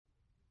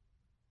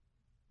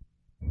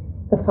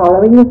The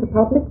following is a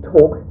public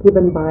talk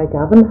given by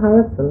Gavin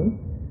Harrison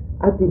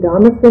at the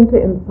Dharma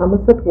Centre in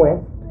Somerset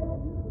West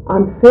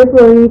on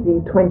February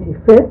the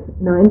 25th,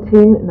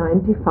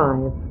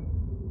 1995.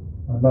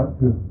 I'd like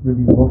to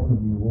really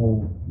welcome you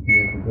all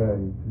here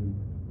today to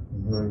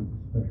a very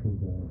special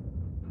day.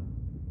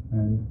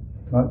 And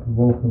I'd like to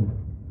welcome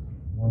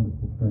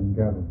wonderful friend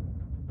Gavin.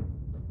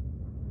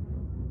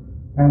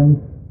 And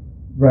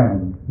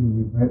Rand, who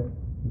we've met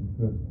for the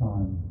first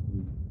time,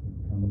 who's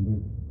come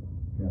with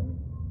Gavin.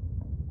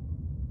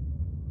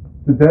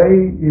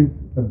 Today is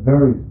a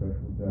very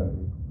special day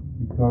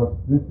because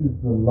this is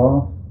the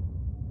last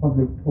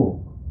public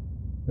talk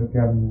that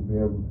Gavin will be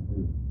able to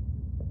do.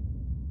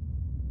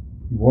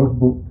 He was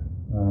booked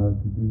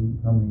to do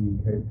something in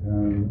Cape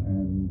Town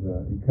and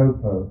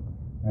Ikopo,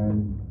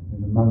 and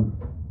in a month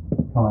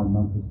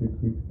or 6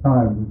 weeks'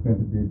 time, there's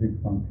going to be a big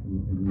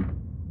function in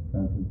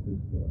San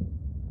Francisco.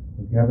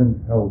 But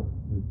Gavin's health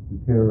has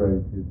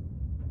deteriorated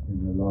in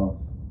the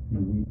last few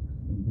weeks,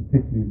 and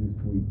particularly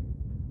this week.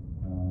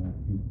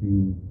 He's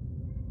been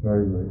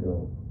very, very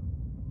ill,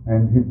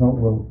 and he's not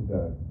well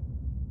today.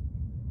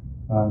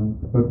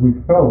 But we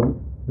felt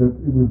that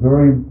it was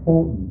very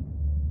important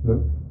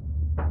that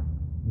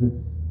this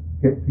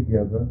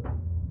get-together,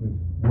 this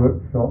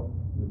workshop,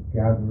 this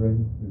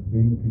gathering, this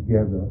being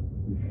together,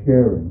 this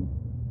sharing,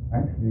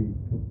 actually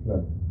took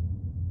place.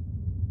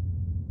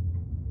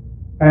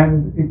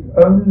 And it's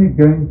only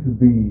going to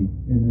be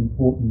an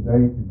important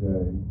day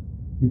today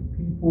if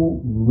people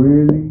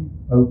really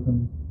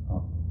open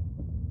up.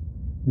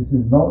 This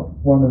is not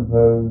one of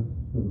those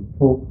sort of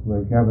talks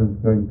where Gavin's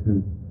going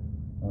to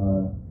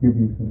give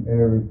you some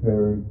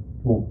airy-fairy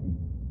talking.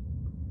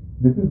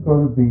 This has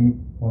got to be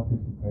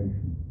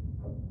participation.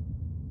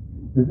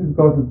 This has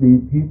got to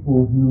be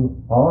people who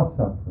are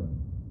suffering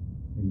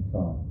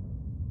inside,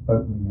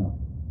 opening up.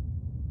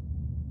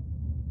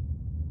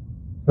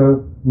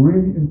 So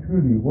really and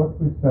truly what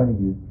we're saying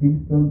is,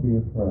 please don't be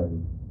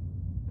afraid.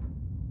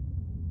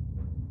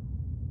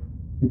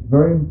 It's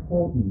very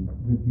important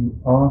that you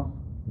ask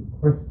the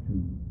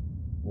questions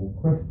or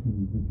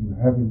questions that you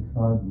have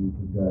inside you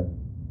today,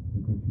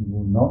 because you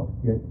will not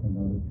get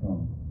another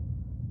chance.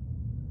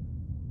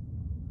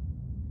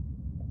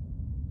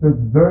 So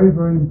it's very,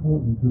 very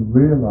important to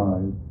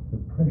realize the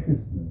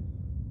preciousness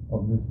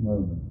of this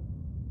moment.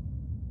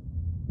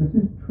 This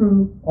is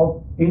true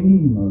of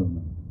any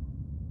moment.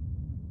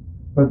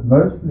 But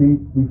mostly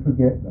we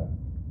forget that,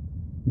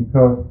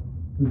 because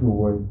there's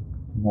always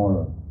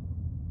tomorrow.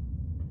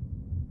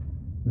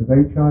 With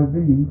HIV,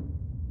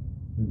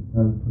 there's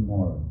no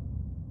tomorrow.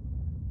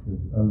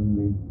 There's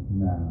only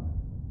now.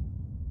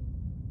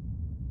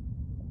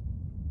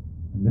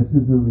 And this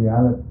is the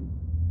reality.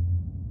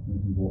 This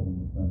is what we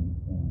must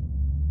understand.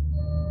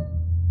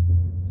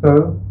 So,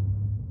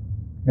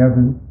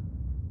 Gavin,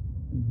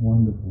 it's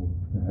wonderful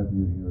to have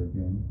you here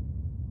again.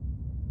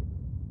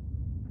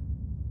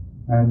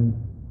 And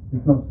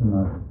it's not so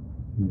nice to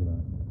see you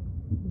like that.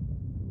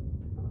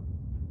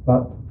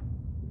 But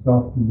this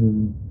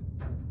afternoon is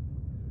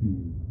for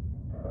you.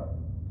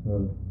 So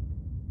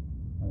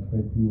I say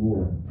to you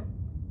all,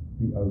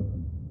 be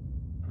open.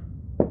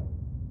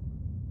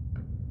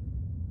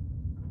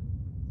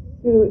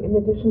 So in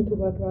addition to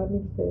what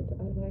Rodney said,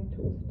 I'd like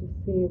to also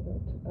say that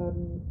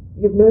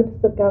you've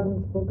noticed that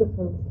Gavin's book is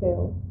on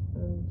sale,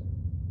 and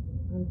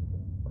I'm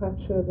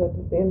quite sure that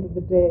at the end of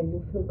the day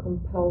you feel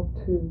compelled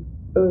to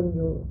own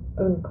your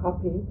own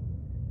copy.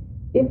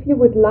 If you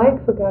would like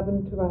for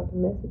Gavin to write a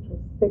message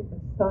or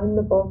sign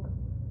the book,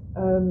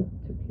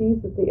 to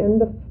please at the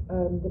end of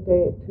the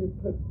day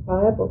to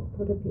buy a book,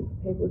 put a piece of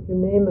paper with your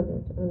name on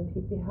it, and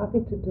he'd be happy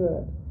to do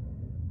it.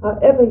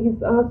 However, he's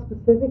asked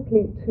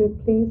specifically to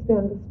please be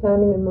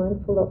understanding and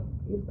mindful of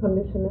his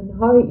condition and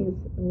how he is,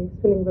 and he's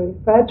feeling very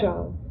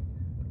fragile,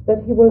 that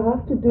he will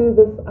have to do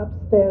this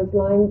upstairs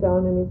lying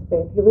down in his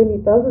bed. He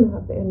really doesn't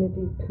have the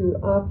energy to,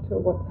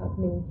 after what's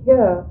happening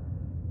here,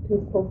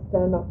 to still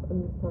stand up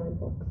and sign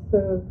books.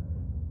 So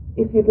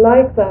if you'd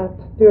like that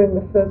during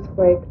the first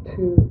break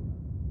to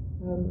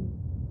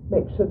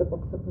make sure the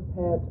books are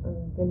prepared,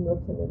 and then we'll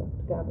send it up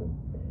to Gavin.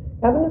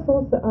 Gavin is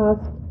also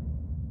asked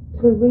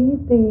to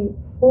read the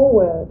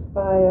foreword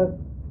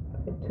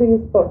to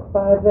his book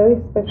by a very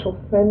special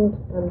friend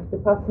and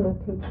Vipassana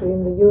teacher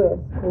in the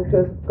US called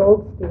Joseph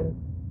Goldstein.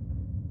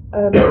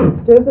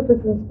 Joseph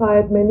has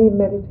inspired many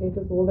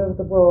meditators all over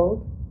the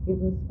world.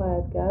 He's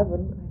inspired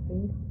Gavin, I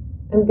think.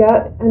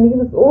 And he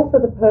was also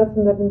the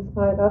person that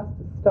inspired us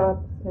to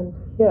start the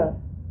centre here.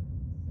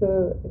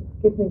 So it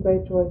gives me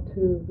great joy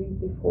to read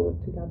the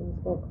foreword to Gavin's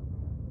book.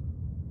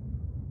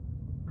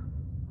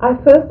 I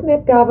first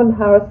met Gavin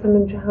Harrison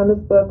in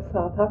Johannesburg,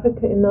 South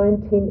Africa in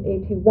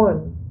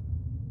 1981.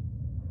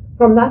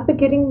 From that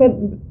beginning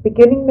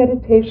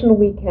meditation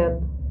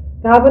weekend,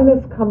 Gavin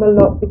has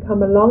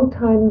become a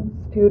long-time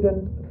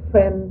student,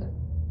 friend,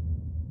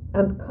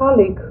 and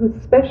colleague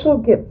whose special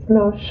gifts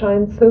now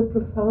shine so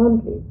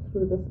profoundly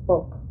through this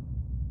book.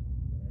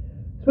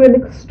 Through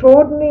an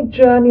extraordinary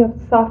journey of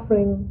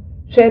suffering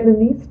shared in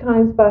these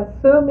times by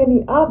so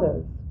many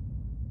others,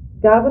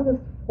 Gavin has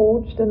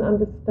forged in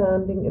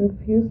understanding,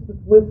 infused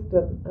with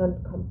wisdom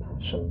and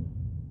compassion.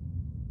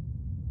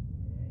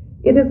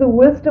 It is a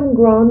wisdom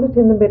grounded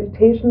in the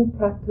meditation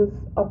practice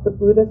of the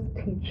Buddha's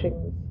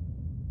teachings,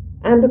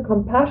 and a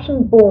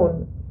compassion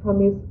born from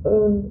his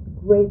own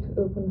great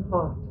open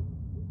heart.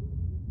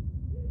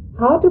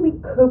 How do we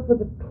cope with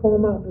the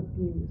trauma of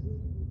abuse,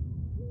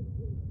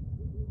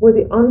 with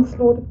the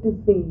onslaught of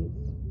disease,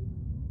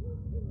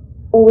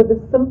 or with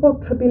the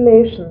simple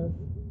tribulations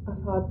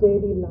of our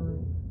daily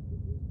lives?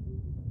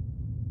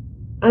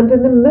 And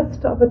in the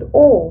midst of it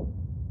all,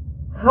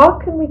 how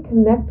can we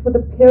connect with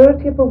the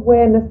purity of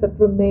awareness that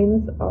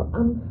remains our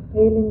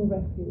unfailing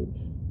refuge?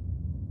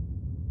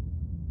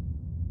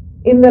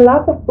 In the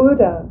love of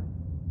Buddha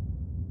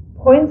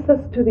points us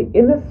to the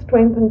inner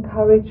strength and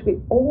courage we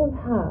all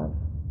have,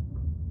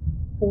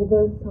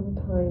 although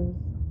sometimes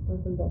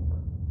overlook.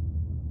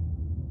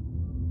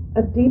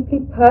 A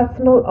deeply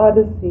personal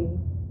odyssey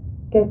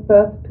gave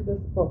birth to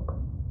this book.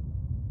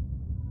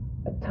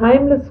 A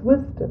timeless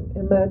wisdom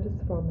emerges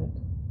from it.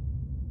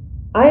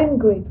 I am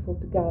grateful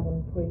to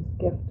Gavin for his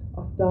gift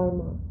of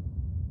Dharma.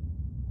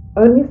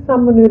 Only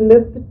someone who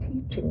lives the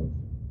teachings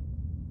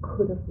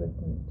could have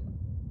written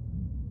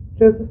it.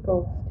 Joseph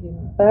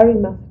Goldstein, Barre,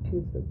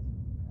 Massachusetts,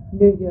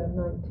 New Year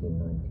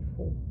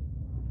 1994.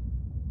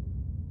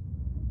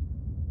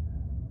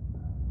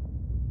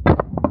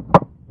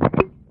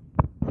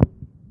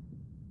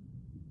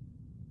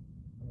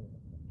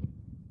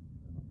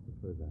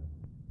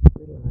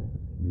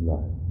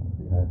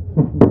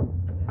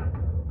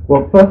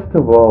 Well, first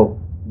of all,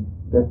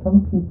 there's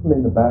some people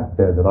in the back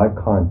there that I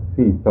can't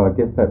see, so I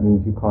guess that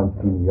means you can't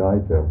see me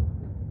either.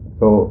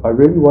 So I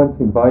really want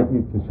to invite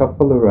you to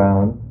shuffle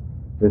around.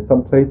 There's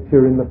some place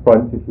here in the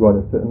front if you want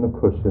to sit on the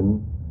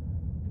cushion.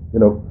 You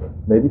know,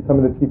 maybe some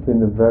of the people in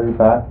the very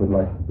back would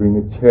like to bring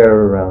a chair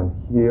around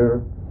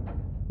here.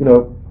 You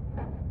know,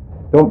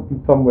 don't be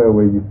somewhere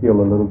where you feel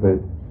a little bit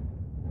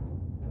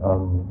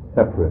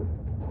separate.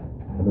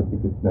 I don't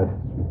think it's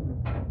necessary.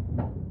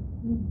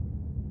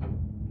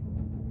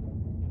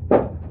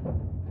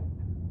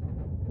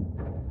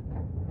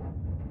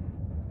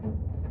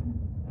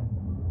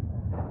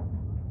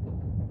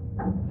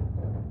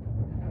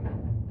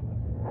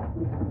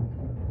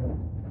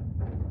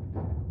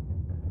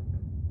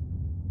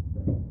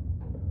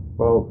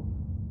 Well,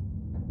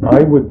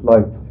 I would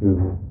like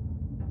to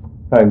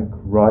thank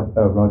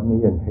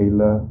Rodney and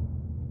Hala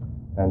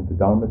and the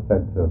Dharma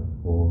Center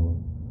for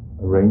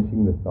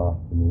arranging this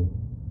afternoon.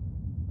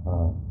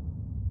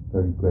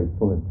 Very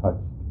grateful and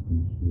touched to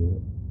be here.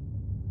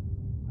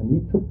 I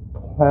need to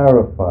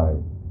clarify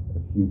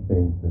a few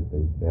things that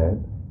they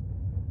said.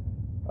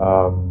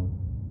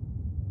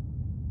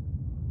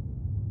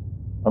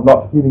 I'm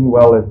not feeling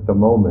well at the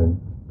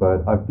moment,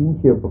 but I've been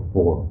here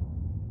before.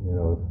 You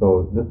know,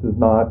 so this is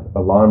not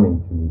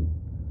alarming to me.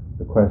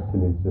 The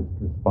question is just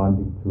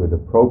responding to it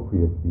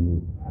appropriately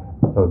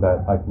so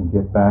that I can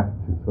get back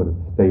to sort of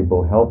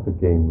stable health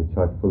again, which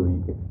I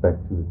fully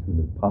expect to as soon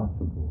as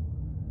possible.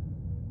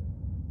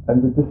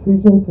 And the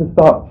decision to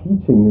start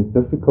teaching, as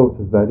difficult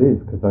as that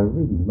is, because I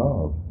really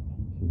love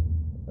teaching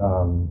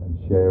and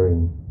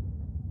sharing,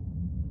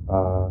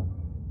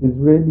 is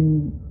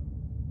really,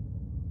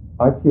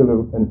 I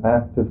feel, an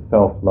act of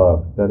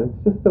self-love, that it's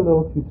just a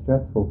little too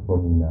stressful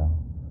for me now.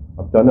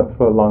 I've done it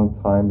for a long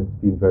time,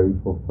 it's been very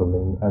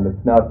fulfilling, and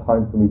it's now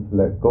time for me to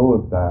let go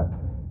of that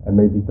and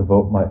maybe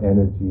devote my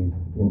energies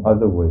in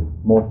other ways,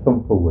 more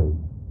simple ways.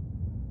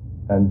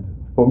 And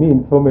for me,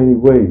 in so many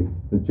ways,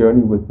 the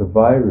journey with the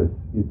virus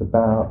is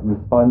about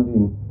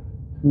responding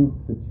to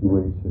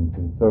situations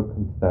and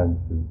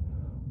circumstances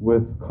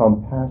with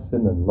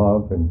compassion and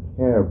love and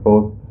care,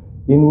 both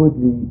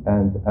inwardly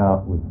and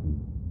outwardly.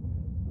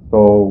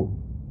 So,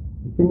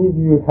 if any of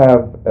you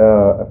have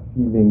a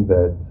feeling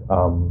that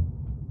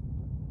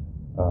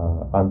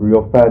I'm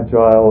real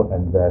fragile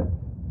and that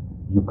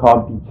you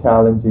can't be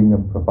challenging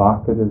and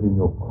provocative in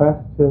your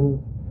questions,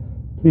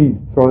 please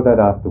throw that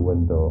out the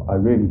window. I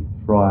really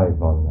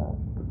thrive on that.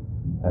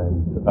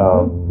 And,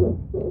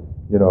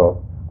 you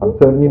know, I'm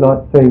certainly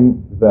not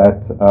saying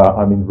that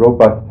I'm in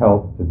robust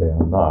health today.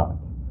 I'm not.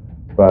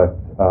 But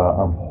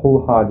I'm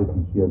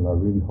wholeheartedly here, and I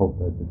really hope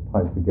that this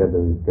time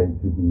together is going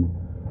to be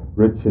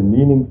rich and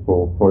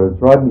meaningful. For as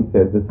Rodney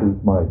said, this is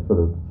my sort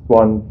of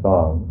swan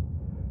song.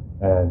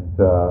 And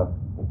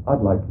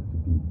I'd like it to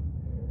be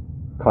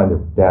kind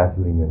of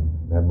dazzling and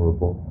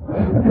memorable.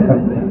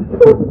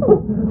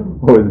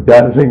 Or as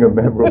dazzling and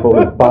memorable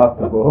as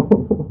possible.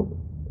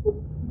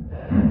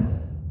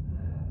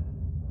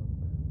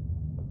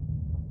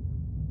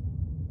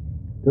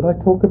 Did I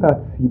talk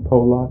about SIPO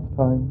last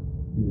time?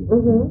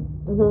 Okay,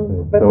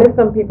 but there's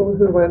some people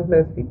who won't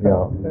know SIPO.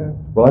 Yeah. So.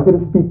 Well, I'm going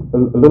to speak a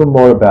little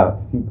more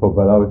about SIPO,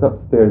 but I was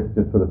upstairs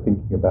just sort of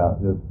thinking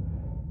about this.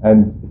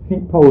 And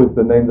SIPO is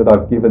the name that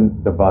I've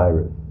given the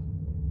virus.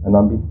 And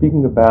I'll be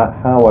speaking about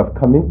how I've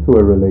come into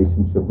a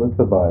relationship with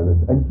the virus.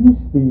 And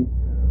usually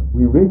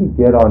we really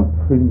get on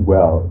pretty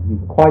well.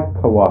 He's quite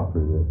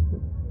cooperative.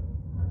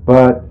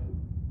 But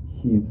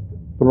he's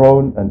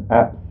thrown an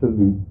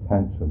absolute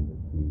tantrum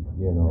this week,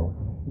 you know.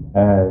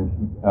 and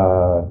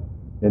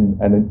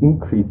an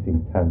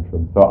increasing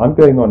tantrum. So I'm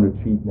going on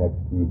retreat next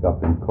week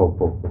up in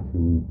Kopo for 2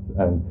 weeks,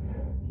 and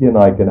he and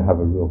I are going to have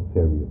a real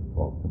serious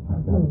talk to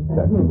find out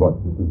exactly what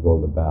this is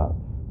all about.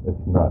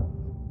 It's nuts.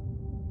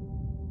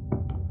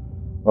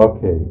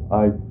 Okay,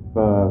 I've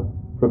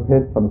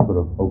prepared some sort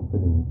of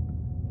opening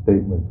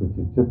statement, which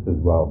is just as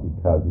well,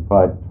 because if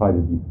I try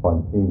to be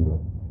spontaneous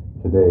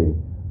today,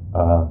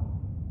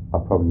 I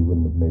probably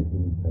wouldn't have made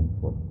any sense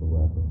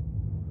whatsoever.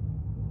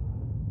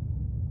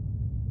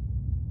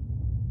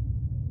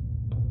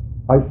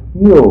 I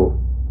feel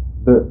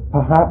that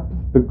perhaps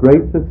the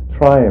greatest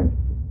triumph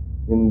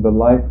in the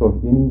life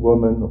of any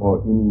woman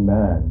or any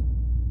man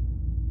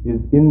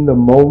is in the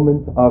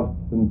moment of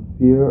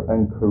sincere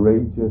and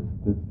courageous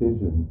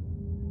decision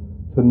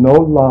to no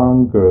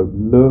longer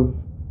live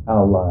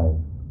our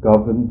lives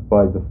governed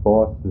by the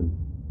forces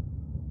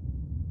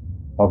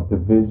of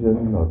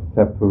division, of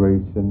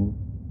separation,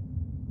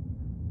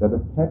 that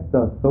have kept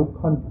us so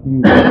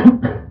confused,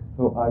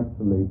 so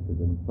isolated,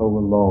 and so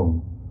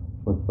alone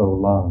for so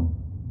long.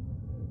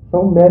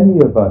 So many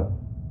of us,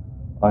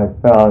 I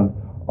found,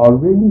 are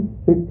really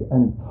sick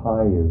and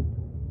tired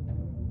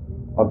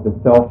of the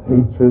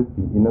self-hatred,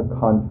 the inner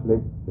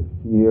conflict, the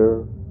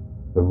fear,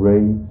 the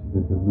rage,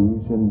 the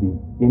delusion,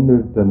 the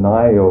inner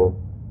denial,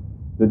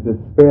 the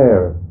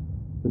despair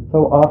that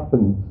so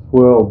often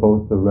swirl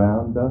both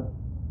around us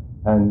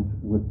and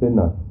within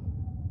us.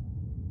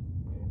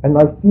 And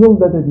I feel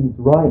that it is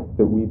right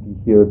that we be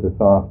here this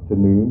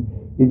afternoon.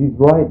 It is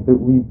right that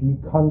we be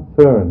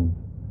concerned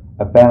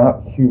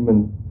about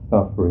human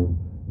suffering,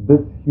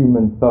 this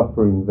human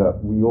suffering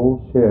that we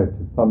all share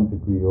to some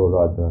degree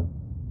or other,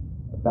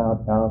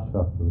 about our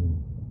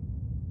suffering.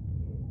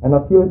 And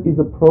I feel it is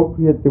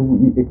appropriate that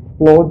we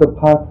explore the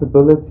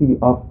possibility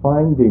of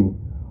finding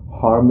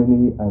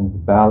harmony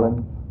and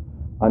balance,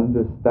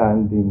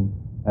 understanding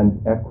and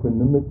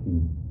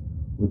equanimity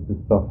with the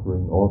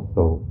suffering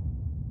also.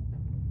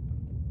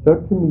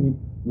 Certainly,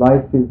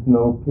 life is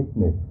no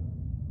picnic.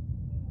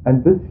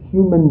 And this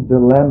human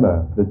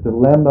dilemma, the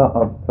dilemma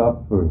of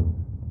suffering,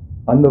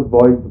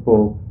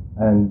 unavoidable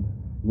and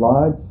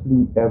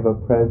largely ever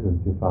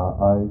present if our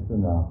eyes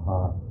and our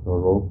hearts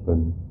are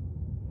open.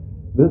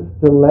 This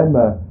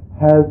dilemma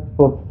has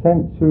for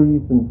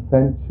centuries and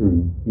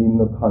centuries been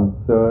the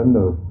concern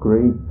of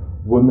great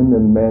women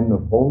and men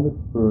of all the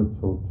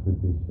spiritual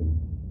traditions.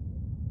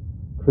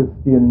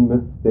 Christian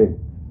mystics,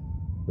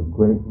 the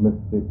great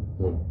mystics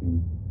of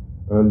the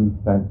early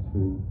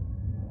centuries,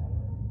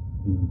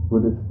 the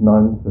Buddhist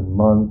nuns and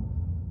monks,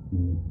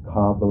 the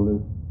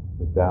Kabbalists,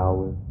 the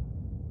Taoists,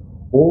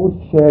 all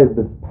shared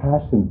this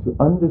passion to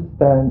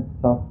understand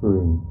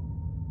suffering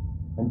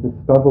and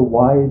discover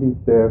why it is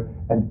there,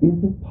 and is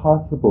it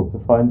possible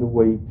to find a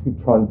way to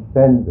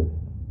transcend this.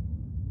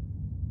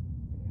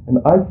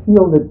 And I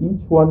feel that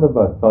each one of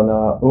us on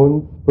our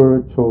own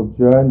spiritual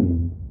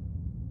journey,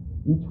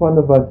 each one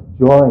of us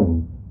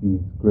joins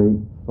these great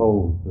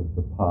souls of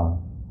the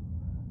past,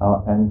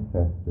 our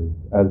ancestors,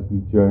 as we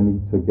journey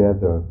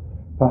together,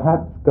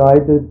 perhaps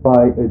guided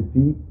by a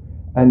deep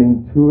and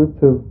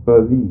intuitive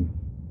belief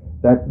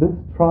that this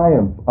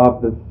triumph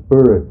of the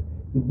spirit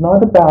is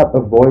not about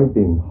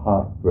avoiding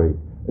heartbreak.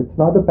 It's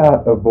not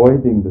about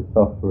avoiding the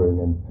suffering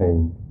and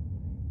pain.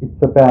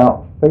 It's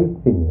about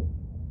facing it.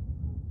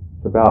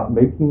 It's about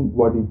making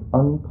what is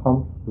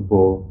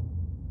uncomfortable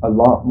a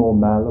lot more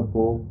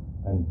malleable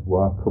and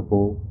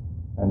workable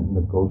and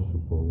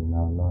negotiable in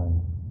our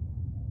lives.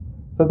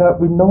 So that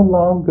we're no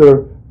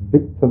longer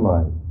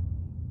victimized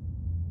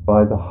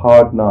by the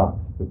hard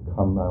knocks that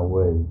come our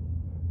way.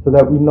 So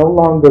that we're no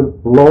longer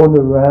blown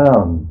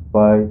around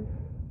by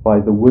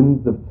the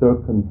winds of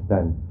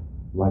circumstance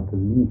like a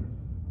leaf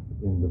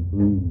in the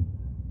breeze.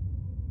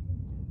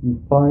 We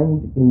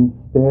find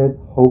instead,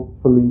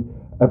 hopefully,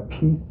 a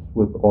peace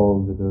with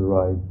all that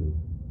arises,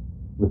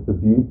 with the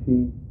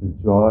beauty, the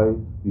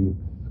joys, the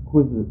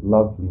exquisite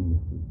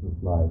lovelinesses of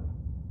life,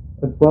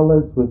 as well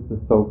as with the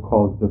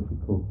so-called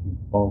difficulties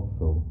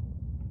also.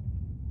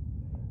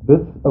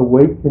 This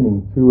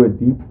awakening to a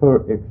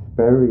deeper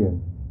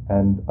experience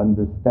and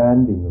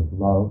understanding of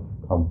love,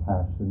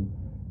 compassion,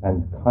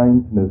 and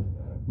kindness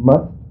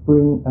must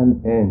bring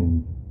an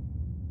end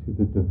to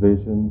the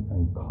division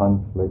and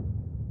conflict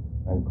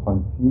and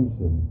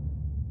confusion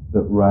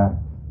that racks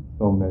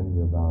so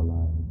many of our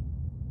lives.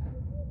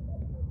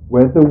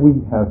 Whether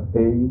we have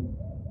AIDS,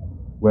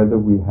 whether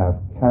we have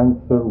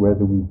cancer,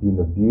 whether we've been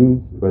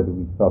abused, whether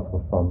we suffer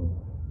from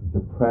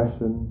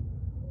depression,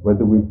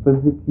 whether we're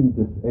physically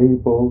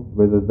disabled,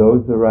 whether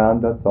those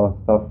around us are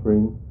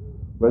suffering,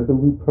 whether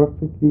we're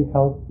perfectly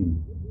healthy,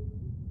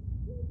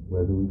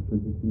 whether we're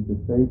physically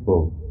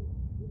disabled.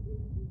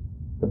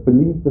 I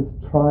believe this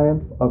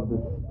triumph of the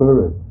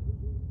Spirit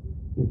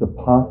is a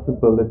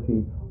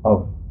possibility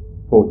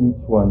for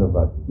each one of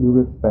us,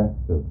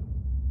 irrespective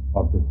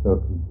of the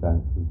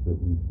circumstances that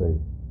we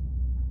face.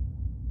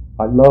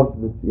 I love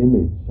this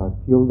image. I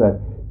feel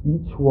that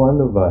each one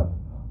of us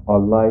are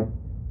like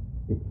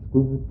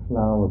exquisite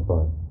flower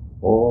buds,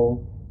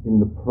 all in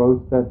the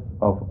process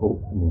of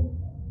opening,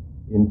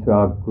 into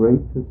our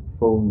greatest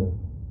fullness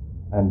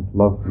and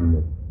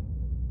loveliness,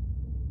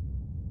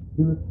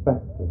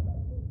 irrespective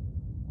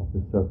of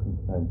the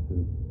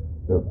circumstances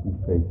that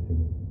we're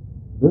facing.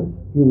 This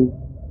is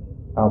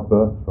our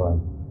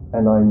birthright,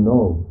 and I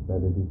know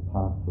that it is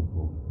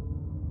possible.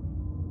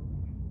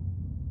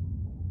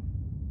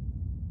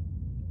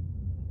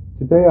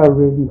 Today I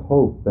really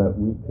hope that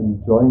we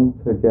can join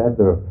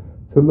together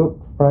to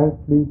look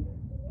frankly,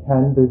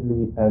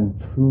 candidly, and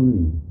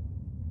truly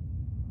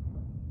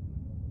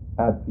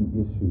at the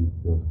issues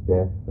of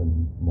death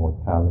and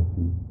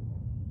mortality,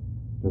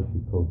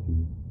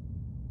 difficulties.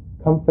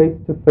 Come face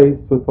to face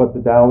with what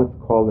the Taoists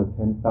call the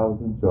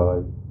 10,000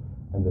 joys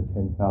and the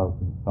 10,000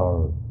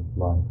 sorrows of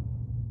life,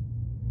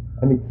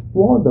 and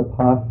explore the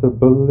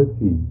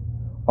possibility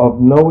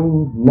of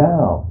knowing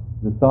now,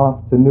 this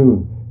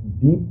afternoon,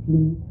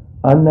 deeply,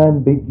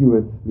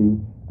 unambiguously,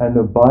 and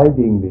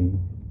abidingly,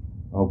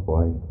 oh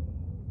boy,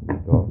 here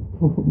we go,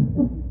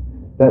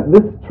 that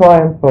this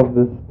triumph of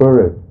the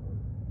Spirit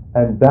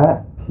and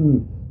that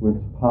peace which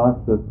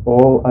passeth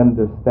all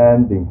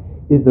understanding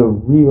is a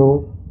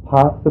real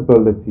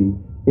possibility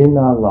in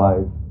our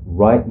lives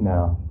right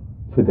now,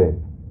 today.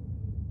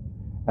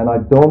 And I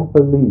don't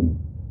believe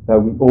that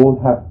we all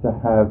have to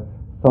have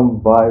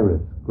some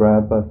virus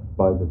grab us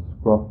by the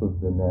scruff of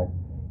the neck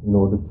in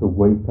order to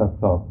wake us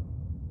up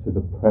to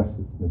the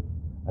preciousness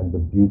and the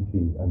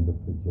beauty and the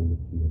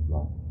fragility of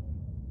life.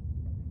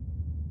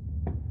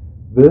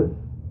 This,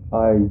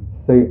 I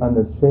say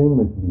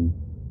unashamedly,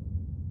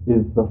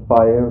 is the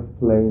fire,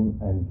 flame,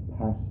 and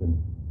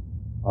passion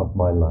of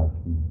my life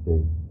these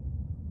days.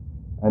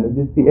 And it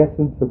is the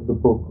essence of the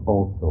book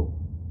also.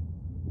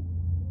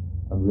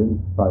 I'm really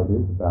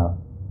excited about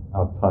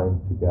our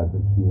time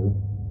together here.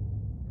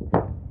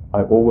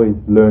 I always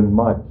learn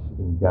much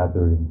in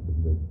gatherings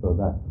of this, so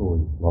that's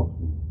always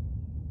lovely.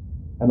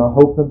 And I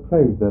hope and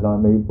pray that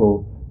I'm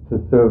able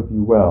to serve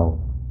you well.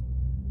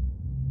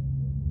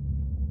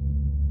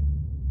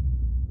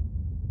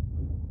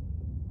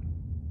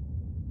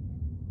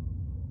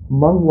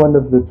 Among one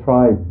of the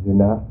tribes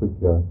in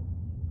Africa,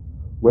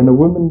 when a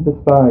woman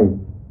decides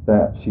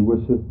that she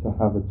wishes to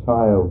have a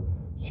child,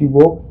 she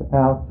walks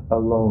out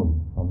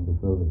alone from the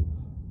village.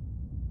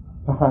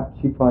 Perhaps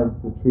she finds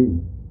the tree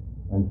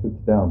and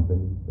sits down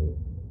beneath it.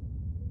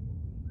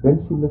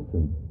 Then she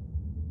listens.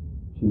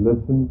 She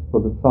listens for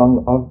the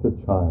song of the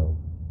child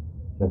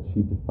that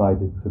she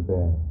decided to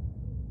bear.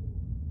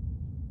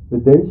 The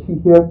day she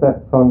hears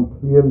that song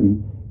clearly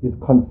is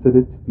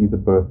considered to be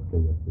the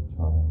birthday of the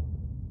child.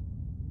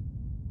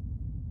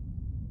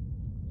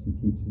 She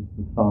teaches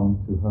the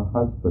song to her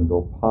husband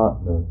or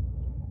partner,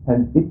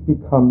 and it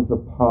becomes a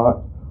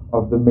part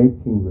of the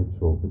mating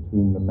ritual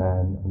between the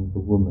man and the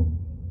woman.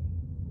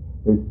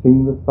 They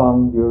sing the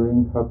song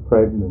during her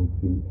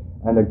pregnancy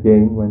and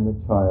again when the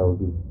child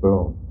is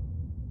born.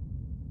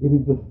 It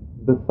is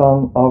the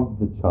song of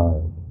the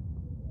child,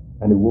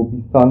 and it will be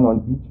sung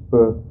on each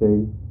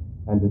birthday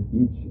and at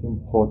each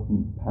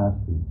important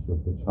passage of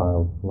the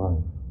child's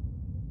life.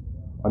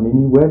 On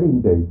any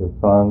wedding day, the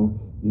song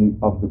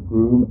of the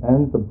groom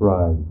and the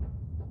bride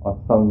are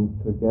sung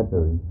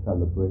together in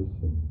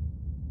celebration.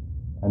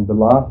 And the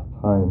last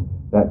time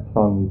that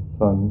song is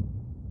sung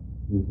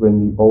is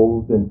when the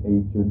old and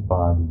aged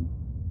body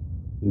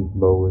is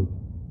lowered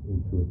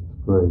into its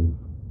grave.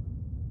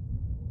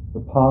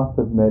 The path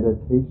of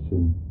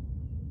meditation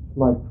is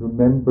like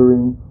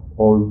remembering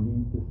or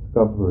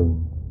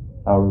rediscovering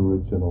our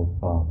original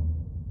song.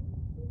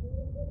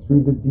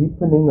 Through the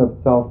deepening of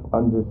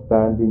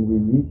self-understanding,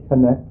 we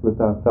reconnect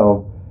with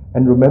ourselves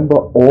and remember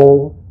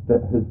all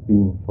that has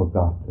been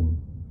forgotten.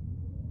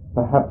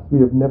 Perhaps we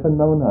have never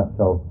known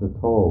ourselves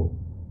at all,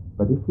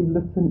 but if we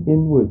listen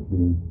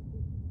inwardly,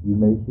 we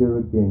may hear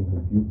again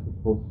the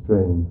beautiful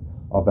strains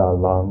of our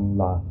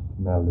long-lost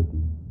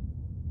melody.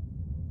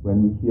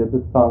 When we hear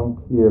the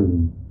song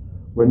clearly,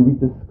 when we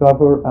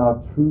discover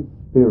our true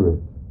spirit,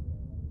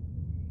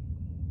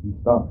 we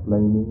stop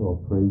blaming or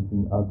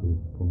praising others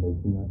for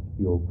making us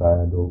feel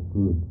bad or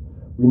good.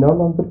 We no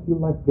longer feel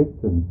like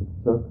victims of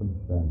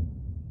circumstance.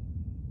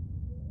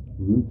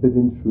 Rooted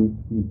in truth,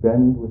 we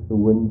bend with the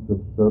winds of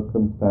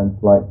circumstance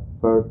like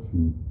fir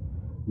trees.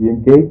 We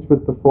engage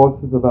with the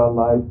forces of our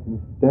lives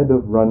instead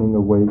of running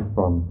away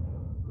from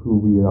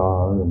who we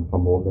are and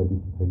from all that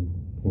is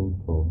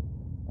painful.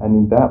 And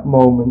in that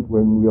moment,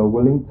 when we are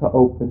willing to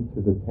open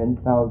to the 10,000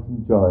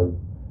 joys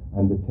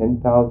and the 10,000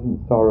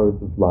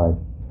 sorrows of life,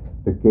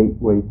 the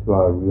gateway to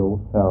our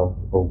real selves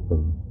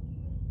opens.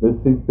 This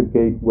is the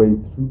gateway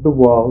through the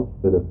walls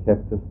that have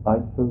kept us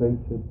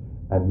isolated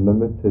and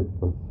limited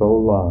for so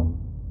long.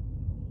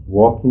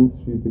 Walking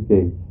through the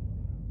gates,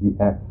 we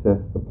access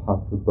the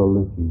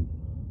possibility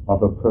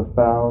of a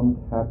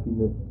profound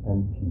happiness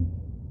and peace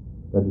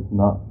that is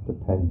not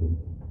dependent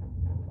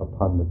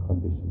upon the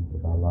conditions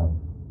of our life.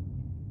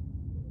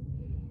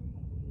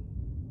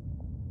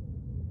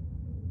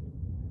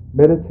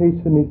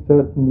 Meditation is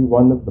certainly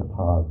one of the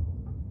paths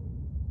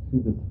to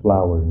this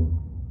flowering,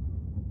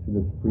 to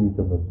this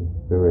freedom of the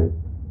spirit.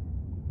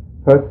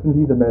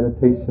 Personally, the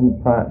meditation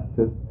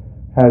practice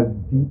has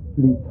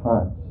deeply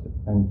touched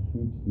and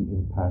hugely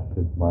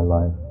impacted my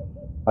life.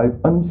 I have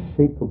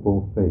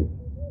unshakable faith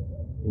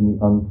in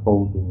the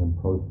unfolding and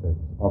process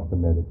of the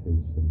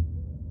meditation.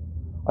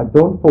 I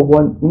don't for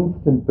one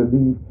instant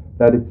believe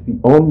that it's the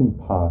only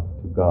path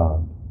to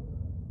God.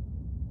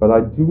 But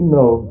I do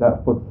know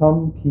that for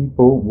some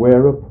people,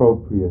 where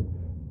appropriate,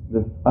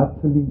 this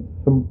utterly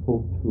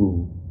simple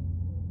tool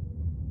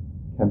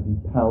can be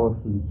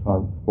powerfully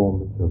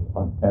transformative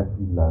on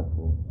every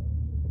level.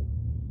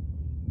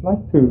 I'd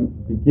like to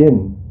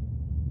begin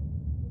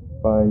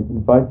by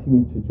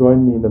inviting you to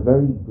join me in a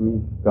very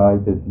brief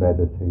guided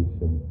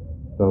meditation,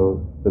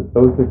 so that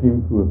those of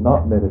you who have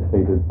not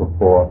meditated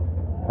before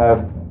have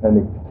an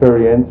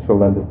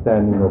experiential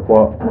understanding of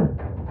what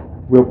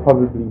we'll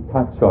probably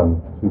touch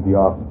on through the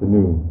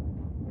afternoon.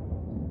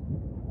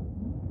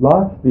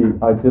 Lastly,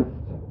 I just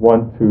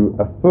want to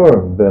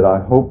affirm that I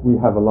hope we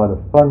have a lot of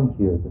fun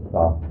here this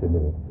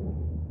afternoon.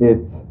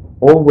 It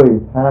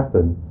always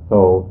happens,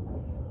 so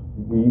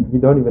we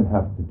don't even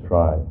have to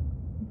try.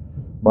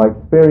 My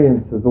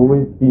experience has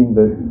always been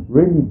that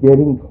really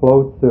getting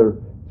closer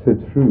to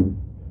truth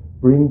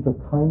brings a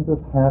kind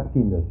of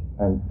happiness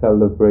and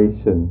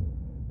celebration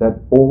that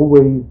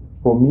always,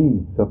 for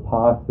me,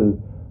 surpasses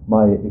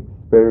my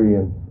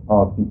experience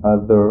of the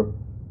other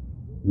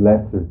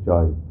lesser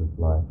joys of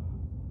life.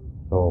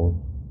 So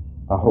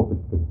I hope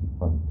it's going to be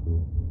fun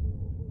too.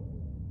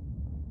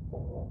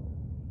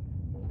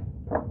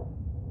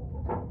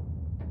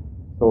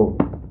 So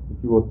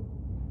if you will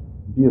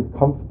be as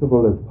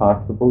comfortable as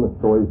possible,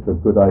 it's always a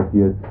good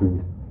idea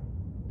to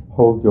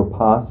hold your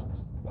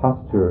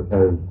posture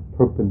as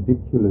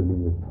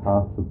perpendicularly as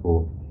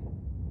possible.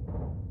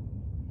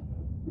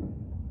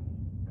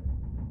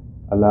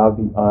 Allow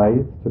the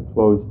eyes to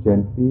close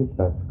gently if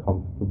that's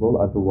comfortable.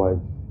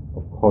 Otherwise,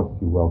 of course,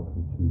 you're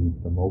welcome to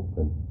leave them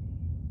open.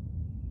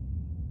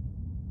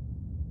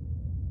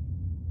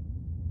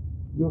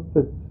 You'll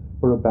sit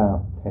for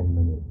about 10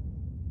 minutes.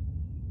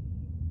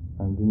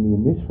 And in the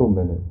initial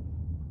minutes,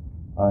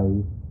 I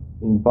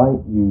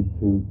invite you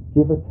to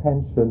give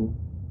attention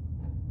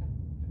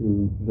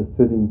to the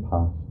sitting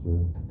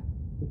posture.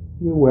 Just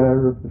be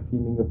aware of the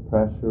feeling of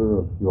pressure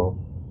of your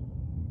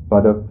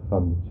buttocks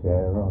on the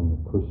chair, on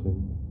the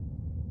cushion.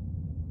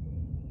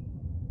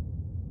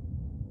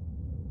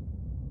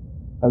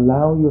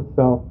 Allow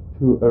yourself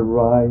to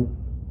arrive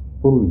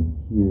fully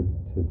here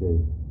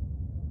today.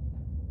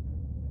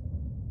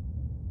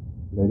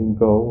 Letting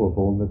go of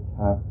all that's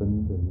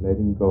happened and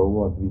letting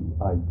go of the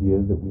idea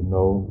that we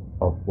know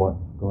of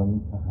what's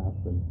going to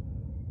happen.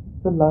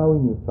 Just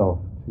allowing yourself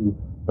to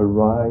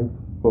arrive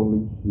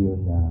fully here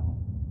now.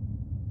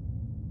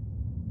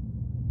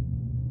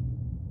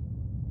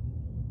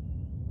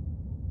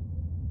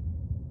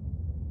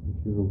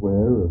 If you're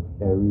aware of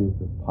areas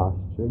of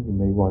posture, you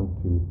may want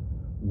to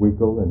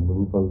wiggle and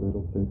move a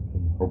little bit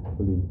and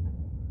hopefully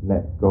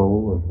let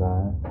go of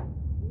that.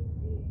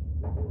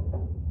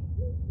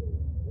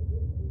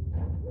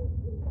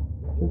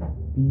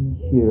 Just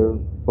be here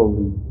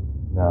fully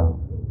now.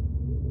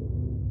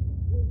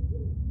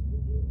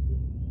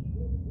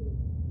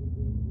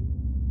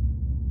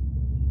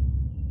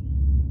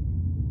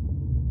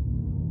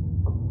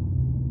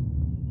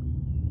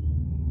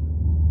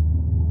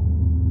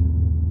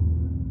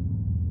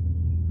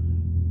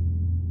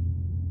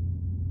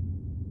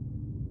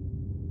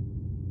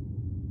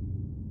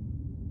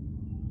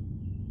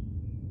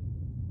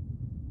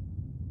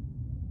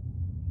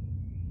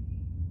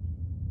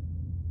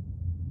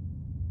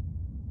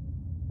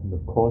 And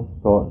of course,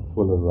 thoughts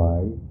will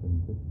arise,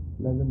 and just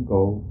let them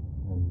go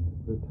and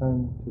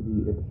return to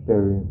the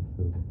experience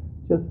of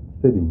just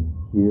sitting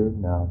here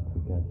now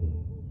together.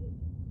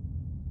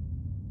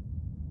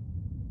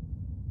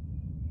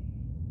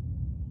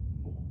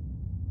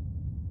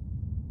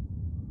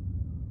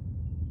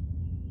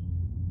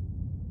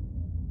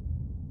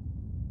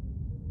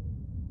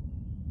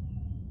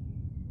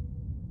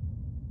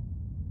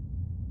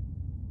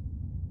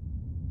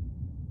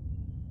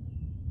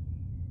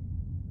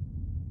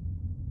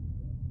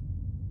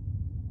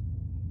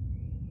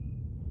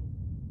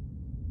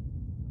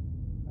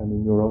 And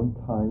in your own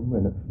time,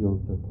 when it feels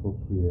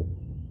appropriate,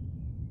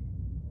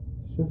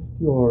 shift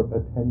your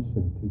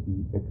attention to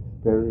the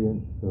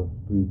experience of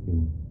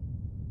breathing,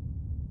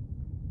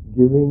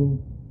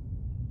 giving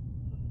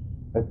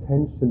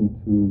attention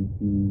to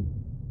the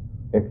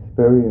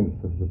experience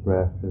of the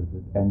breath as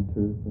it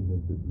enters and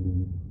as it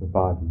leaves the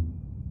body.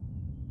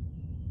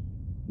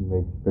 You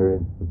may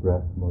experience the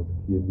breath most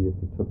clearly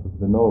at the tip of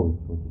the nose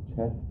or the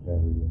chest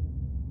area,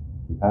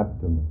 the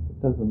abdomen.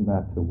 It doesn't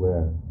matter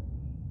where.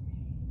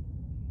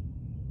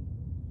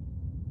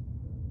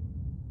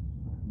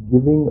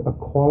 Giving a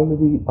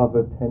quality of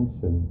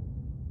attention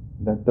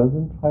that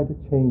doesn't try to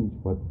change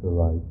what's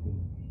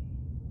arising.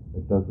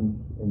 It doesn't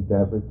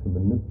endeavor to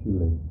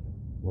manipulate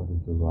what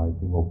is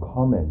arising or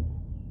comment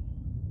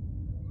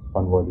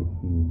on what is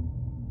seen.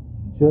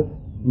 Just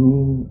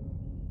being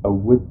a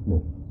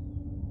witness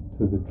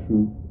to the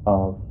truth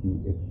of the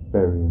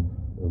experience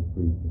of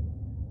breathing.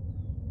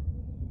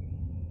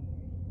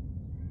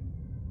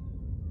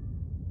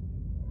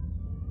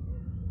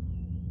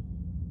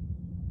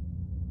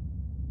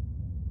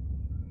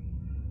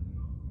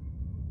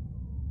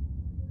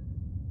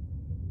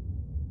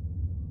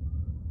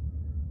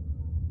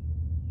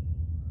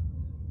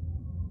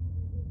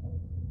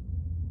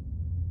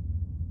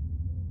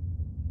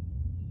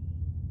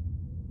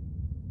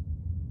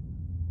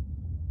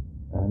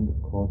 And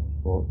of course,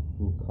 thoughts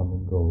will come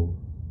and go,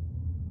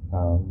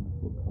 sounds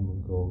will come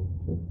and go.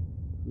 Just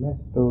let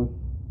those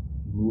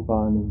move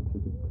on into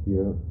the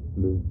clear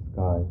blue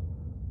sky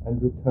and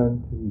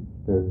return to the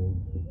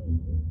experience of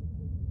breathing.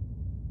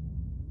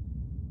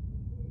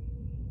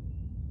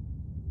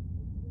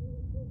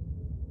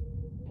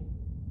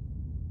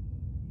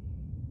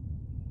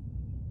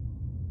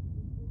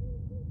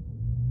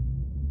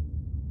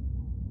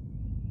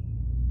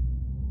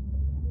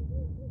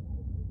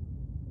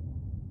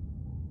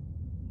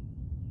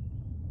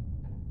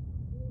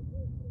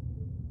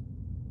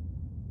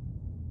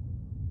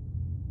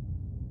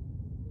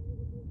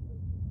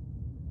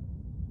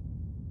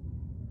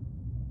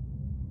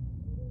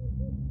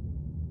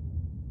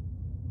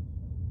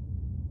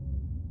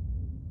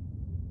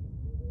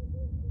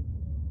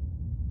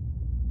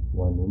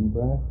 One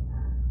in-breath,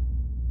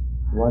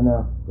 one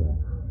out-breath.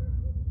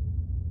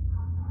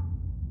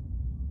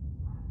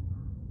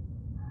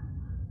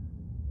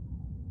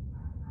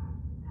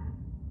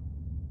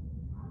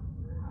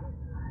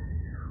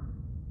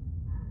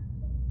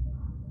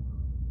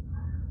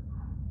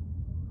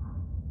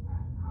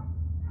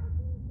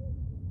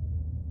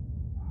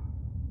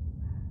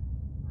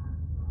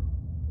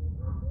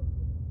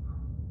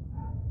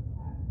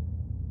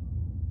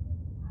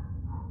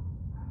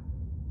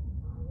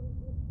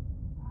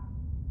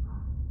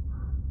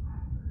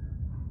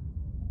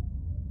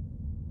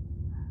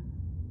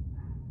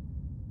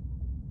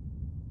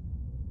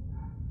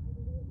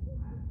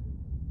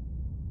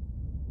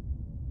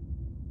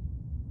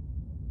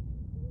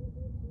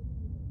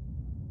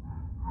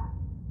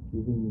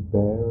 Giving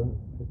bare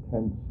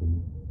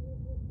attention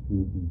to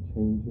the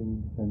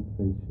changing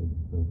sensations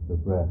of the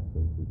breath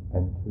as it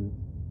enters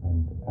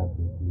and as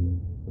it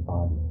leaves the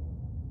body.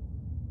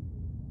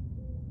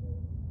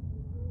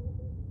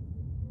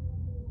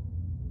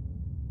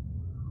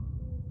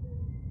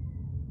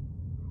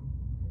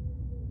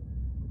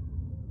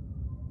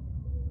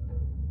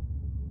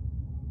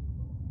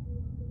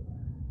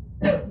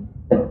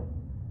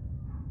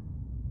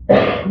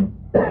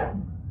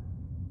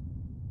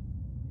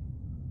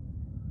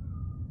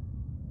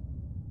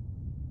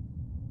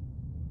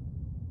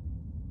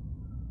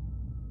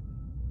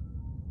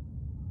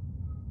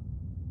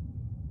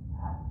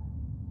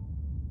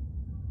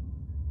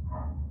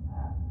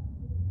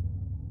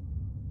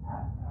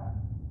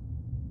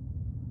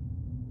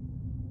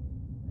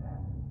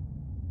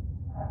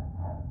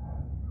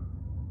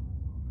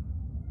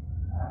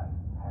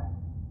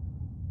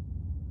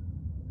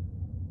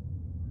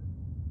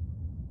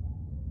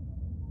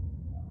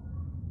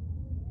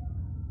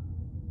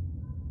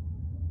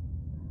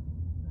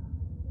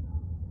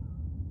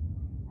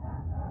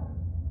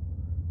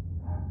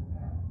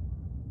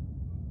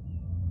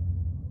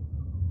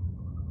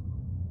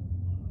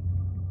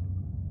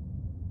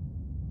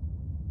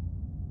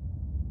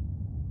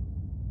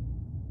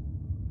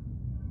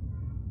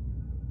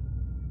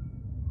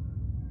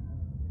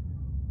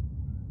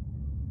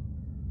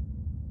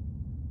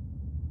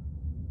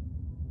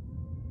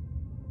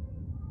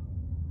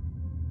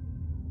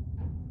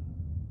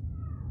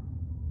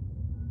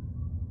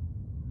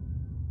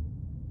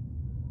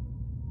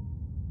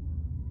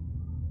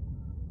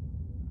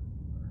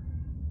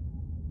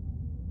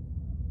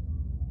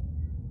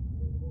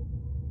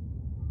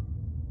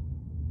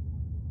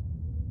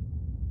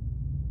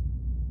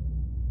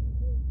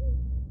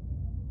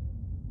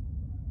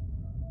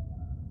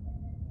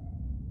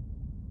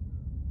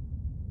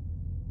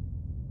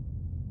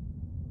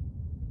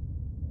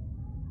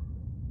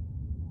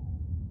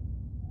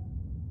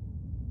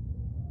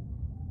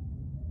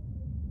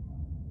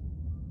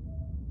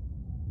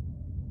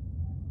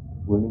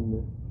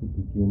 Willingness to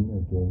begin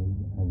again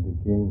and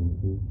again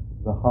is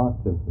the heart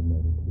of the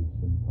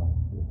meditation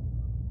practice.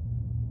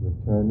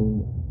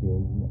 Returning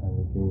again and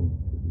again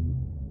to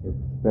the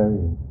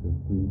experience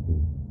of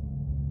breathing.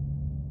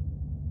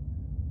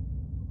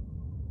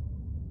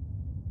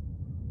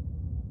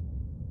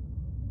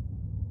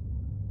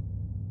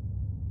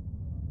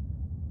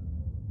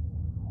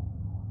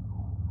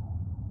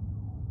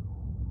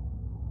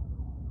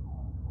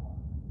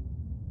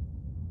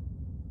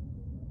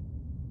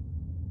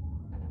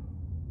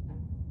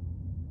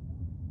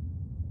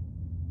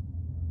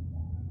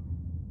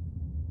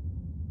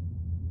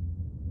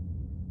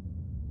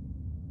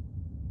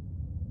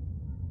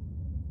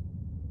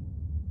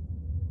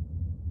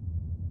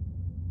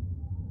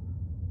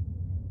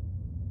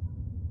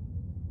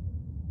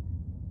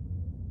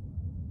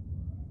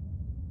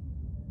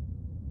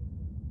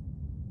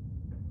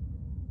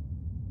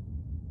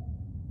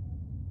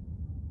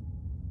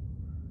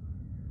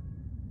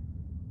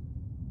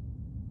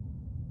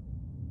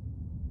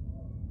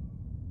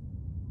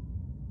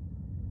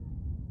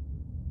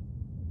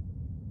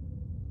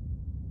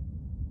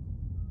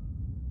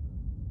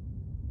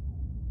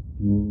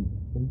 Being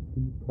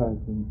simply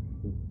present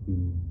with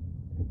the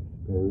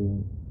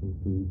experience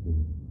of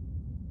breathing.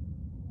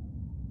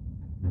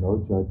 No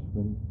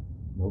judgment,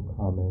 no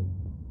comment,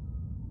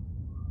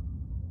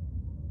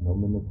 no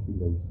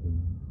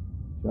manipulation,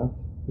 just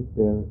the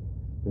bare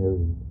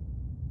experience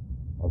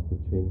of the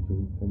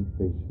changing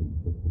sensations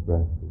of the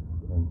breath as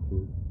it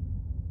enters,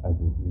 as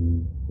it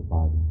leaves the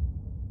body.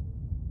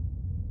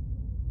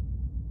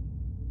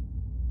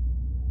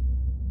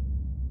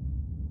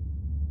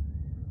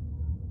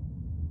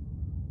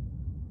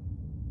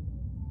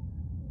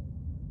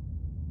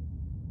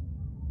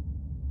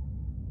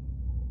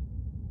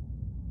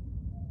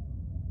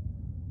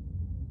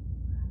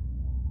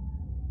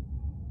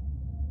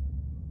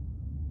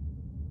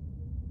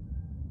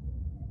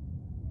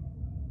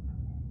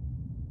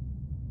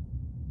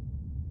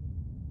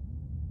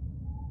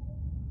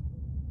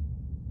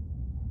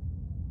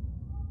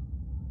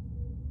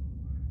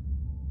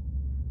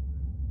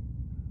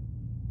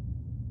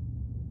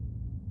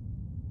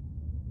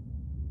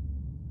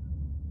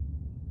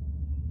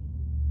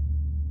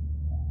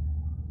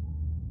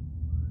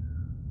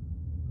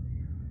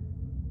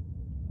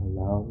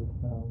 Allow the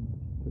sounds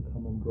to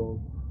come and go,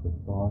 the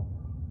thoughts,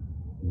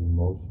 the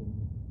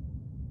emotions,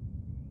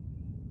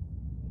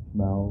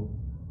 smells,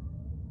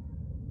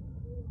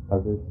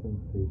 other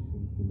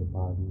sensations in the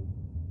body,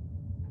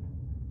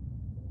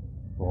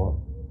 thoughts,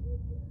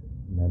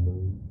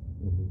 memories,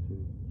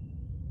 images.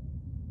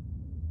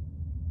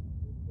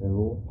 They're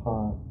all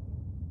parts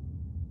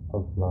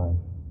of life.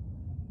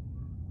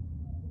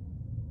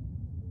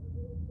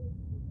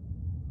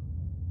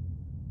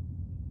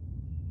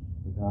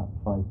 Without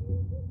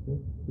fighting,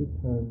 just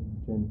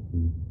return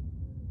gently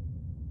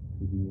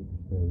to the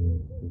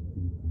experience of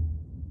breathing.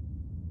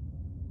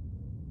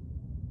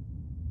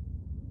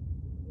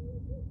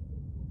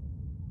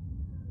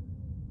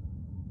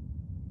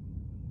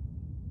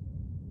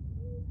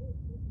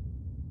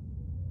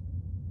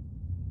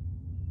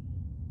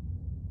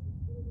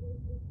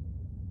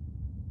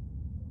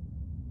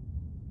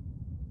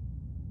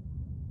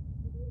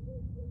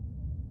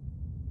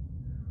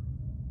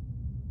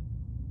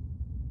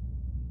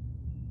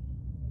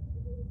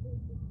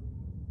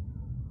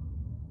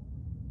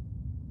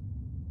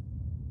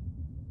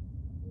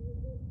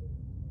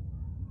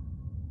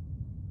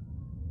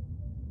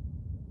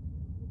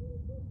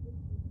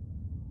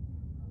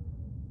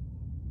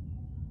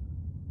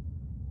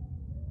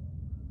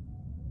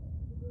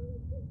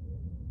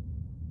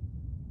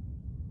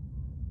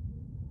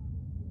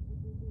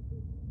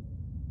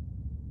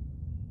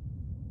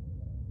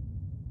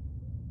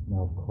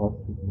 Now, of course,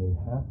 it may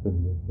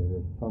happen that there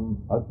is some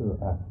other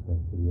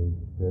aspect of your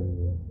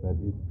experience that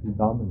is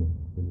predominant,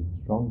 that is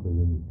stronger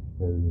than the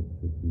experience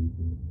of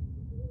breathing.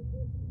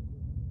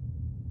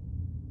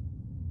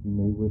 You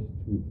may wish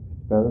to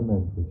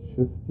experiment with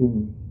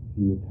shifting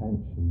the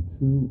attention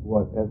to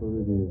whatever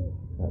it is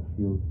that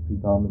feels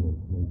predominant,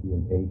 maybe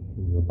an ache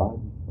in your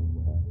body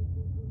somewhere,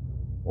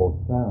 or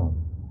sound,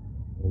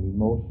 an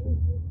emotion,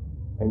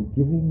 and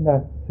giving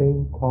that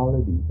same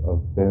quality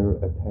of bare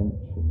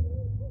attention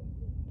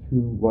to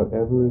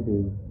whatever it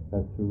is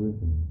that's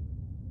arisen.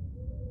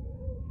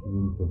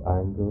 Feelings of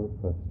anger,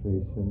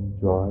 frustration,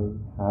 joy,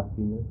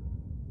 happiness.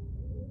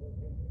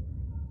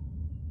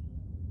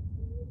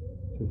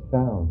 To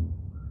sound,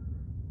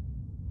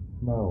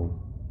 smell.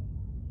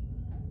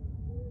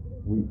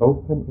 We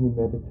open in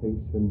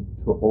meditation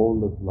to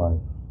all of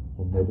life,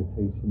 for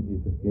meditation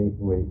is a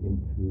gateway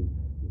into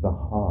the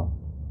heart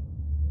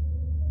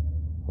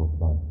of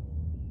life,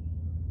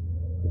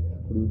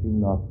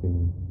 excluding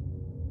nothing,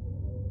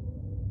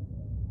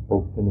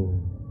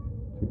 opening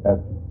to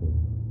everything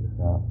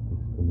without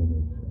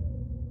discrimination.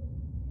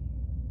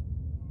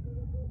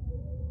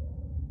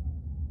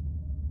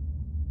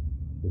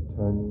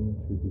 Returning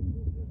to the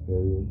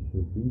experience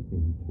of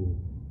breathing to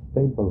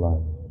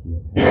stabilize the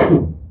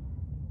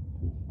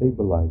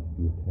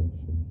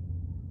attention,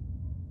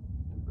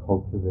 to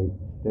cultivate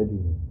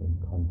steadiness and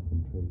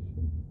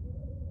concentration,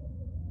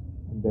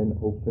 and then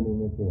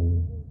opening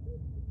again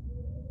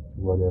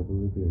to whatever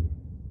it is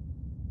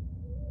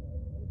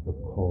that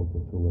calls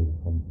us away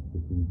from the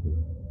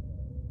breathing.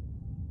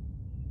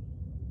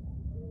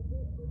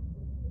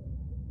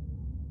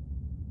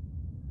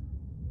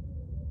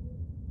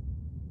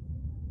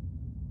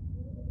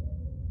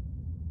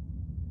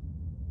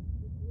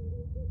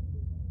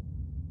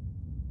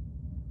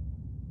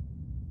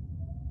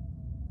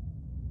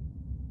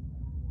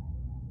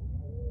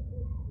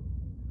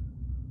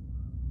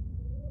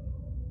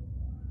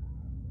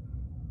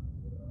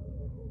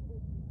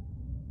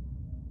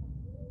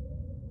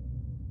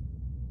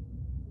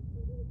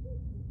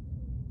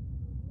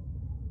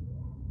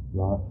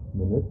 Last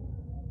minute.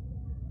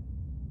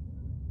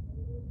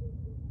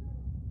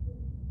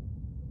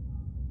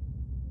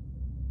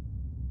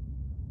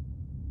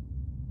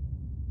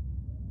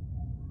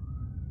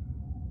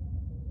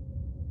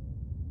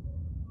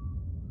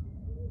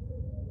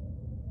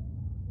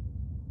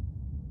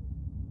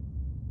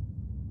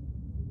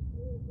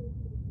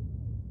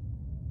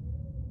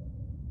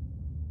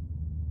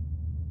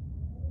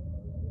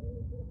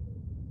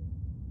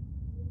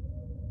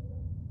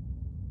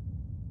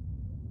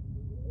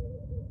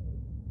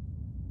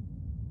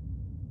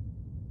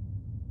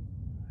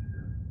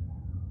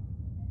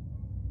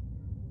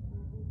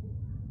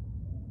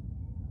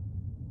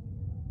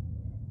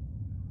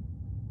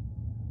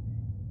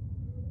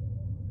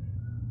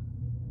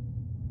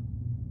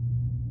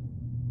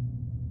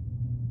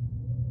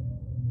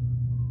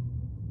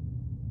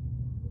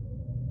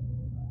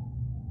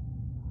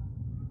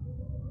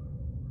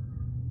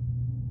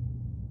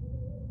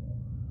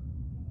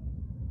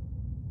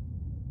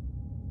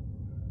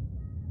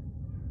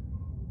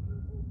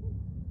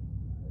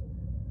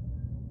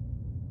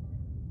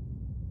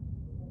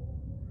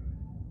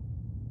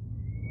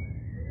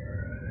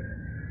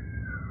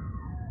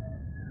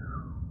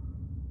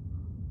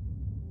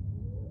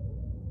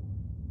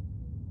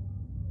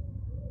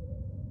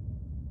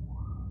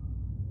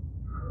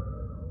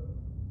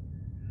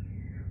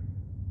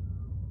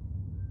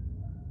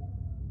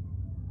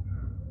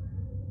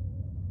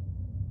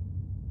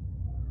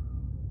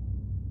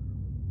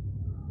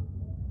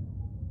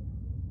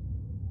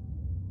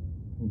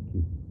 Thank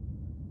you.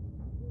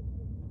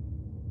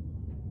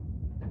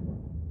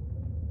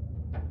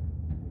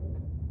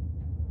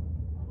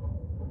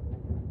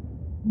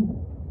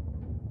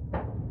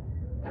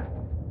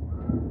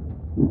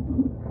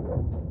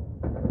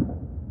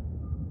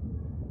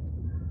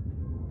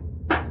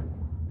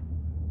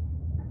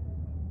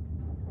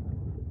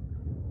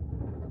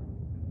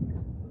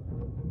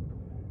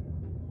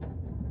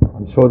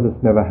 I'm sure this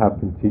never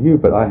happened to you,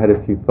 but I had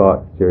a few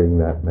thoughts during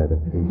that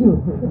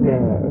meditation.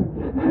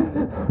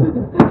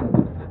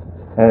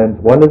 And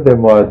one of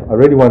them was, I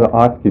really want to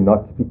ask you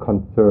not to be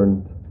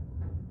concerned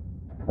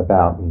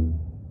about me.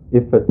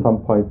 If at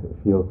some point it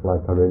feels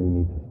like I really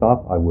need to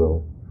stop, I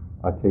will.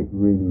 I take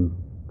really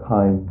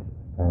kind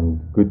and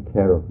good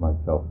care of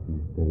myself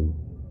these days.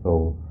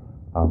 So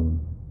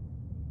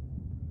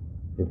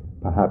if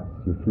perhaps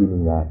you're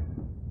feeling that,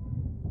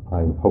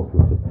 I hope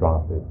you'll just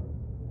drop it.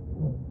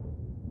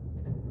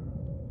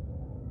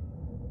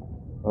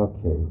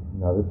 Okay,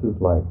 now this is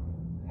like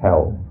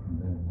hell.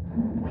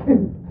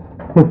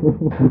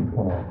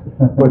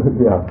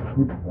 Yeah.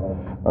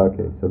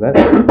 Okay, so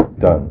that's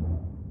done.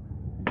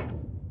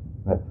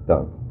 That's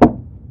done.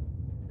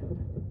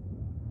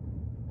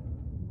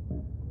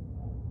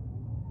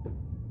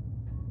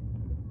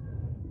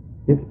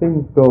 If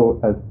things go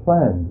as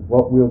planned,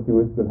 what we'll do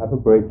is we'll have a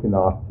break in the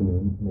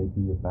afternoon,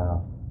 maybe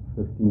about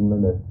 15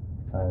 minutes,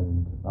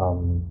 and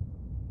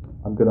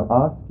I'm going to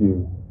ask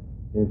you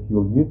if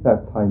you'll use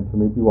that time to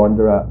maybe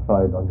wander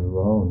outside on your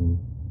own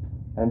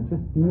and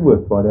just be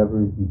with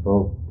whatever is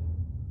evoked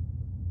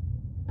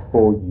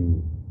for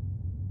you.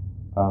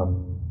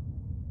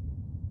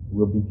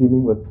 We'll be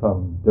dealing with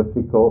some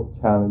difficult,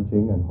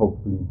 challenging, and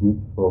hopefully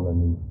beautiful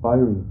and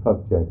inspiring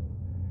subjects.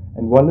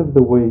 And one of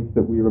the ways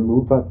that we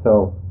remove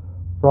ourselves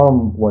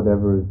from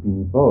whatever is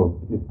being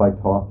evoked is by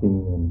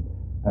talking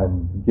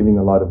and giving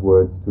a lot of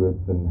words to it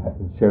and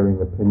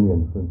sharing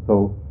opinions. And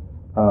so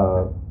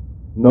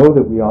know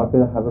that we are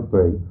going to have a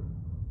break.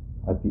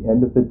 At the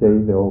end of the day,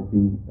 there will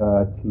be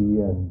tea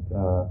and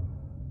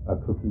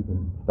cookies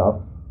and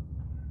stuff,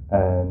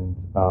 and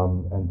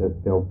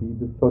that there will be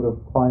this sort of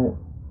quiet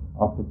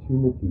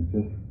opportunity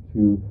just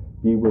to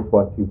be with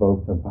what's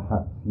evoked and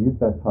perhaps use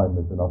that time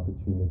as an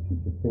opportunity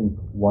to think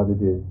what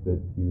it is that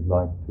you'd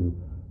like to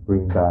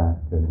bring back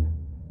and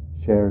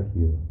share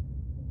here.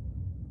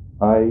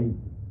 I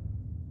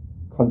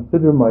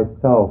consider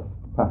myself,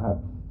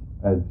 perhaps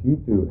as you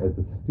do, as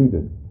a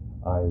student.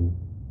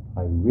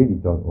 I really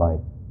don't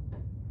like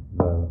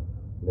the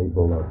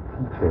label of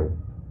teacher,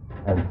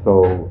 and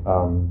so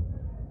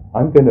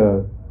I'm going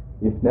to,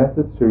 if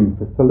necessary,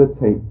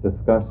 facilitate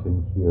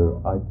discussion here.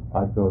 I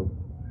don't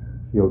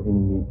feel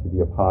any need to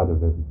be a part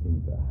of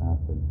everything that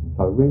happens. And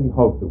so I really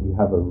hope that we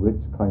have a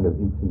rich kind of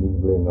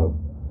intermingling of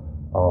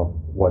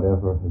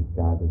whatever has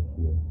gathered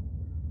here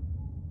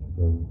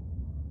today.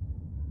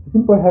 Does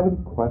anybody have any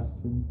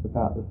questions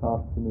about this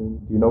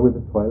afternoon? Do you know where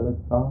the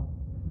toilets are?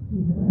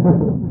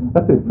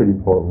 That's a pretty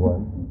important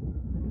one,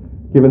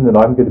 given that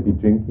I'm going to be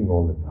drinking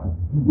all the time.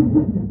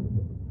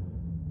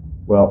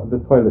 Well, the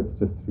toilet's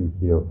just through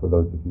here for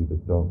those of you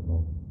that don't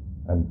know.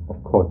 And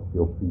of course,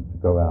 feel free to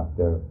go out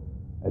there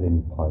at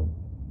any point.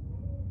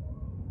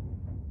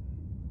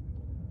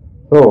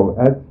 So,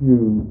 as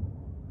you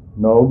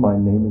know, my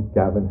name is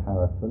Gavin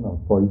Harrison.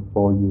 I'm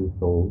 44 years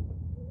old.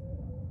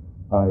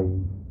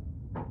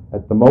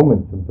 At the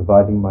moment, I'm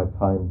dividing my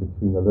time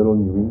between a little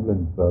New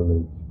England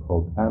village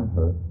called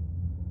Amherst.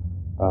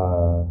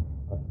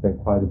 I spent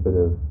quite a bit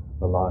of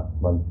the last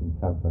month in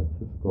San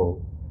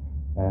Francisco,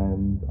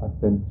 and I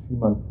spent 3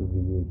 months of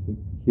the year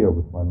here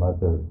with my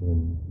mother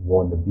in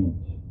Warner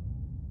Beach.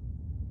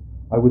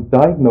 I was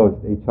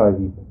diagnosed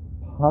HIV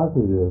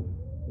positive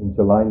in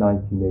July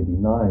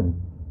 1989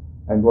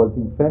 and was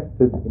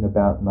infected in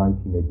about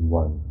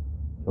 1981.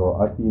 So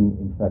I've been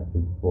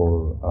infected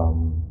for,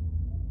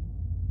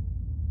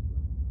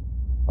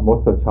 I'm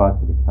also a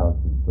chartered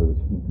accountant, so it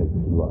shouldn't take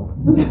too long.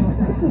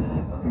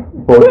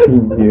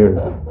 14 years.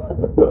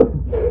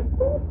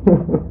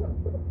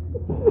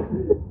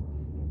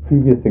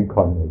 Previous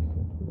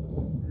incarnation.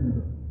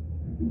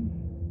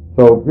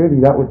 So really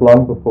that was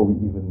long before we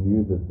even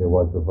knew that there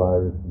was a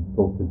virus.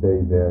 Until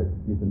today there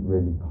isn't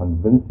really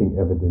convincing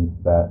evidence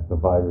that the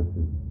virus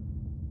is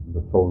the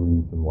sole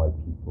reason why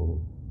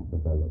people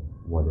develop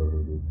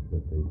whatever it is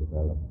that they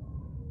develop.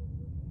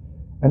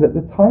 And at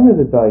the time of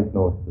the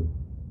diagnosis,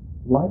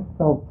 life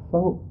felt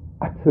so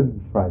utterly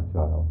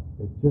fragile.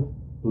 It just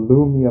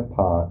blew me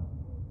apart.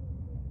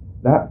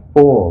 That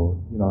fall,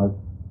 I was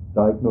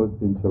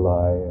diagnosed in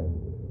July, a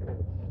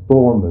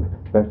storm of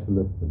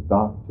specialists and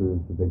doctors.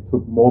 They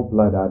took more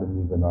blood out of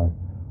me than I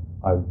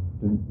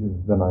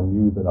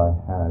knew that I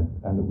had,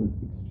 and it was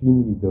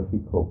extremely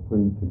difficult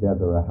putting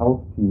together a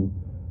health team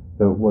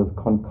that was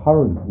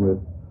concurrent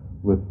with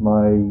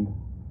my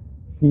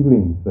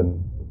feelings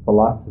and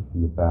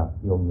philosophy about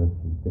illness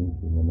and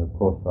thinking. And of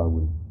course I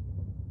was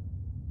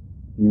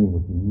dealing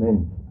with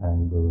immense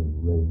anger and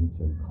rage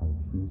and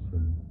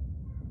confusion.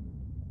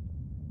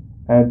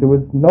 And there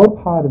was no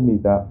part of me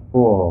that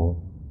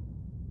fall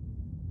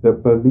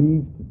that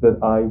believed that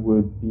I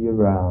would be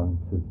around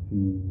to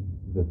see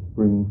the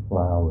spring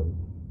flowers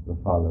the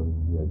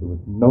following year. There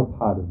was no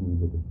part of me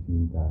that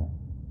assumed that.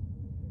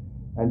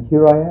 And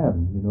here I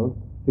am,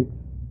 6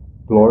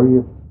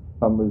 glorious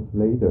summers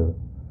later.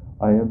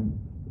 I am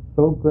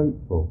so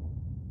grateful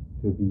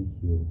to be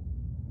here.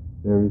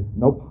 There is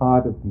no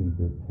part of me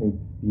that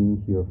takes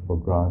being here for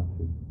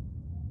granted.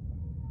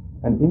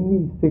 And in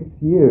these 6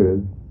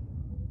 years,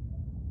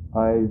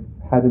 I've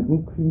had an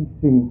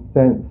increasing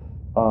sense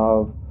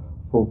of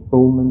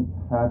fulfillment,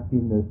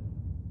 happiness,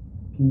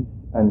 peace,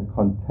 and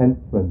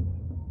contentment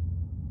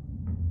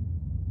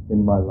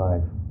in my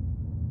life,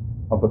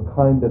 of a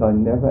kind that I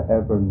never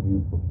ever knew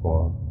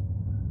before.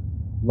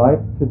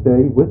 Life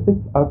today, with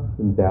its ups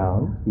and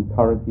downs, we're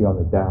currently on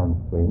a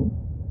downswing,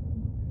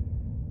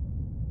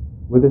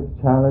 with its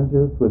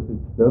challenges, with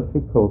its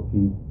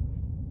difficulties,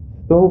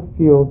 still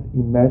feels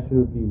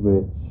immeasurably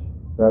rich,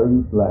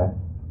 very blessed,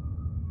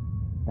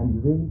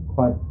 and really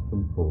quite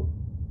simple.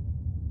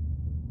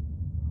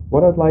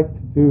 What I'd like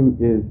to do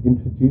is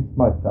introduce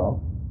myself,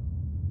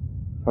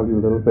 tell you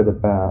a little bit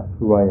about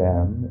who I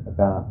am,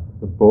 about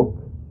the book,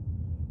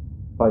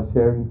 by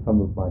sharing some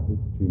of my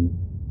history,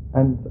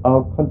 and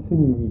I'll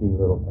continue reading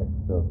little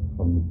excerpts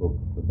from the book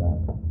for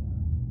that.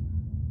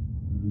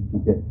 You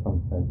can get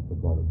some sense of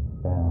what it's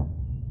about.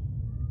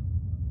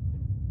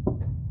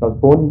 So I was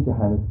born in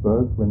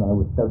Johannesburg. When I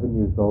was 7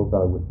 years old,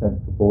 I was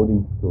sent to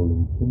boarding school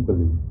in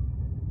Kimberley.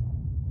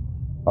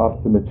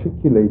 After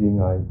matriculating,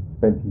 I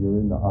spent a year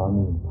in the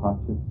army in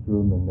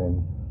Potchefstroom and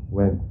then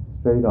went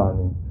straight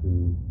on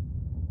into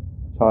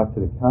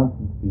chartered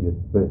accountancy at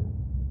BITS.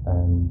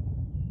 And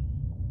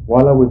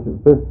while I was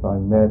at BITS, I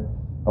met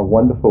a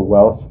wonderful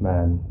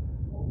Welshman.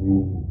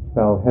 We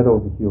fell head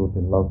over heels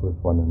in love with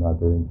one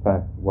another. In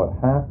fact, what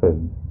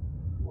happened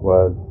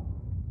was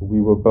we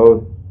were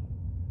both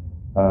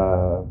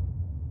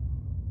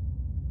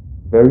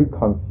very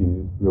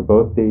confused. We were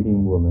both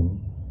dating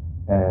women.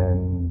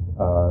 And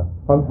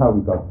somehow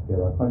we got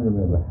together. I can't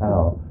remember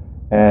how.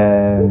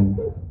 And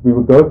we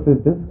would go to the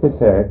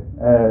discotheque,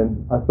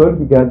 and I sort of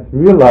began to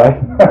realize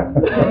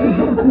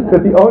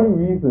that the only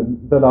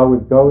reason that I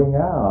was going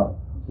out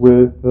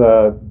with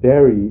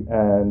Derry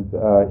and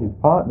his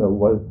partner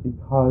was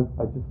because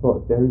I just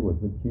thought Derry was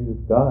the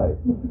cutest guy.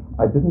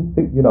 I didn't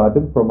think, I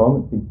didn't for a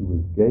moment think he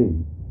was gay.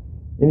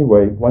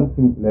 Anyway, one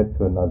thing led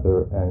to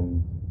another,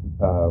 and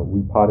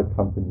we parted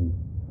company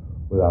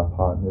with our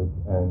partners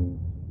and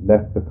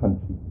left the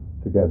country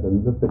together,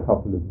 lived a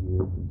couple of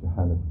years in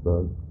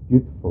Johannesburg,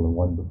 beautiful and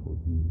wonderful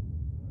years.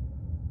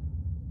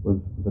 It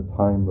was the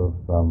time of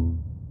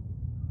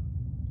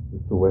the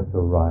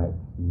Soweto riots.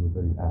 We were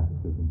very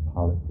active in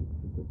politics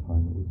at the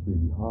time. It was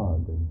really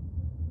hard. And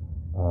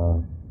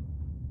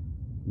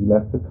we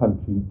left the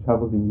country,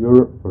 traveled in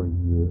Europe for a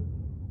year,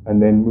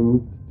 and then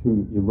moved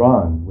to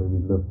Iran, where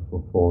we lived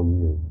for 4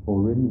 years, 4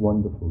 really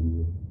wonderful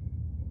years.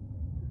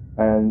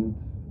 And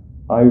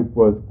I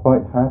was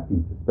quite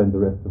happy to spend the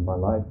rest of my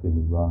life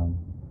in Iran,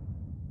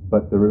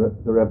 but the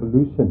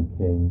revolution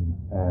came,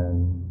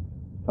 and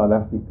South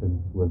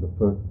Africans were the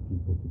first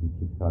people to be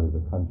kicked out of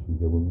the country.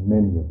 There were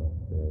many of us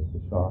there.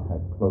 The Shah had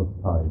close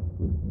ties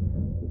with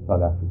the South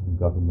African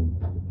government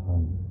at the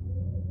time.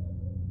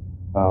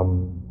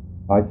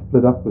 I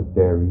split up with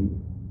Derry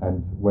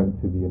and went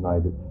to the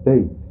United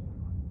States.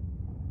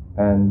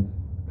 And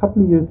a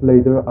couple of years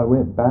later, I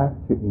went back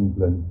to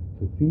England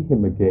to see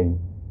him again,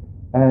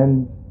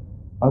 and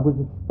I was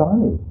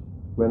astonished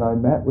when I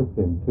met with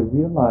him to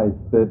realize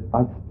that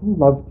I still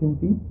loved him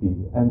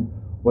deeply and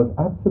was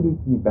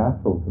absolutely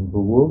baffled and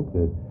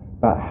bewildered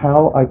about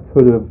how I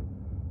could have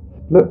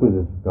split with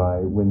this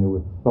guy when there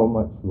was so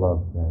much love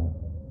there.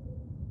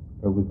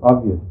 It was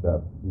obvious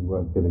that we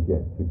weren't going to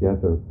get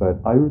together, but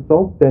I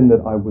resolved then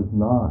that I was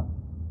not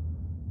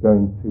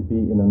going to be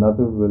in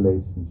another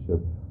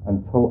relationship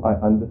until I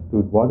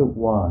understood what it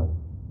was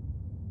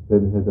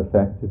that had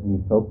affected me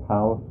so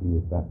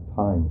powerfully at that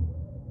time.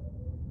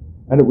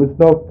 And it was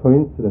no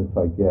coincidence,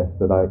 I guess,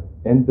 that I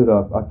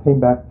came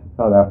back to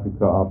South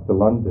Africa after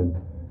London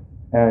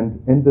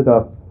and ended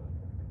up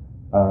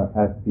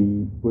at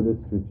the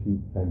Buddhist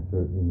Retreat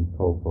Center in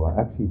Ikopo. I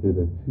actually did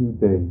a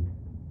 2-day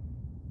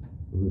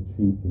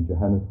retreat in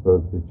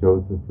Johannesburg that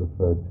Joseph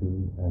referred to,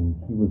 and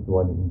he was the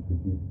one who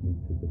introduced me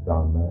to the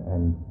Dharma,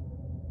 and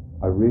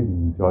I really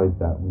enjoyed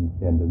that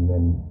weekend, and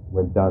then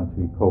went down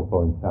to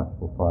Ikopo and sat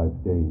for 5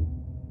 days.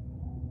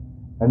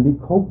 And the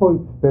Ikopo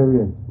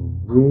experience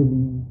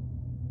really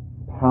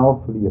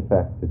powerfully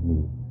affected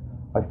me.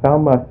 I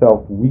found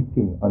myself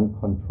weeping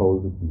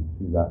uncontrollably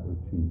through that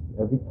retreat.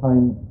 Every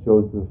time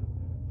Joseph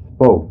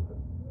spoke,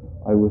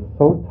 I was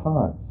so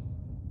touched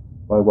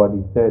by what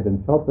he said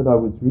and felt that I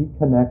was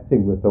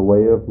reconnecting with a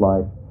way of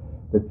life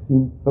that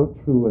seemed so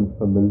true and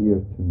familiar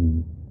to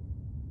me.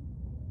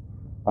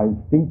 I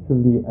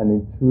instinctively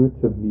and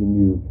intuitively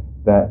knew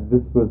that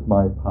this was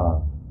my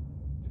path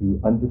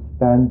to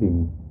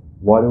understanding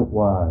what it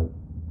was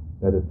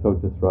that had so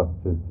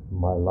disrupted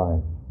my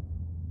life.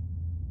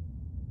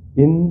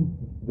 In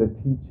the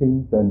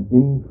teachings and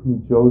in who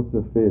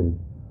Joseph is,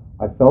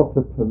 I felt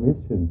a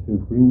permission to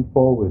bring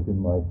forward in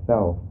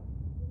myself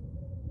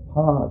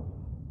parts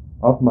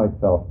of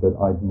myself that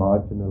I'd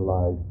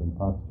marginalized and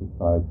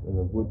ostracized and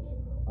of which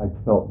I'd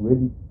felt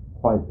really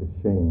quite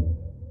ashamed.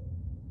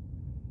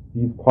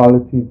 These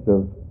qualities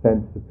of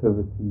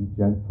sensitivity,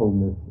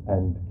 gentleness,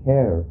 and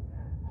care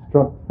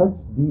struck such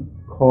deep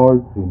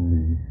chords in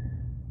me.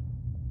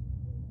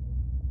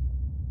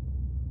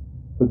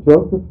 So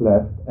Joseph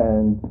left,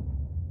 and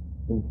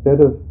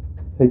instead of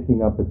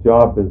taking up a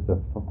job as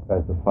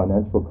a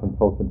financial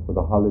consultant for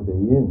the Holiday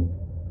Inn,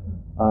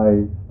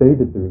 I stayed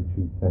at the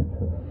retreat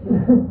center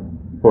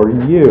for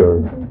a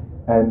year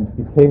and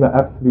became an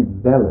absolute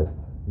zealot,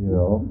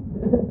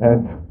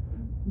 and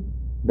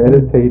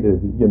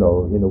meditated, in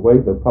a way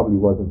that probably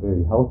wasn't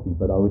very healthy,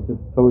 but I was just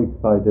so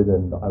excited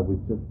and I was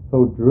just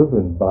so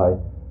driven by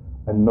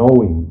a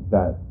knowing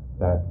that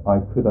I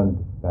could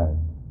understand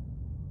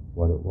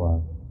what it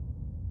was.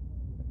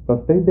 So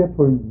I stayed there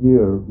for a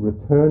year,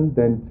 returned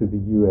then to the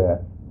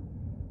U.S.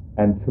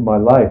 and to my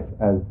life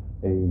as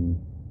a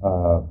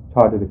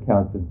chartered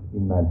accountant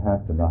in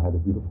Manhattan. I had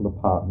a beautiful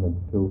apartment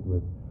filled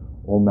with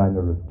all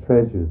manner of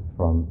treasures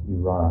from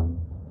Iran,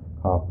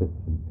 carpets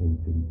and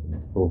paintings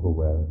and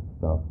silverware and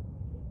stuff.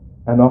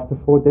 And after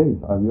 4 days,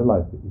 I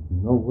realized there is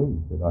no way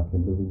that I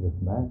can live in this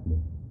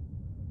madness.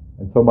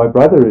 And so my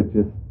brother had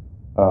just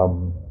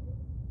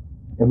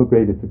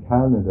immigrated to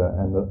Canada,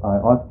 and I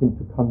asked him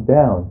to come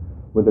down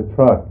with a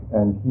truck,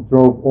 and he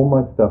drove all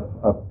my stuff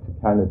up to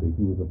Canada.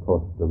 He was, of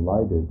course,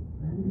 delighted.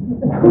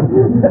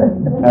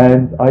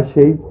 And I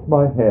shaved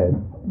my head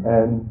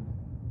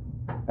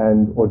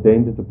and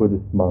ordained as a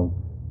Buddhist monk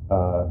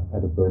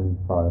at a Burmese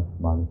forest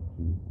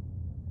monastery.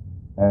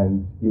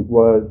 And it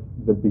was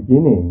the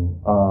beginning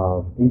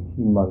of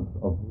 18 months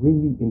of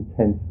really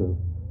intensive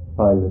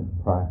silent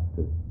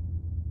practice.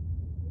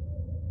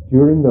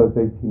 During those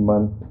 18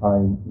 months,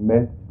 I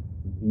met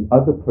the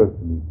other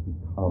person who's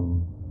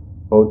become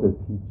both a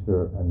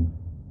teacher and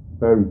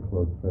very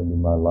close friend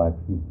in my life,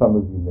 who some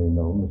of you may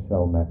know,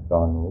 Michelle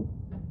MacDonald.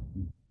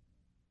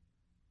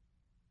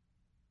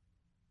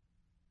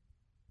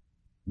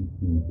 She's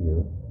been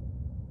here.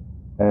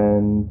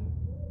 And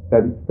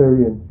that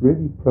experience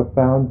really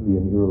profoundly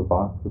and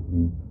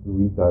irrevocably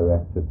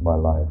redirected my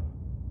life.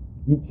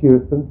 Each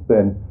year since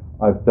then,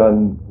 I've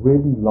done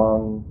really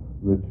long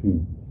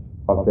retreats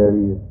of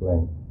various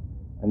lengths.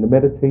 And the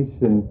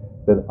meditation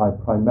that I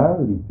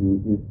primarily do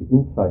is the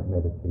insight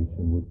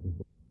meditation, which is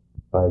what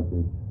I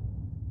guided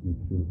you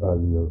through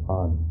earlier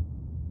on.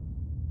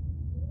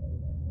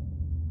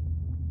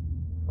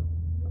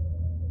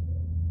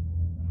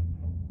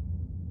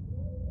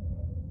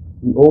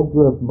 We all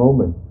do have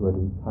moments when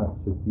we touch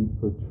a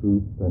deeper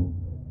truth and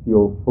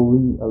feel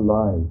fully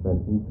alive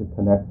and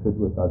interconnected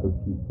with other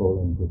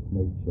people and with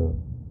nature.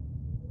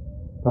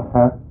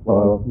 Perhaps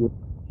while you're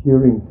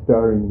hearing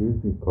stirring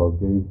music or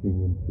gazing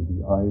into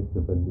the eyes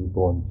of a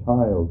newborn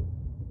child,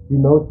 we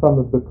know some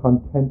of the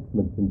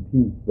contentment and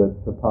peace that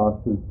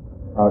surpasses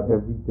our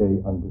everyday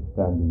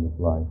understanding of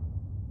life.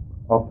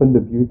 Often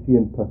the beauty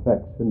and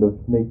perfection of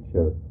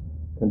nature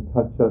can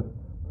touch us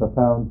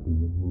profoundly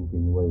in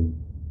moving ways.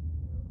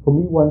 For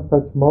me, one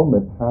such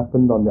moment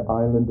happened on the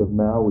island of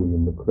Maui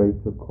in the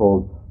crater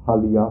called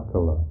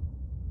Haleakala,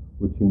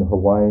 which in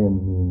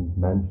Hawaiian means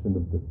Mansion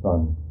of the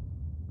Sun.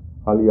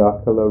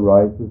 Haleakala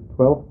rises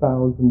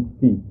 12,000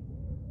 feet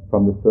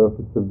from the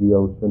surface of the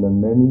ocean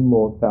and many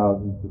more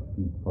thousands of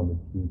feet from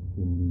its roots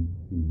in these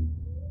seas.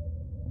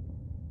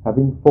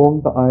 Having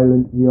formed the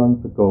island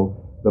eons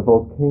ago, the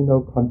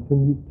volcano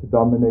continues to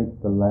dominate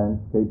the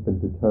landscape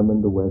and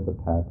determine the weather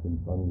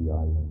patterns on the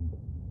island.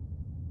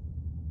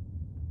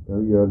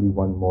 Very early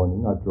one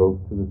morning, I drove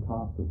to the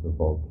top of the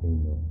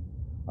volcano.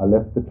 I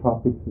left the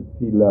tropics at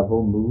sea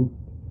level, moved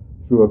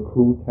through a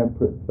cool,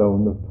 temperate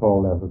zone of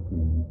tall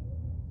evergreens,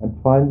 and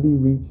finally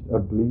reached a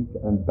bleak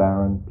and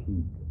barren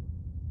peak.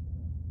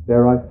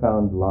 There I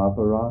found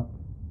lava rock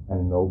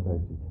and no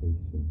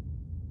vegetation.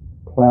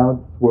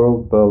 Clouds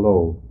swirled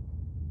below.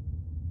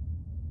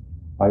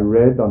 I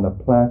read on a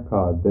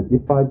placard that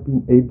if I'd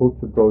been able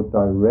to go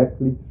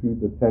directly through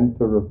the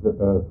center of the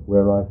earth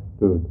where I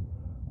stood,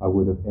 I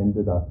would have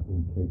ended up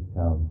in Cape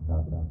Town,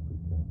 South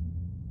Africa.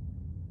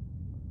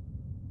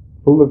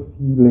 Full of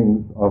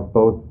feelings of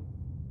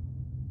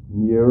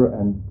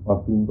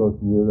being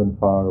both near and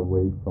far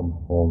away from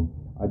home,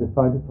 I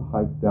decided to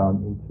hike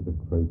down into the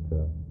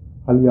crater.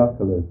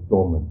 Haleakala is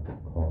dormant,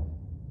 of course.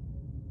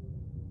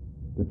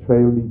 The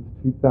trail leads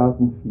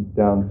 2,000 feet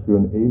down through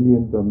an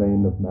alien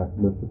domain of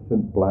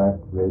magnificent black,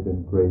 red,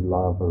 and gray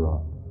lava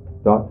rock,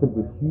 dotted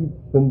with huge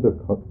cinder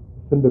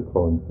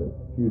cones that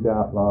spewed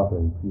out lava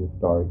in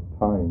prehistoric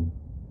times.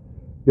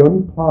 The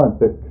only plant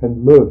that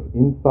can live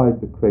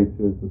inside the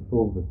crater is the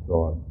silver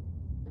sword,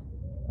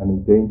 an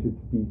endangered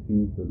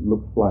species that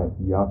looks like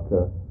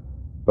yucca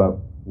but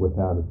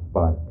without a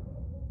spike.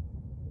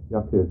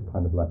 Yucca is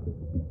kind of like a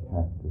big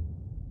cactus.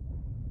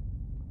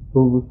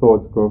 Silver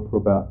swords grow for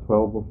about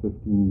 12 or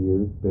 15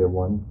 years, bear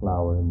one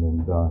flower, and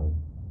then die.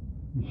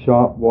 The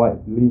sharp white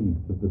leaves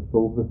of the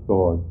silver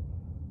sword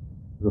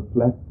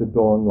reflect the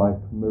dawn like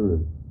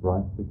mirrors,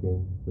 bright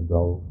against the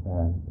dull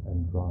sand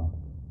and rock.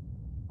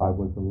 I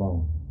was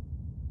alone.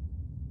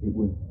 It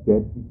was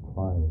deadly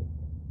quiet.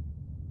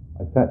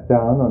 I sat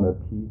down on a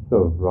piece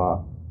of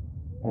rock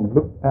and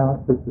looked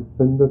out at the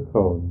cinder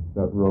cones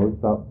that rose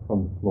up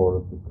from the floor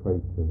of the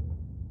crater.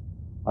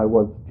 I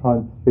was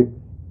transfixed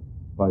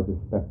by the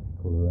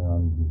spectacle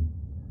around me.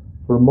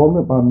 For a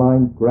moment my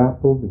mind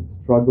grappled and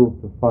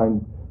struggled to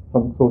find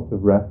some sort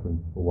of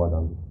reference for what I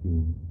was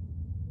seeing.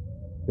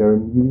 There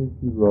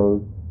immediately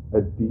rose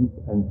a deep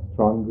and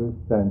stronger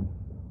sense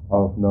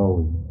of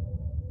knowing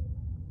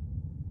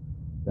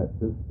that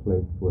this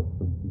place was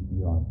simply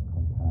beyond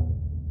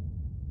comparison.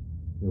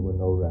 There were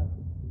no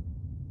references.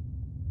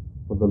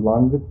 For the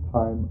longest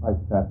time I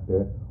sat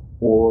there,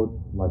 awed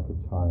like a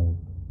child.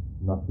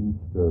 Nothing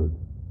stirred,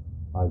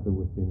 either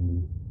within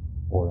me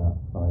or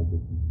outside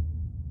of me.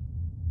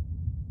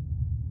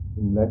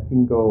 In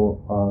letting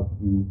go of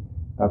the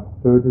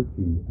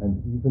absurdity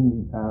and even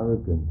the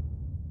arrogance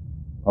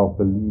of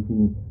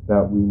believing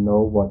that we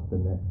know what the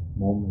next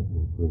moment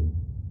will bring,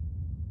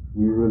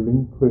 we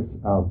relinquish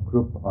our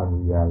grip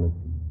on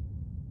reality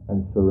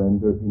and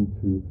surrender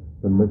into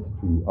the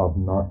mystery of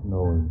not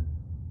knowing,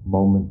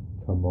 moment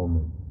to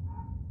moment,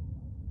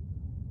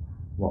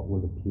 what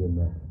will appear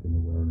next in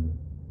awareness.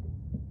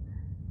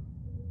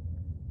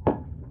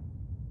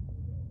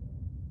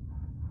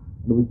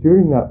 And it was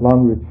during that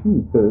long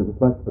retreat that it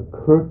was like a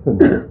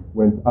curtain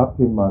went up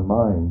in my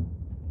mind,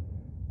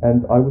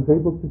 and I was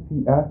able to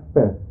see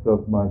aspects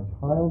of my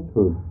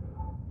childhood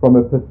from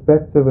a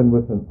perspective and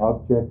with an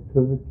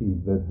objectivity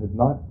that had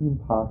not been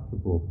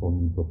possible for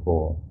me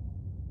before.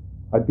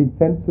 I'd been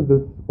sent to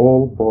this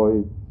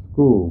all-boys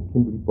school,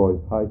 Kimberley Boys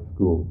High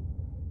School,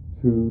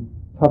 to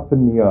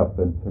toughen me up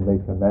and to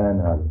make a man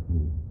out of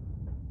me.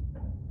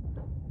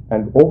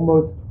 And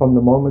almost from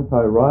the moment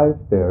I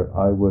arrived there,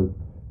 I was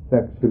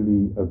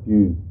sexually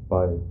abused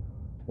by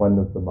one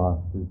of the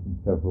masters and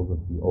several of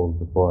the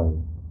older boys.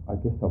 I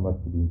guess I must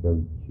have been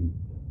very cute.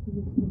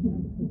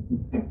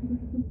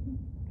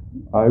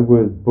 I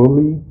was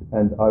bullied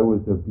and I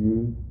was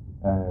abused,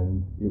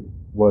 and it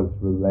was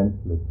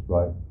relentless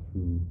right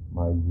through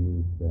my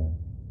years there.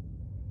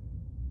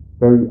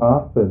 Very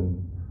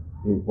often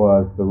it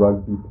was the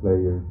rugby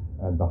players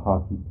and the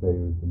hockey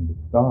players and the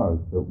stars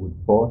that would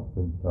force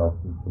themselves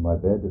into my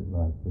bed at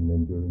night, and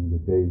then during the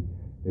day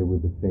they were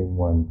the same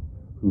ones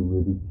who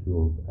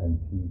ridiculed and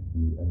teased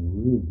me and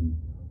really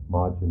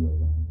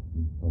marginalized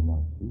me so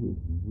much. It was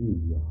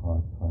really a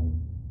hard time.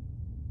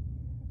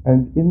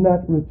 And in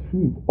that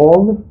retreat,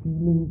 all the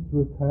feelings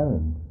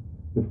returned.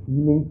 The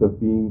feelings of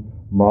being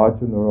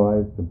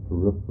marginalized and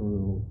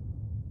peripheral,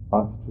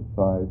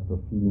 ostracized,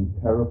 or feeling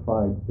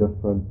terrified,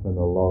 different, and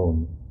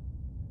alone.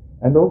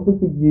 And over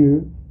the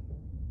years,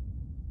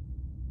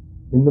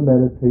 in the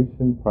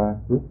meditation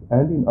practice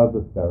and in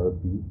other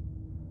therapies,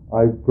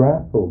 I've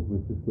grappled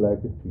with this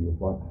legacy of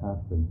what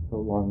happened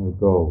so long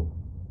ago,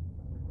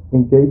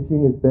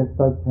 engaging as best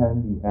I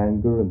can the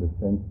anger and the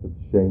sense of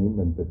shame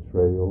and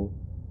betrayal,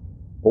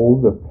 all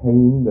the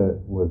pain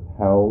that was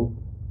held,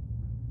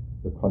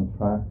 the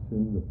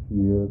contraction, the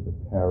fear, the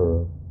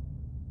terror.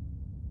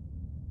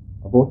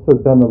 I've also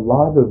done a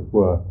lot of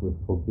work with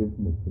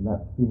forgiveness, and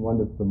that's been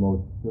one of the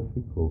most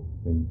difficult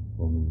things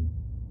for me.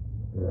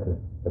 There's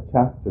a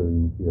chapter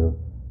in here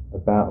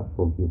about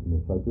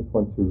forgiveness. I just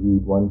want to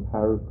read one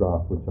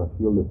paragraph which I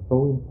feel is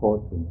so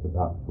important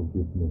about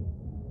forgiveness.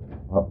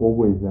 I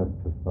always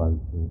emphasize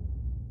it.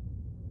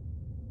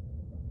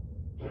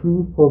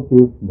 True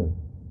forgiveness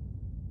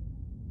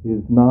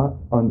is not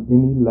on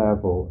any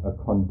level a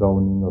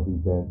condoning of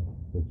events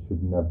that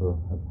should never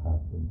have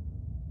happened.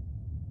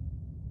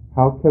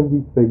 How can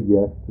we say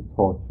yes to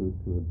torture,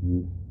 to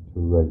abuse, to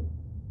rape?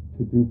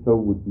 To do so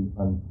would be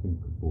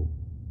unthinkable.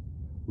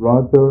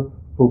 Rather,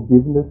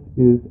 forgiveness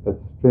is a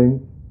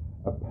strength,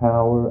 a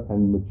power,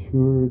 and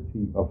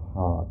maturity of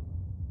heart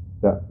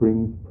that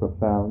brings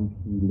profound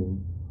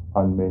healing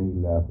on many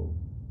levels.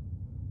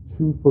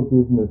 True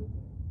forgiveness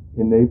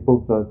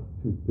enables us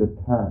to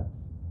detach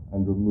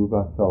and remove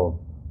ourselves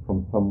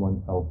from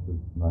someone else's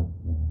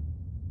nightmare.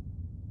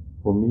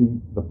 For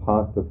me, the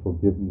path of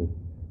forgiveness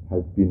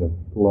has been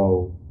a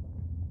slow,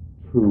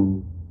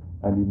 true,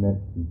 and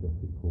immensely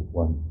difficult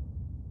one.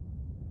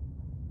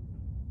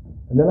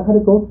 And then I had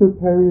to go through a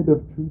period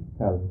of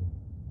truth-telling.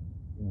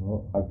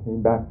 I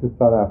came back to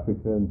South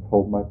Africa and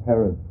told my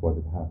parents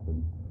what had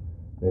happened.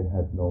 They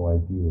had no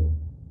idea.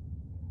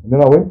 And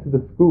then I went to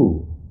the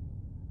school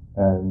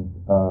and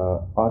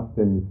asked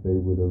them if they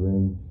would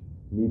arrange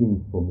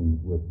meetings for me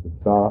with the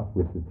staff,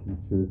 with the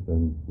teachers,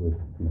 and with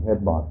the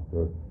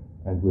headmaster,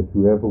 and with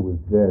whoever was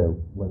there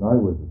when I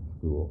was at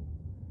school.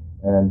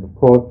 And of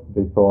course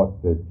they thought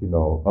that,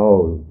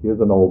 oh, here's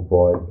an old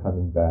boy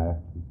coming back,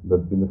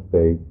 lives in the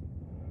States,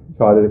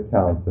 chartered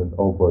accountant,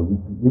 oh boy,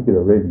 we could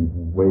already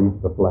wave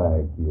the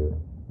flag here.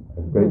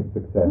 A great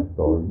success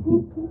story.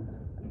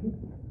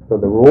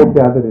 So they were all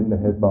gathered in the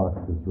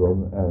headmaster's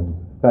room and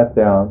sat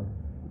down,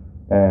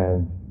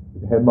 and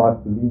the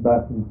headmaster leaned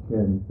back in his chair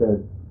and he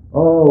said,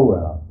 oh,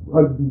 well,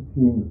 rugby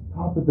team is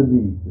top of the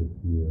league this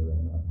year,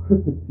 and our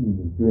cricket team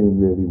is doing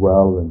really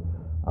well, and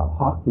our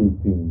hockey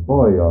team,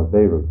 boy, are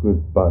they a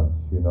good bunch,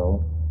 you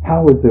know.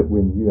 How is it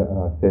when you, and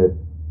I said,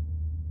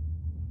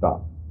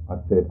 stop. I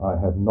said, I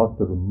have not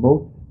the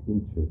remotest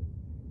interest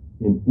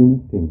in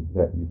anything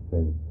that you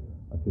say.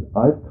 I said,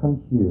 I've come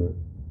here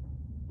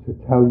to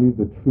tell you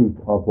the truth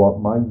of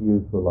what my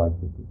years were like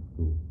at the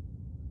school.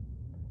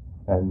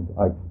 And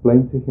I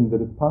explained to him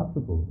that it's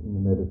possible in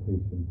the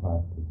meditation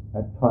practice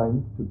at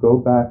times to go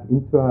back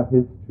into our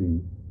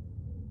history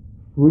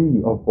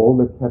free of all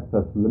that kept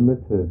us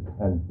limited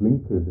and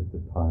blinkered at the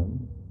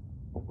time,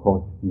 of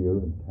course fear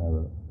and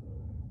terror,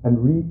 and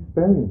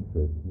re-experience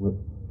it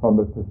from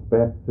a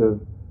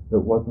perspective that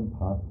wasn't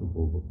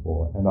possible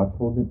before. And I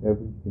told him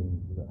everything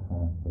that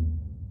happened.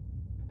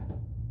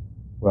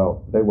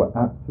 Well, they were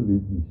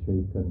absolutely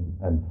shaken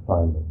and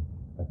silent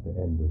at the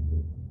end of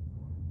this.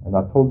 And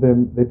I told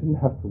them they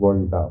didn't have to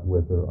worry about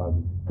whether I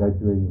was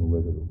exaggerating or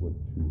whether it was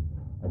true.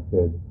 I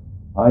said,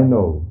 I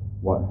know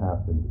what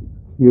happened. It's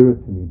clearer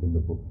to me than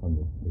the books on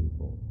this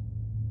table.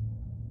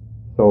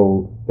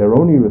 So their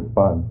only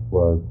response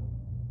was,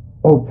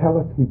 oh,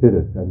 tell us who did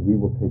it and we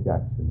will take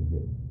action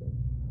against them.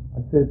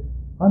 I said,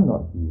 I'm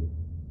not here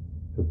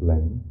to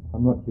blame.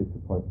 I'm not here to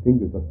point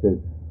fingers. I said,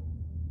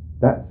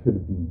 that should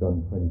have been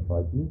done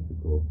 25 years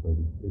ago, but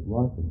it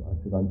wasn't. I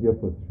said, I'm here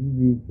for 3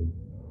 reasons.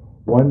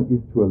 One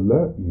is to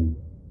alert you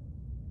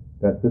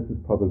that this is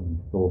probably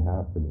still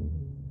happening.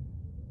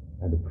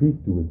 And the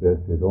priest who was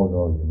there said, oh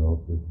no, you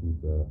know, this is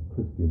a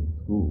Christian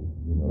school,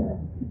 you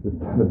know, this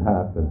doesn't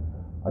happen.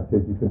 I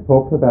said, you can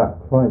talk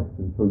about Christ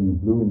until you're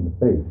blue in the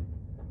face,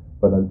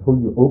 but until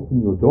you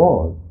open your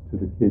doors to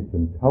the kids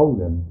and tell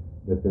them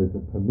that there's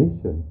a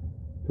permission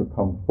to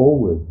come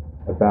forward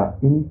about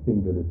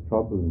anything that is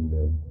troubling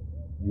them,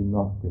 you're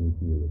not going to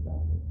hear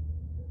about it.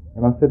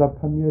 And I said, I've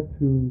come here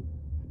to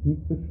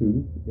speak the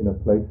truth in a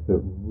place that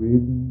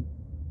really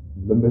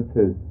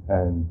limited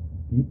and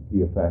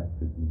deeply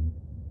affected me.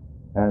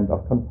 And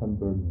I've come to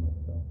unburden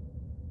myself.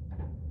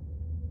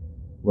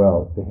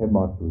 Well, the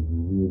headmaster was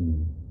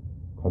really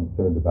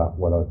concerned about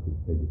what I was going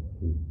to say to the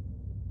kids.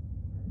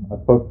 I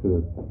spoke to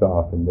the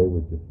staff and they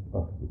were just,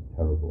 it was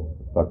terrible.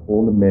 It's like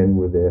all the men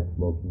were there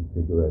smoking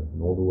cigarettes and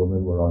all the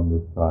women were on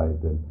this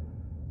side and,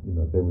 you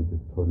know, they were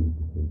just totally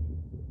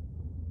disinterested.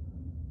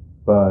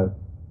 But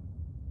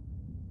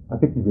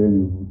I think he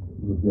really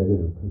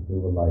regretted it because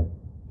there were like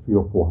 300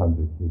 or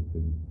 400 kids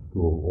in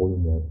school, all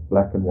in their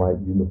black and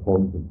white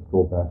uniforms and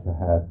straw basher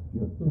hats,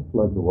 you know, just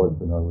like it was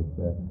when I was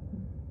there.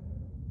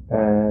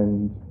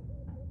 And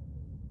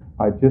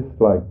I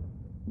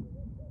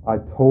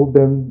told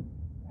them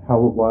how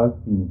it was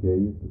being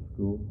gay at the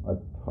school.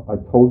 I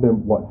told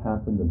them what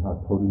happened and how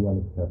totally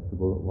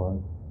unacceptable it was.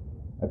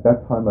 At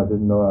that time I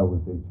didn't know I was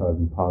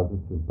HIV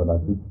positive, but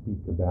I did speak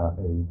about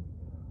AIDS.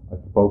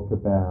 I spoke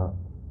about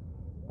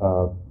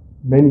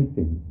many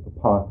things,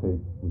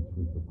 apartheid, which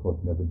was of course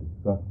never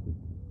discussed at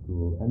the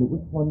school, and it was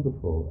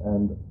wonderful.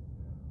 And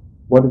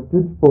what it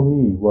did for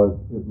me was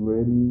it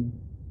really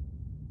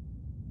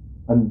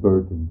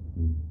unburdened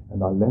me,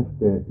 and I left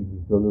there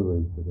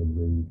exhilarated and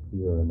really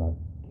clear, and I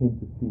came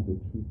to see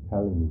that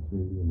truth-telling is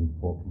really an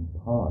important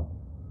part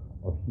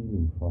of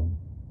healing from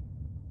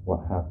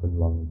what happened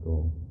long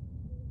ago.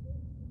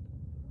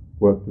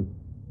 Worked with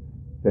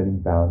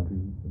setting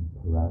boundaries and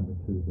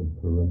parameters and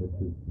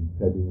perimeters and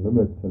setting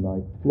limits, and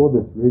I explore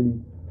this really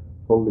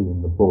fully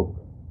in the book.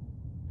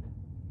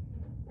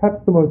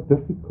 Perhaps the most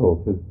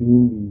difficult has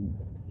been the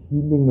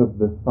healing of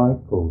the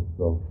cycles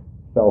of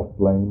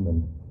self-blame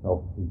and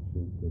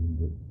self-hatred and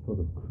the sort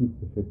of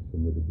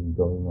crucifixion that has been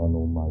going on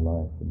all my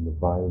life and the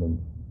violence.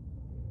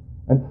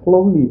 And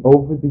slowly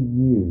over the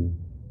years,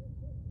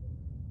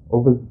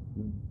 over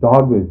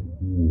dogged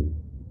years,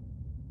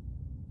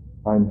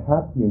 I'm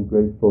happy and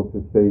grateful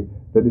to say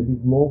that it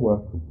is more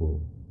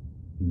workable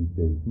these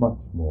days, much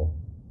more.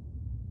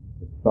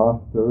 It's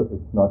softer,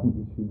 it's not an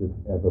issue that's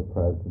ever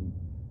present,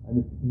 and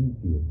it's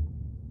easier.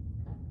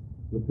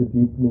 With the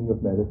deepening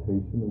of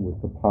meditation and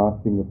with the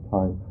passing of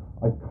time,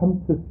 I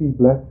come to see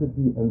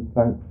blessedly and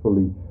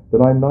thankfully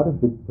that I'm not a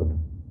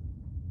victim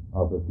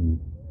of abuse,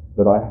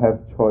 that I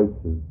have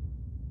choices,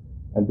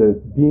 and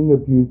that being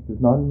abused is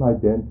not an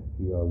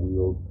identity I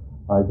wield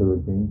either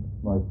against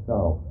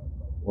myself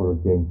or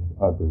against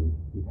others.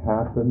 It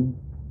happened,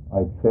 I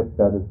accept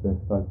that as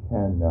best I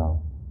can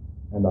now,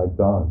 and I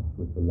dance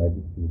with the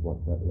legacy of what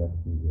that left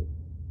me with.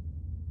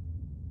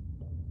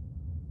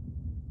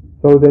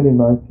 So then in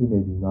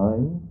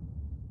 1989,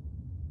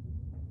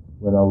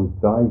 when I was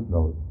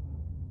diagnosed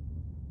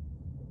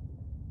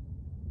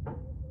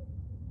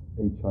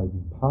HIV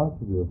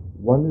positive,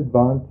 one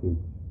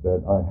advantage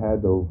that I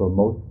had over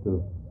most of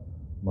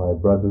my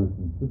brothers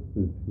and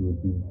sisters who had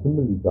been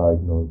similarly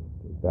diagnosed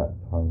at that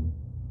time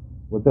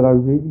was that I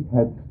really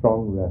had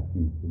strong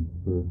refuge in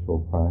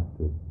spiritual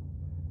practice.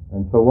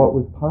 And so what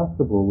was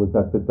possible was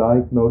that the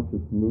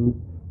diagnosis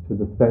moved to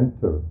the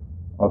center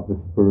of the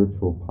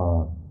spiritual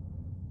path.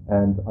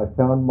 And I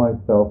found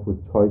myself with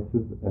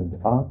choices and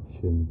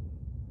options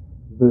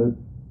that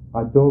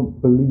I don't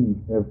believe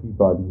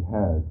everybody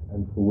has,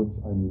 and for which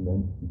I'm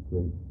immensely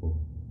grateful.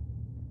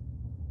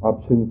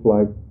 Options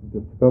like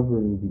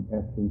discovering the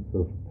essence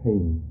of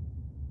pain,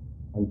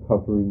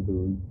 uncovering the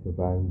roots of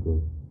anger,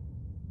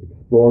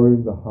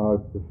 exploring the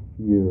heart of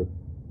fear,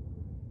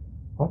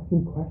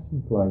 asking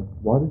questions like,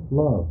 what is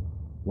love?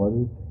 What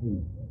is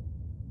hate?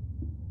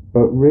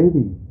 But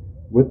really,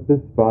 with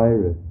this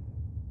virus,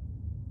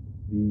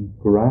 the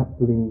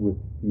grappling with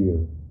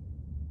fear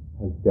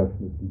has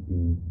definitely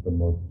been the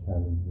most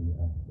challenging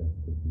aspect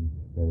of the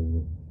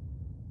experience.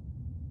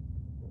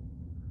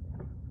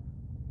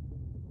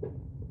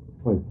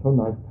 Well, it's so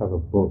nice to have a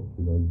book,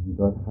 you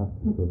don't have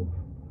to sort of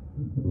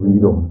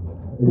read all the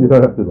time. You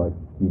don't have to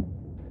speak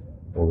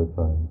all the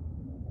time.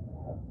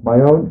 My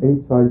own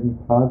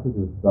HIV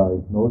positive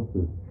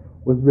diagnosis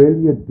was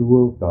really a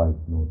dual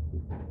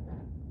diagnosis.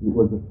 It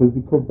was a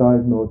physical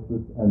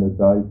diagnosis and a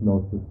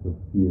diagnosis of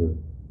fear.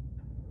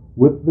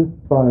 With this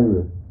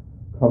virus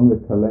come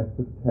the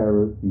collective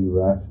terrors, the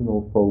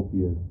irrational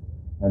phobias,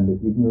 and the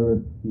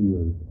ignorant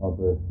fears of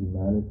a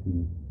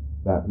humanity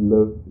that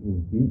lives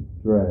in deep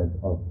dread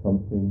of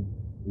something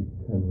it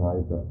can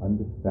neither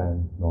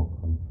understand nor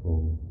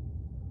control.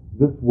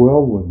 This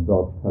whirlwind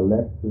of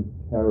collective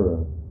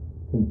terror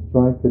can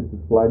strike at the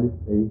slightest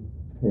ache,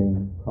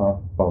 pain,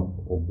 cough, bump,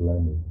 or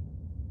blemish.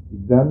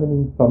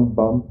 Examining some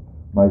bump,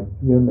 my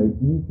fear may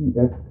easily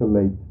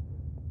escalate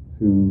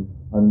to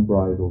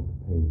unbridled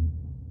pain.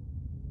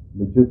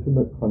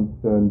 Legitimate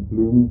concern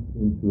blooms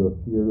into a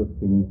fear of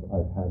things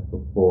I've had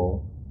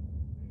before,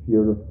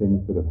 fear of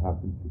things that have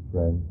happened to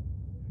friends,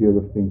 fear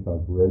of things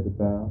I've read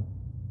about,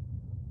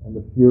 and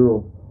the fear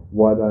of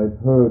what I've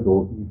heard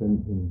or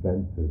even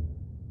invented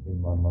in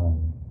my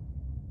mind.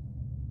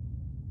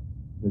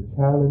 The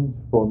challenge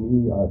for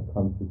me, I've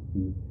come to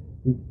see,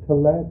 is to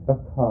let a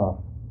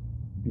cough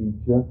be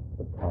just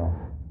a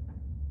cough,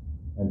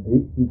 an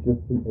ache be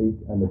just an ache,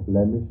 and a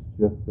blemish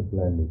just a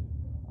blemish.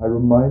 I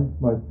remind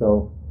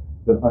myself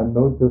that I'm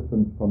no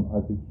different from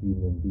other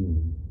human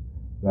beings,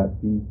 that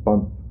these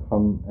bumps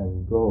come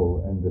and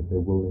go, and that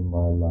they will in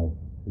my life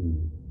too.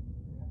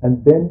 And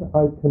then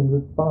I can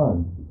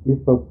respond, if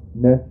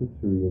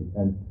necessary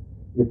and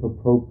if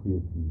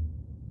appropriately,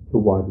 to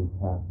what is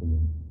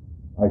happening.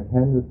 I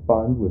can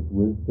respond with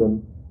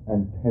wisdom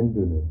and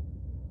tenderness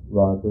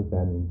rather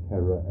than in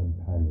terror and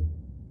panic.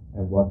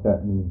 And what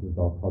that means is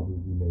I'll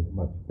probably make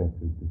much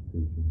better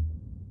decisions.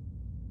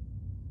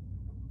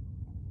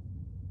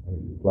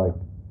 It's like,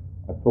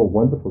 I saw a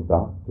wonderful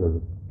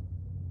doctor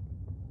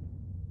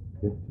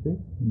yesterday.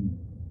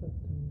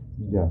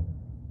 Yeah,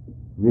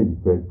 really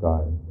great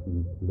guy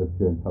who lives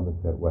here in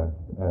Somerset West,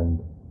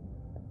 and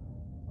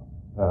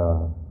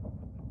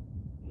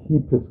he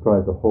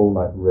prescribed a whole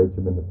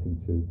regimen of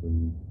tinctures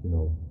and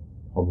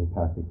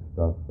homeopathic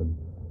stuff and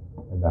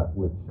that,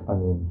 which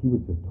he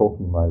was just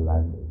talking my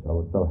language. I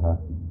was so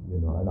happy,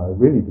 and I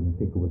really didn't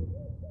think it was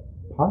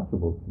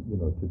possible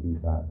to do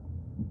that.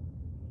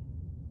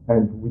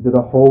 And we did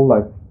a whole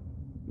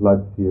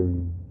blood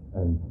series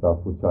and stuff,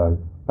 which I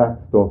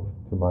faxed off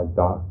to my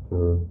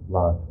doctor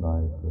last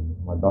night, and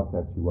my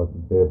doctor actually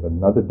wasn't there, but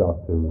another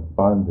doctor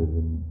responded,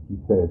 and he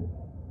said,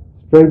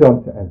 straight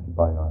on to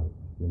antibiotics,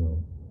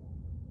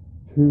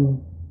 two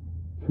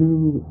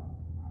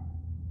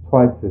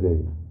twice a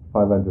day,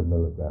 500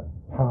 milligrams,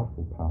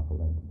 powerful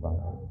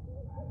antibiotics.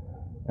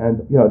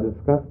 And, I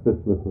discussed this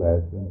with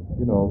Les, and,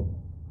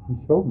 he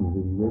showed me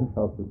that he really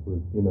felt it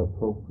was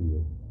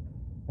inappropriate.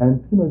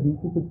 And, these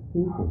are the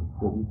decisions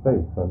that we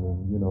face.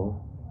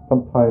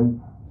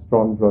 Sometimes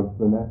strong drugs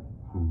are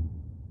necessary,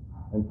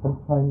 and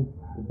sometimes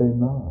they're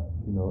not,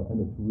 and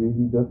it's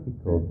really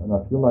difficult. And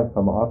I feel like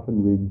I'm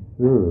often really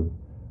served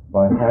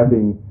by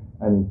having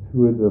an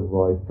intuitive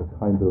voice, a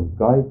kind of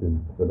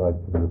guidance that I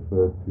can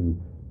refer to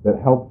that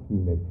helps me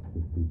make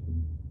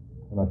decisions.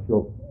 And I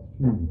feel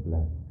extremely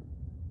blessed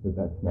that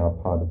that's now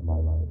part of my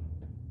life.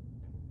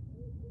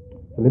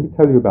 So let me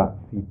tell you about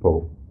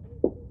SIPO.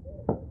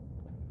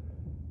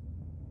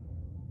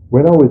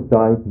 When I was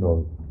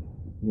diagnosed,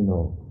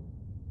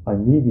 I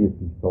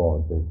immediately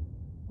saw that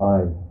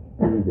I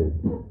hated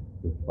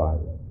this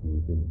virus who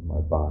was in my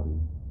body.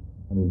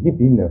 He'd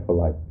been there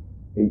for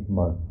 8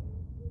 months.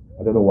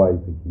 I don't know why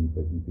he's a he,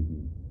 but he's a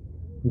he.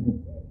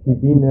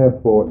 He'd been there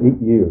for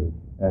 8 years,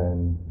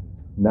 and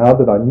now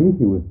that I knew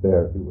he was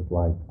there, it was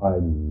like I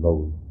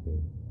loathed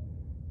him.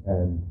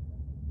 And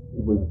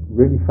it was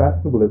really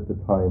fashionable at the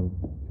time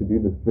to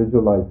do this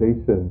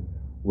visualization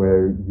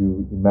where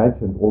you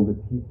imagined all the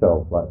T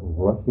cells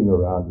rushing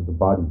around in the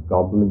body,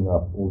 gobbling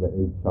up all the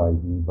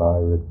HIV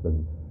virus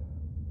and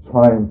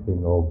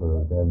triumphing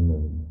over them.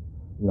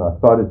 And I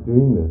started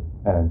doing this,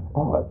 and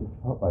I just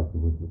felt like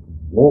there was this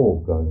war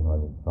going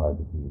on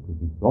inside of me. It was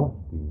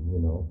exhausting,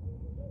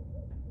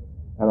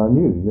 And I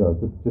knew,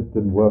 this just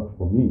didn't work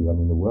for me. It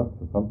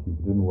worked for some people,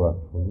 it didn't work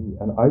for me.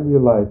 And I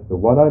realized that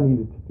what I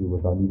needed to do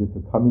was I needed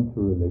to come into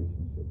a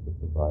relationship with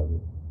the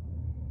virus.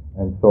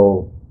 And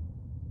so,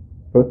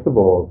 first of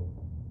all,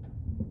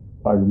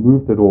 I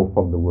removed it all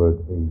from the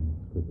word AIDS,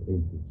 because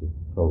AIDS is just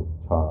so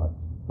charged.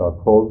 So I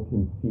called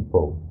him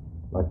SIPO,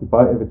 Like if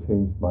I ever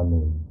changed my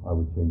name, I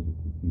would change it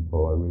to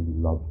Sipo. I really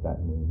loved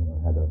that name, and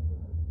I had a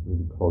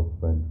really close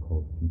friend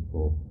called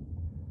Sipo.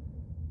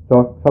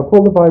 So I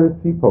call the virus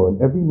Sipo,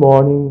 and every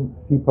morning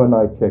Sipo and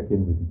I check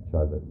in with each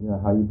other. You know,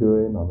 how you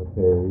doing? I'm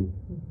okay.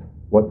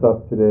 What's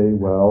up today?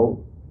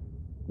 Well,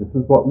 this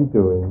is what we're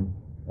doing,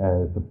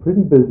 and it's a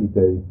pretty busy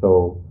day,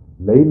 so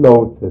lay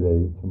low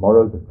today.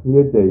 Tomorrow's a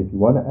clear day. If you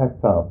want to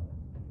act up,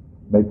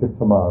 make it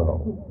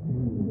tomorrow.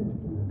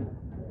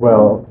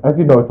 Well, as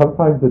you know,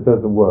 sometimes it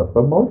doesn't work,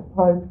 but most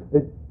times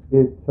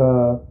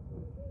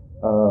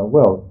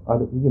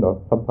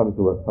sometimes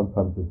it works,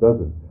 sometimes it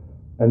doesn't.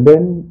 And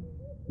then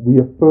we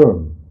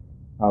affirm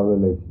our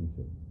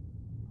relationship.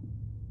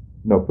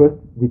 No, first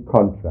we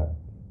contract,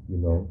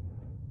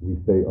 We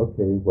say,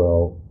 okay,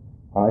 well,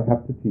 I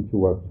have to teach a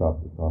workshop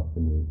this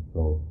afternoon,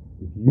 so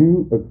if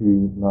you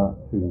agree not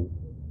to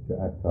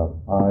act up,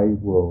 I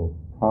will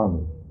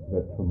promise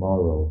that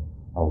tomorrow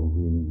I'll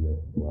really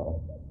rest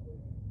well.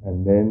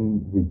 And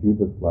then we do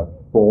this like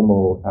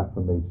formal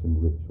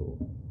affirmation ritual,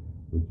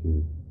 which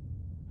is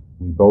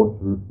we both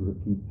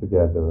repeat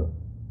together,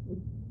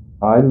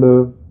 I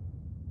live,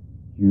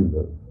 you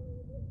live.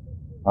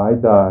 I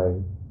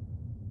die,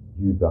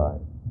 you die.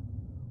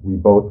 We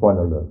both want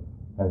to live.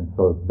 And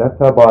so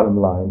that's our bottom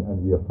line,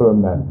 and we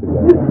affirm that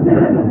together.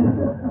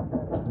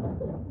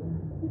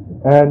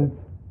 And,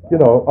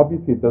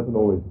 obviously it doesn't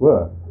always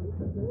work.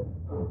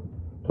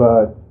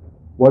 But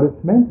what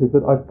it's meant is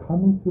that I've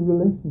come into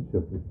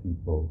relationship with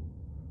people.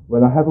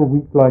 When I have a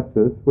week like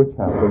this, which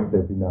happens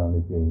every now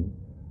and again,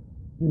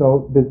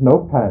 there's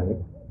no panic.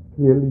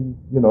 Clearly,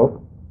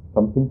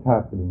 something's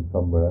happening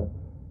somewhere.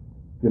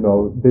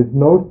 There's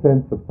no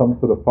sense of some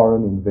sort of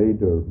foreign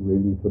invader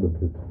really sort of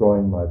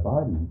destroying my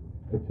body.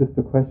 It's just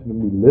a question of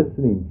me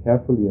listening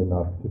carefully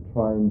enough to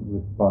try and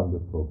respond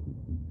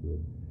appropriately to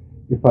it.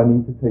 If I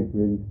need to take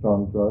really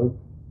strong drugs,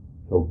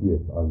 so be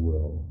it, I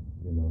will,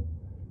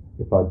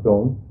 If I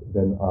don't,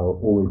 then I'll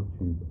always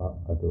choose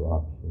other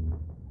options.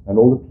 And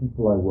all the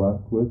people I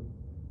work with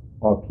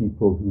are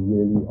people who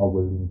really are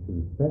willing to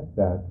respect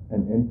that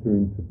and enter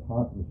into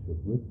partnership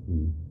with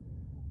me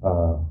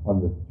on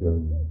this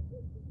journey.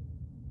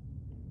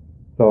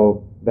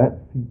 So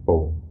that's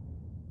Sipo.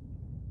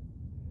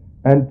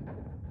 And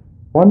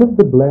one of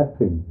the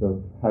blessings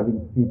of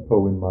having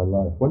Sipo in my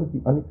life, one of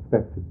the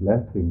unexpected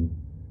blessings,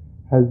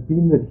 has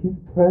been that his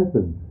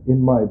presence in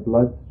my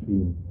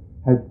bloodstream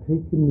has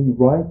taken me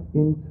right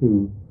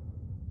into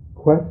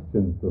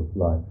questions of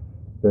life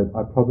that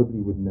I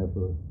probably would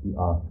never be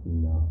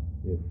asking now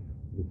if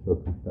the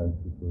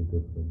circumstances were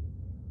different.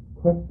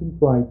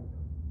 Questions like,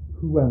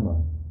 who am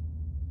I?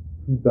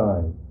 Who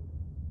died?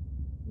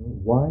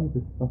 Why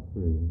the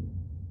suffering?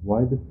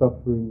 Why the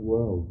suffering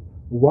world?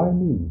 Why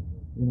me?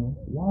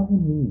 Why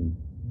me?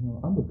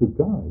 I'm a good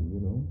guy,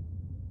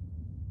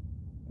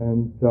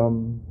 And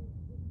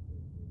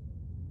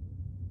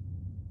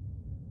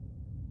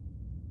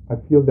I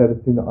feel that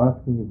it's in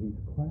asking of these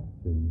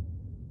questions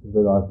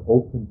that I've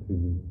opened to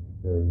the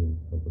experience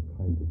of a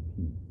kind of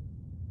peace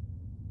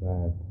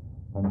that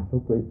I'm so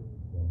grateful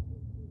for.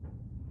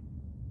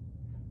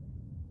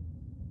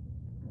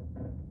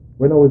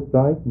 When I was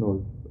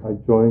diagnosed, I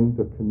joined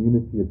a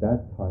community at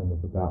that time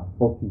of about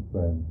 40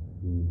 friends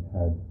who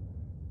had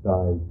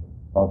died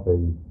of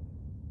AIDS.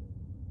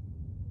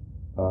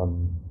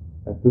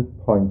 At this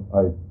point,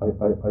 I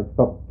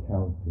stopped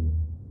counting,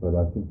 but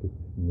I think it's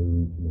in the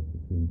region of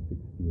between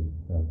 60 and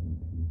 70.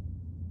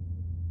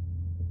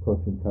 Of course,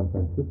 in San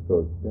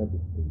Francisco, it's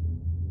devastating.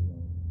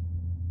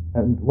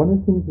 And one of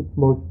the things that's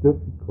most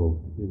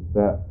difficult is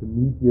that the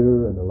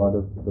media and a lot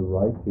of the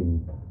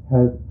writing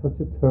has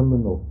such a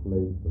terminal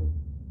flavor,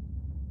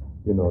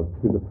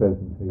 to the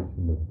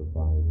presentation of the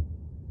virus.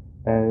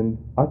 And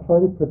I try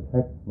to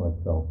protect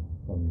myself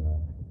from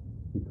that,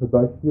 because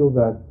I feel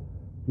that,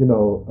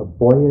 a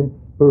buoyant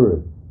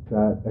spirit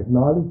that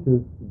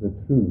acknowledges the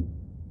truth,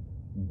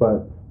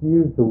 but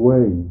steers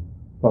away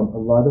from a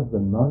lot of the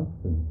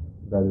nonsense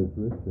that is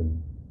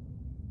written,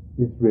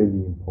 is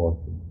really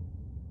important.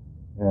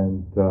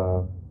 And,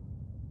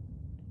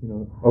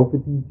 over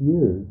these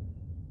years,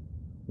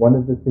 one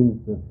of the things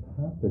that's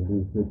happened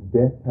is that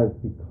death has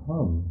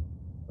become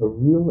a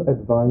real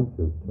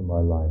advisor to my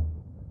life.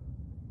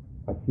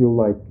 I feel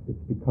like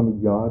it's become a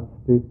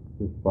yardstick,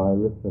 this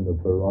virus, and a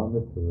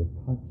barometer, a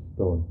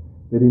touchstone,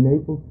 that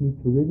enables me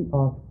to really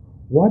ask,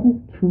 what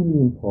is truly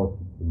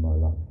important in my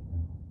life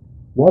now?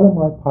 What are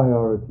my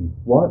priorities?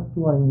 What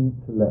do I need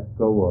to let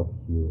go of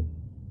here?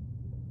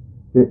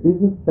 There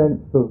is a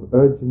sense of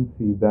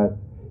urgency that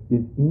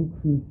is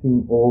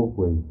increasing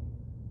always.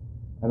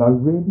 And I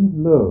really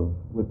live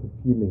with the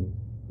feeling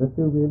that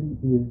there really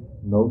is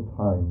no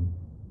time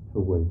to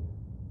waste.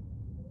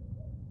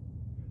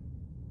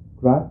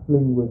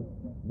 Grappling with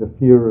the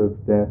fear of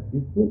death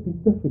is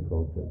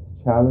difficult, it's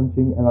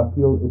challenging, and I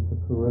feel it's a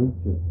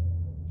courageous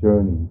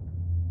journey.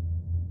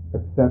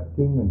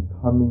 Accepting and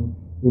coming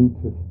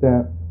into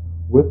step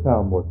with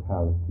our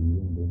mortality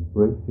and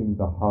embracing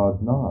the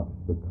hard knocks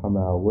that come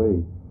our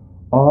way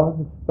are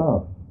the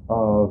stuff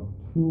of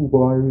true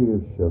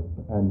warriorship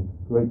and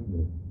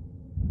greatness.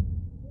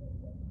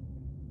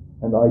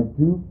 And I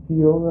do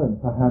feel,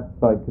 and perhaps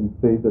I can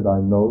say that I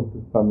know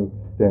to some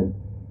extent,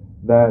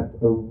 that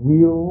a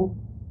real,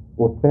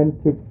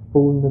 authentic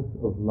fullness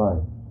of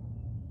life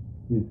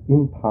is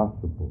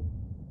impossible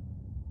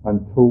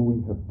until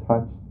we have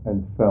touched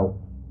and felt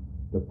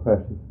the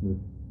preciousness,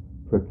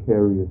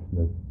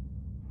 precariousness,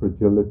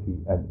 fragility,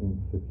 and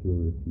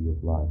insecurity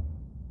of life.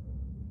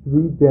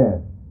 Through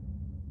death,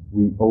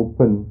 we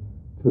open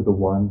to the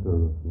wonder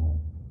of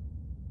life.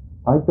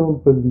 I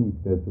don't believe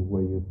there's a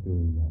way of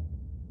doing that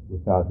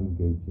without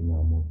engaging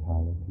our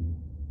mortality.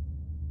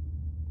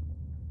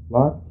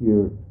 Last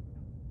year,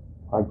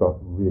 I got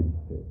really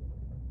sick.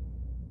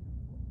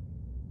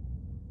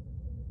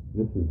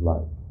 This is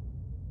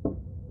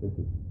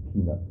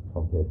peanuts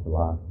compared to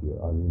last year.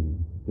 I really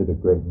did a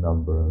great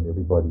number and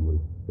everybody was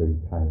very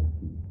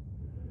panicky.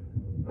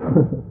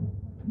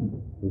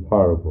 It was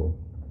horrible.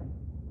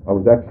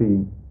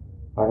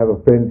 I have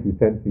a friend who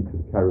sends me to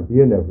the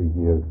Caribbean every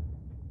year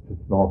to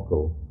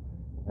snorkel,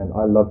 and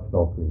I love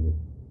snorkeling. It's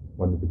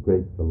one of the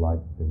great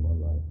delights in my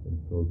life,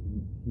 and so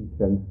he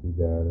sends me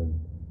there and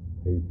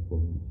pays for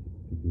me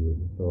to do it.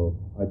 So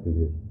I did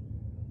it.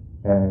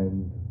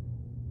 And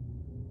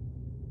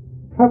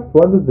perhaps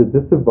one of the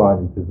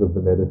disadvantages of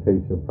the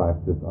meditation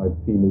practice I've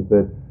seen is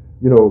that,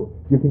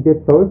 you can get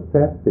so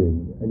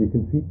accepting and you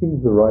can see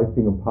things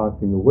arising and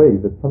passing away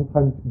that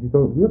sometimes you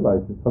don't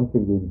realize there's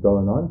something really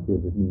going on here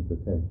that needs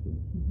attention.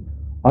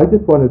 I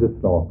just wanted to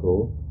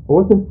snorkel. I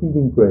wasn't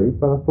feeling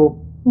great, but I thought,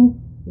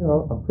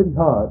 I'm pretty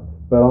hot,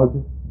 but I'll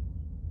just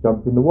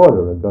jump in the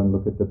water and go and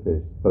look at the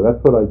fish. So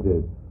that's what I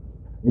did.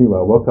 Anyway,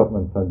 I woke up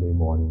on Sunday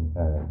morning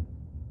and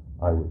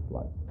I was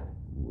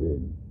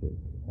really sick.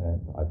 And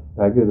I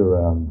staggered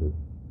around this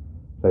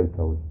place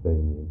I was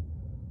staying in,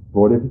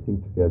 brought everything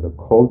together,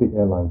 called the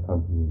airline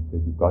company and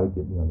said, you've got to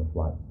get me on a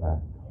flight back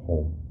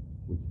home,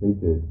 which they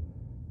did.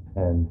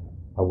 And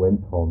I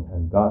went home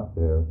and got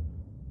there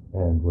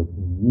and was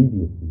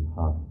immediately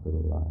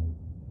hospitalized.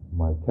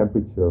 My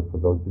temperature,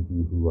 for those of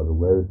you who are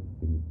aware of these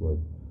things,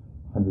 was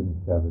 107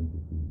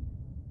 degrees,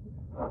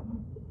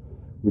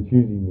 which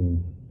usually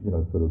means,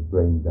 sort of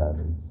brain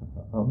damage.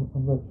 I'm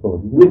not sure.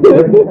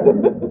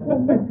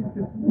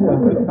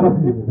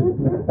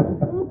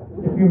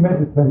 If you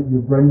meditate,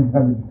 your brain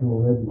damaged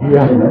already.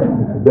 Yeah,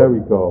 there we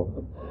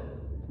go.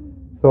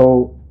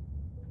 So,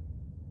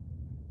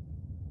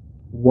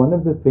 one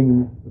of the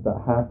things that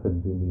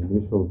happened in the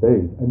initial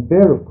days, and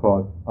there, of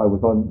course, I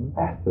was on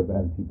massive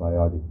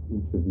antibiotics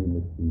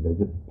intravenously. They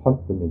just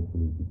pumped them into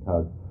me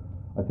because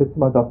I said to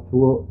my doctor,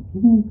 well,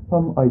 give me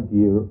some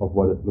idea of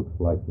what it looks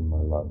like in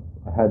my lungs.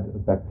 I had a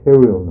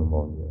bacterial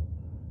pneumonia,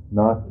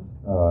 not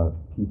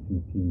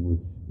PCP, which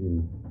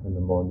is a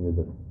pneumonia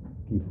that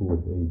people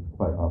with AIDS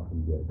quite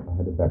often get. I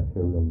had a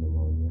bacterial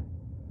pneumonia.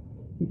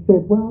 He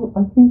said, well,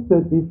 I think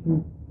that if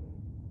you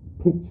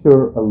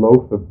picture a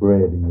loaf of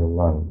bread in your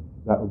lungs,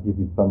 that will give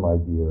you some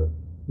idea,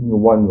 in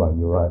your one lung,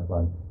 your right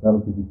lung, that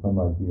will give you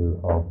some idea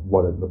of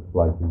what it looks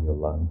like in your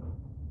lungs.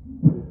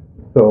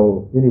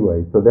 So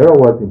anyway, so there I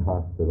was in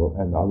hospital,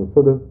 and I was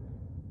sort of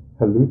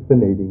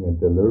hallucinating and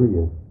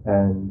delirious,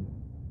 and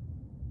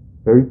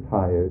very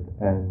tired,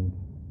 and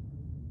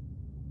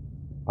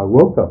I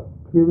woke up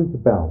clear as a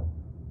bell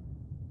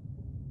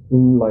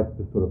in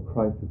the sort of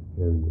crisis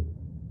period,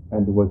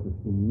 and there was this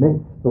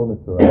immense stillness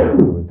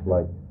around me. It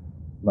was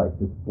like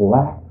this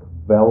black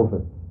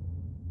velvet,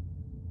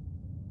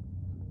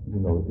 it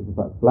was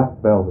like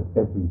black velvet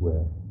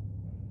everywhere,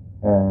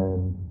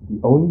 and the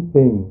only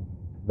thing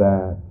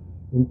that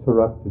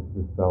interrupted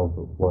this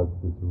velvet was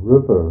this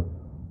river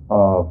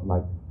of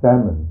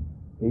salmon,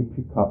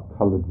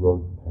 apricot-colored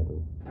rose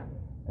petals.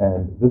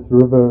 And this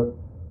river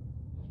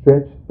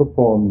stretched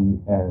before me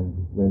and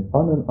went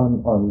on and on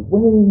and on,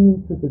 way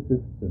into the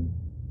distance.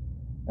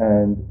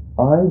 And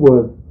I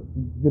was,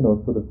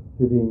 sort of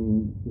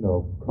sitting,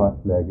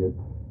 cross-legged,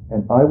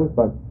 and I was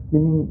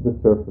skimming the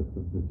surface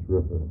of this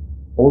river.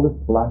 All this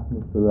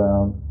blackness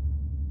around.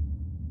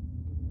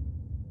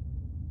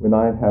 When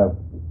I have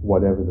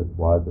whatever this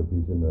was, a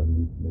vision, a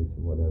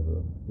hallucination, whatever,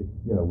 it,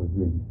 was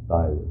really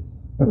stylish.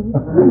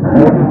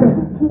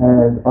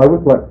 And I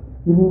was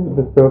skimming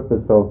the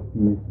surface of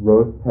these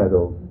rose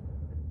petals,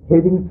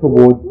 heading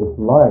towards this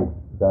light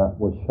that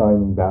was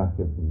shining back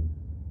at me.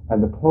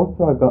 And the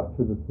closer I got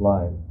to this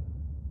light,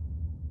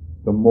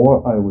 the more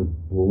I was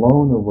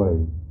blown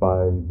away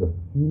by the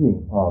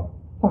feeling of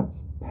such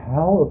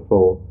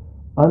powerful,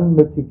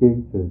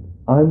 unmitigated,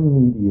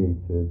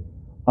 unmediated,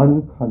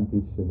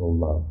 unconditional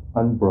love,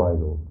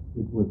 unbridled.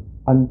 It was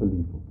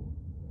unbelievable.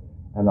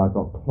 And I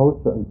got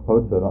closer and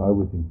closer, and I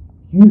was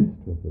infused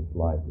with this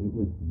light. It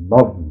was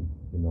lovely,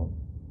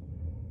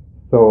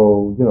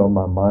 So,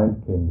 my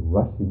mind came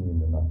rushing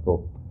in, and I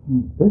thought,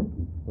 this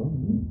is so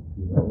neat,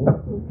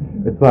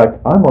 It's like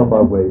I'm on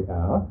my way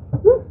out.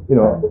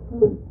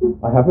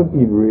 I haven't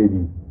been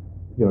really,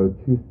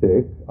 too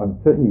sick. I'm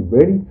certainly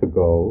ready to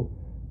go.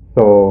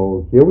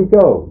 So here we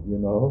go,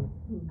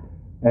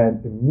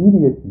 And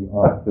immediately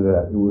after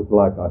that, it was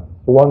like I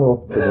swung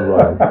off to the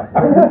right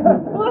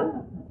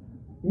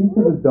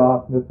into the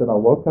darkness, and I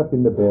woke up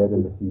in the bed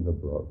and the fever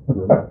broke.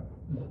 You know?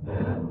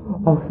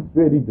 I was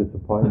really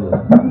disappointed.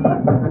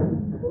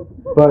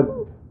 But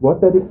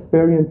what that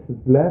experience has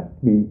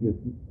left me is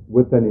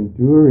with an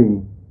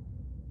enduring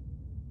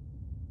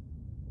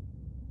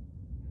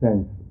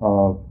sense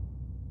of,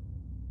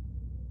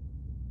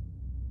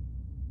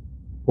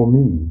 for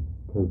me,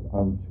 because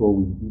I'm sure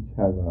we each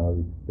have our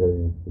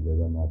experience of it,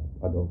 and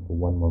I don't for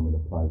one moment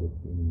apply this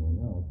to anyone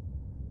else,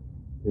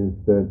 is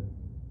that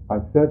I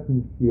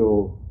certainly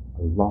feel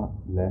a lot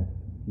less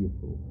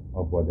fearful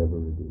of whatever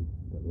it is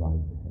that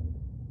lies ahead.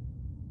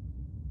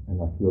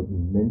 And I feel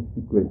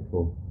immensely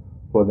grateful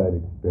for that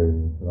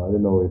experience. And I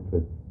don't know if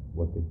it's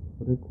what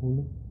they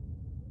call it?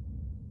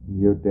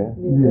 Near death?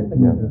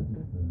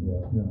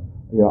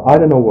 Yeah, I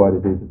don't know what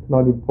it is. It's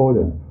not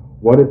important.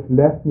 What it's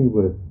left me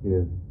with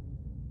is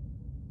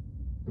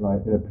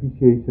like an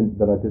appreciation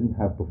that I didn't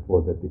have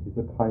before, that there is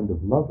a kind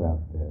of love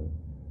out there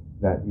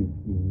that is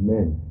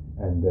immense,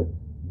 and that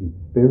the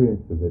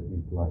experience of it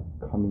is like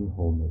coming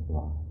home at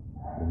last,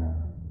 you know.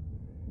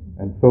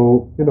 And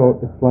so, you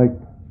know, it's like,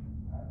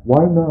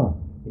 why not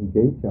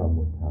engage our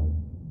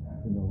mortality,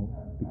 you know?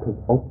 Because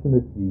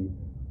ultimately,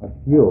 I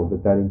feel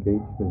that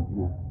engagement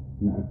is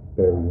the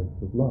experience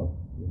of love,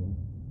 you know.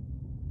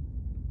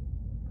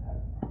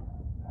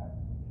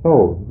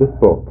 So, this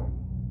book.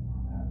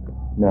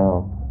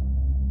 Now,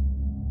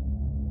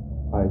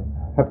 I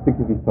have to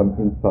give you some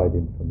inside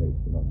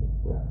information on this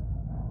book.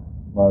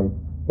 My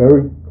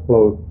very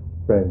close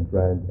friend,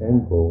 Rand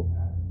Engel,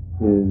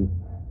 is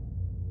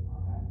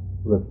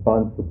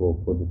responsible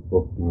for this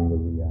book being a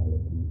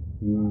reality.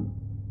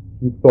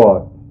 He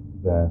thought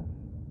that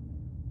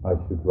I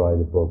should write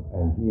a book,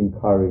 and he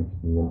encouraged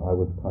me, and I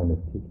was kind of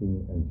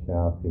kicking and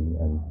shouting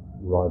and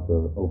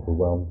rather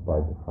overwhelmed by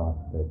the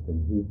prospect.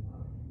 And his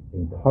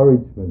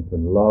encouragement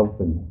and love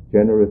and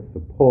generous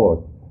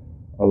support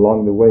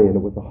along the way, and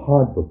it was a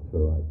hard book to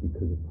write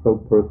because it's so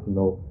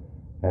personal,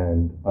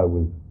 and I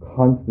was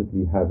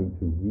constantly having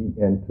to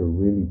re-enter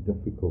really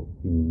difficult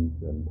themes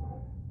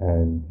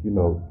and you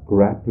know,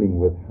 grappling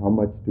with how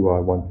much do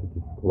I want to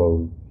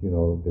disclose. You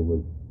know, there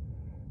was,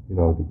 you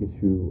know, the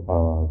issue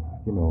of,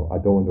 you know, I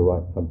don't want to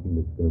write something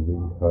that's going to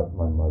really hurt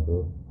my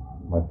mother.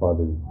 My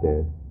father is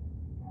dead.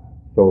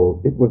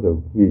 So it was a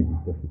really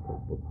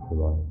difficult book to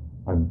write.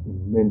 I'm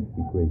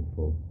immensely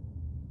grateful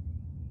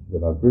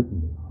that I've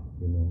written it,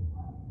 you know.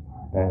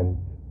 And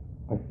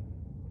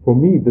for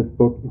me, this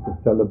book is a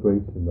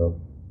celebration of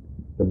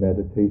the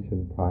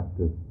meditation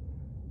practice.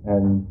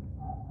 And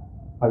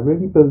I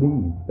really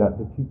believe that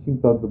the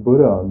teachings of the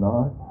Buddha are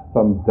not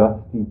some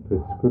dusty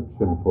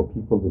prescription for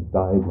people that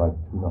died like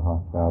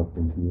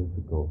 2,500 years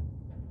ago.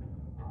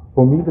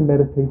 For me, the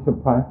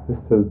meditation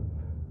practice has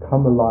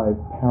come alive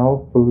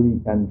powerfully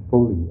and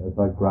fully as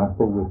I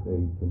grapple with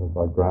AIDS and as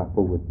I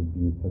grapple with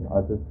abuse and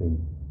other things.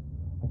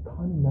 I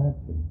can't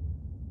imagine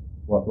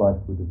what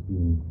life would have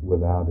been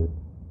without it.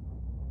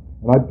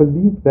 And I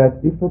believe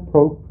that if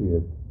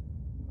appropriate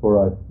for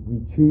us,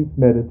 we choose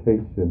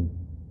meditation,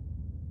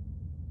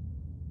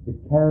 it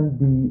can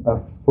be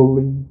a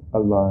fully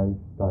alive,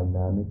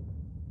 dynamic,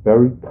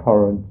 very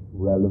current,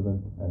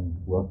 relevant, and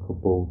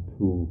workable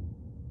tool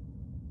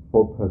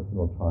for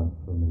personal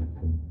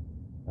transformation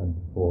and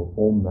for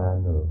all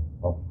manner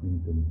of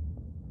freedom.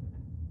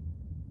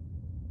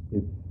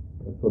 It's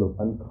a sort of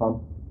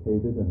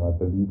uncomplicated and I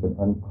believe an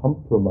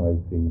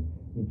uncompromising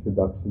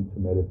introduction to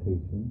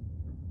meditation.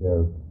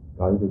 There are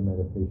guided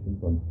meditations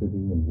on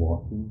sitting and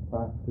walking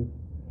practice.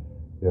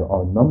 There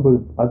are a number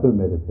of other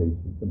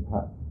meditations, and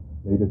perhaps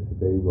later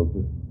today we'll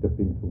just dip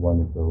into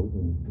one of those,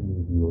 and if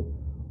any of you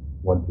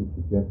want to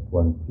suggest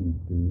one, please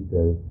do.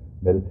 There's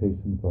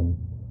meditations on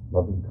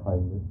loving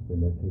kindness, there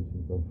are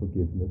meditations on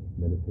forgiveness,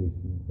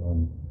 meditations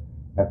on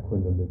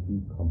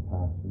equanimity,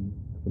 compassion,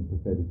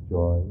 sympathetic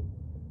joy,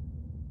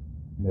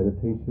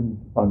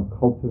 meditations on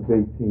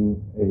cultivating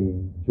a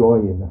joy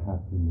in the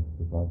happiness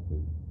of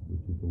others,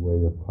 which is a way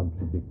of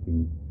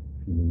contradicting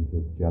feelings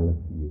of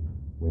jealousy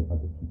when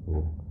other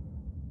people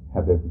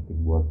have everything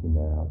working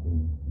out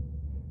and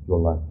your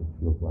life just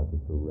feels like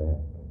it's a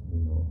wreck, you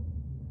know.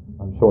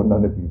 I'm sure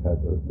none of you had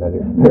that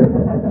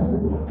experience,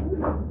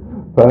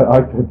 but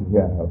I certainly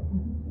have.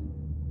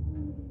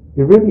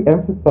 It really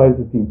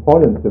emphasizes the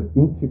importance of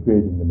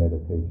integrating the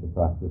meditation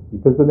practice,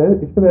 because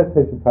if the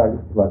meditation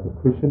practice is like a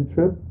cushion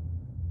trip,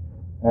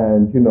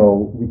 and, you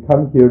know, we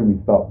come here and we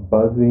start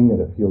buzzing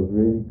and it feels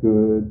really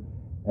good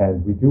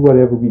and we do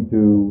whatever we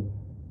do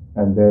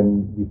and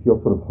then we feel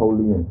sort of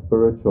holy and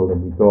spiritual and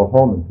we go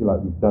home and feel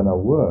like we've done our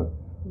work.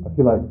 I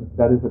feel like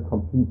that is a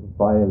complete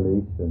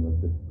violation of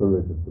the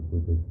spirit of the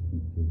Buddha's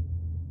teaching.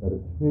 That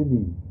it's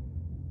really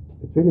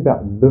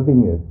about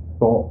living it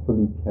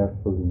thoughtfully,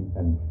 carefully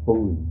and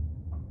fully.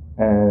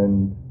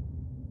 And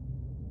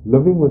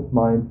living with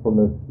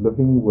mindfulness,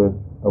 living with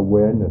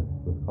awareness,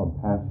 with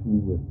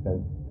compassion, with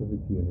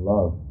sensitivity and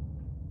love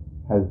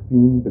has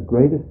been the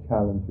greatest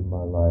challenge in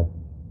my life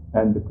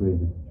and the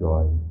greatest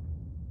joy.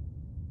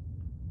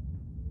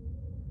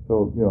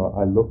 So,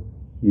 I look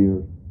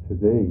here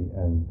today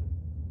and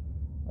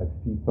I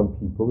see some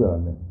people that I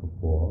met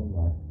before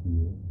last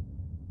year.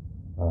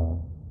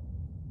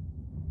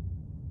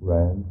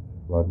 Rand,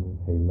 Rodney,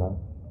 Taylor.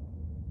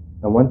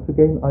 And once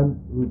again,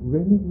 I'm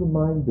really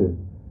reminded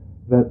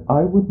that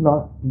I would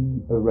not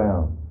be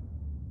around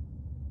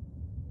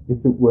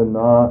if it were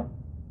not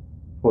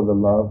for the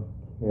love,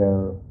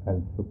 care,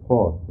 and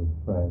support of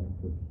friends,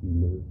 of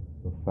healers,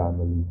 of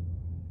family,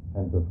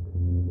 and of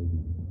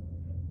community.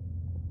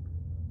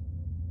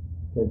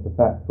 Sent a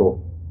fax off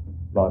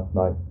last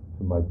night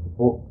to my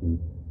support group,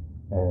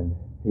 and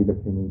Taylor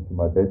came into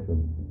my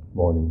bedroom this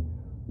morning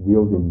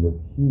wielding this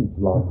huge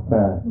long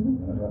fan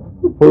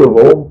full of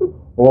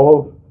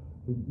all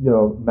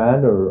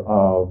manner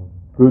of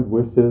good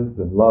wishes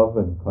and love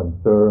and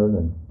concern,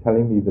 and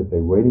telling me that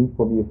they're waiting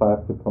for me if I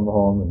have to come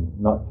home and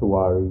not to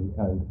worry.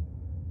 And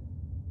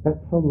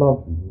that's so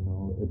lovely,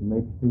 It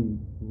makes me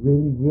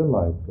really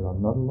realize that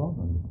I'm not alone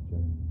on this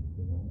journey,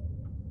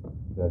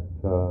 that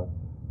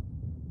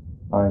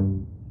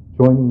I'm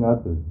joining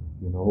others,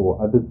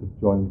 or others have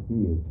joined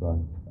me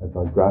as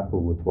I grapple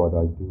with what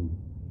I do.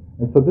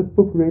 And so this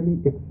book really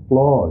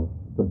explores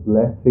the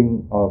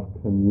blessing of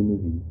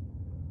community.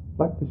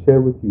 I'd like to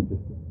share with you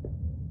just a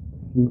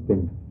few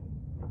things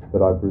that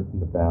I've written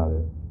about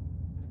it.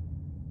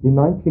 In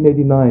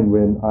 1989,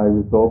 when I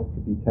resolved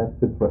to be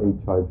tested for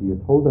HIV, I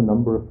told a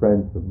number of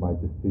friends of my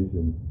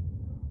decision.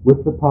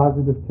 With the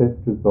positive test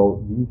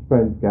result, these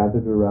friends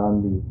gathered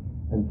around me,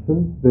 and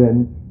since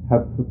then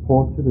have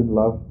supported and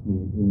loved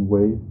me in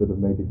ways that have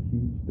made a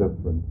huge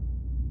difference.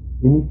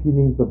 Any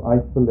feelings of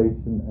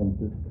isolation and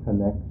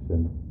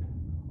disconnection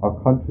are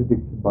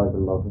contradicted by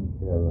the love and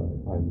care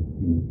I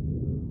receive.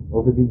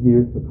 Over the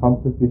years, the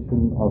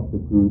composition of the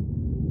group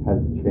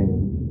has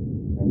changed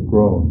and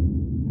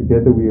grown.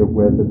 Together we have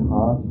weathered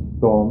harsh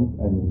storms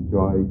and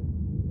enjoyed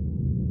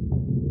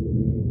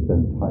ease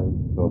and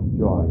times of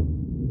joy.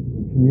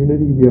 In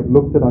community, we have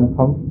looked at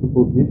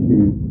uncomfortable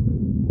issues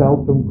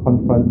seldom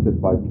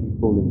confronted by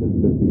people in this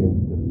busy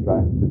and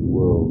distracted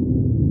world.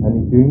 And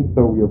in doing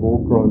so, we have all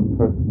grown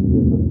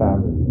personally as a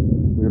family.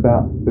 We're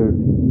about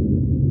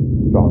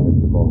 13 strong at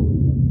the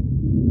moment.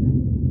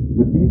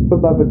 With these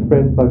beloved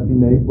friends, I've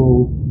been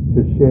able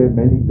to share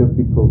many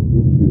difficult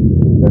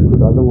issues that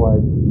could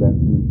otherwise have left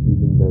me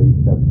feeling very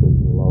separate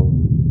and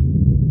lonely.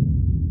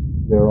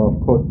 There are,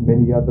 of course,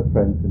 many other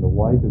friends in a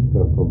wider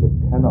circle that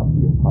cannot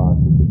be a part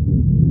of the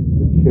group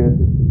that share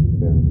this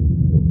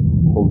experience of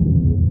holding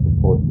me and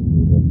supporting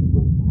me in every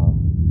way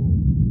possible.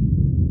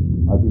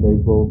 I've been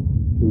able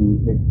to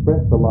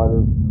express a lot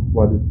of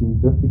what has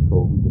been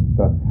difficult. We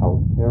discuss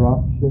healthcare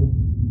options,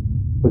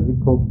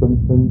 physical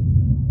symptoms,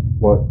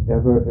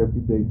 whatever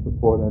everyday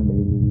support I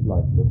may need,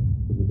 like lifts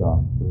to the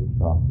doctor,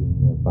 shopping,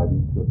 a buddy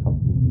to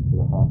accompany me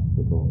to the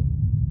hospital.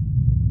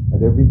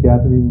 At every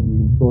gathering,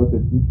 we ensure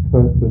that each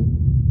person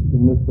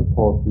in the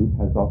support group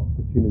has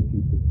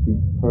opportunity to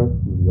speak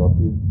personally of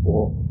his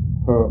or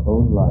her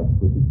own life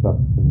with its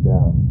ups and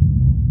downs.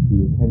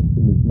 The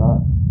attention is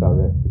not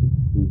directed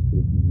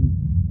exclusively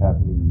at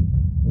me.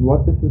 And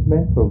what this has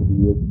meant over the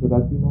years is that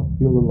I do not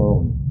feel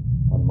alone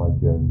on my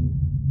journey.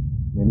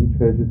 Many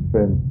treasured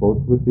friends,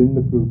 both within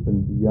the group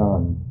and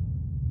beyond,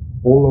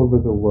 all over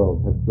the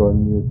world, have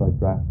joined me as I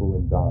grapple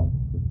and dance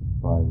with this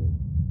virus.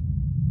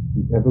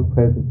 The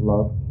ever-present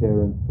love,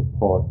 care, and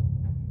support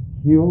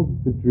heals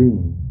the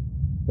dream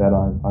that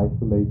I'm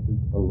isolated,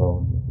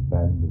 alone,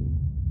 abandoned.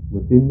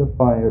 Within the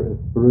fire, a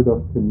spirit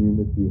of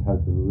community has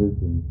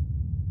arisen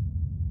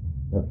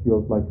that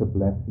feels like a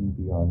blessing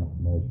beyond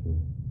measure.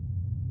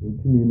 In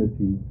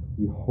community,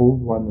 we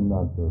hold one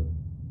another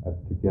as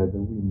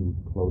together we move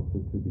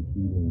closer to the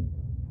healing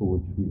for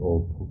which we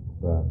all took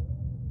birth.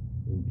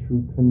 In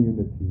true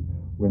community,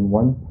 when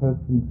one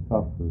person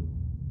suffers,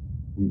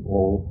 we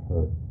all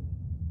hurt.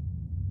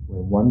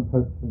 When one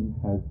person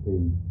has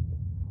AIDS,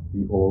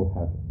 we all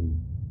have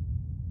AIDS.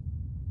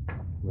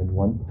 When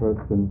one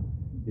person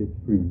is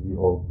free, we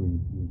all breathe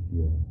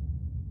easier.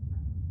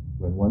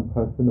 When one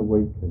person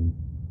awakens,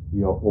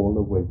 we are all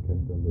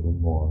awakened a little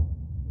more.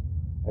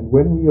 And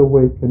when we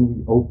awaken,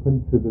 we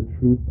open to the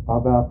truth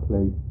of our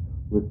place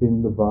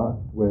within the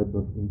vast web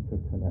of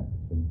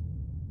interconnection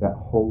that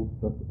holds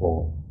us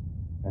all,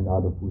 and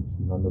out of which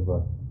none of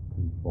us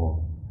can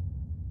fall.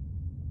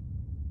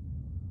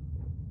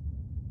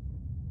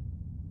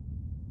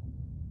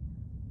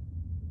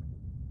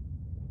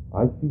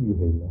 I see you,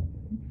 Hela.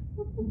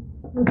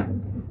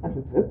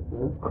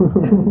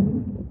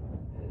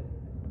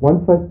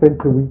 Once I spent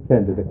a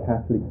weekend at a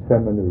Catholic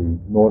seminary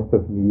north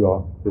of New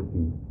York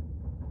City.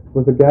 It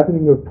was a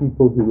gathering of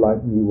people who,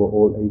 like me, were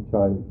all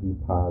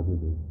HIV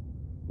positive.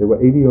 There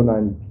were 80 or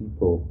 90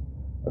 people,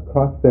 a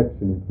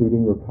cross-section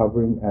including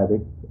recovering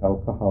addicts,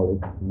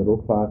 alcoholics,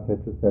 middle-class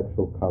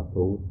heterosexual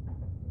couples,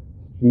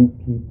 street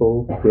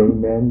people, gay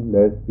men,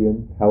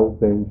 lesbians,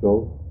 Hell's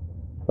Angels.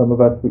 Some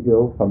of us were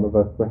ill, some of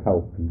us were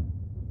healthy.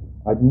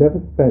 I'd never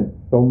spent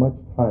so much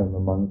time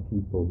among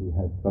people who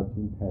had such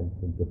intense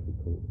and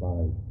difficult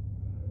lives.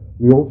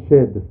 We all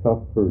shared the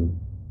suffering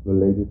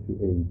related to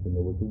AIDS, and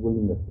there was a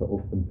willingness to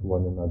open to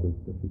one another's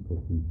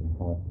difficulties and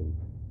heartaches.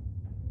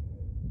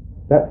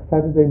 That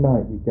Saturday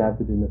night, we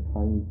gathered in a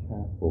tiny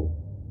chapel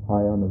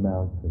high on a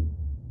mountain.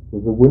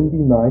 It was a windy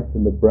night,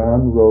 and the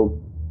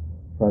brown-robed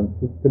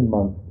Franciscan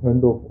monks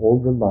turned off all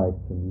the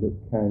lights and lit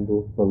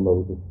candles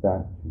below the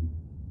statue.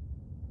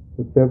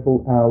 For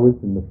several hours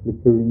in the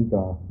flickering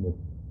darkness,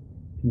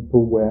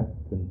 people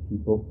wept and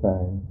people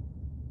sang,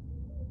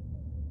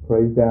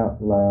 prayed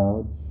out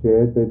loud,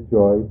 shared their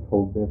joy,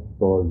 told their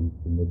stories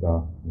in the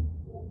darkness.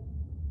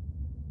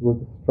 There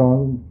was a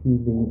strong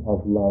feeling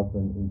of love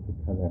and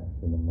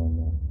interconnection among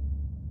us.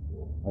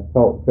 I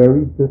felt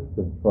very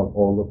distant from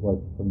all that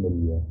was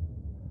familiar.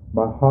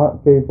 My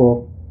heart gave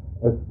off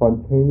a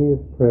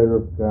spontaneous prayer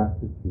of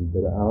gratitude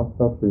that our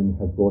suffering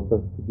had brought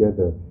us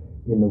together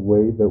in a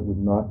way that would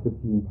not have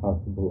been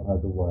possible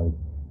otherwise,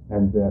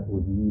 and that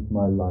would leave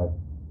my life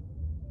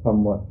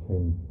somewhat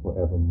changed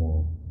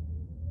forevermore.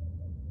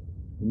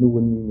 In the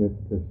willingness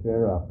to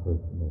share our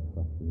personal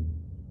suffering,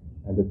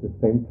 and at the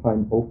same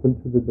time open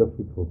to the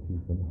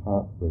difficulties and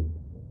heartbreak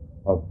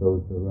of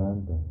those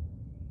around us,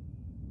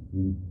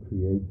 we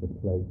create a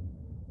place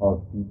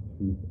of deep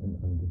truth and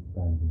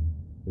understanding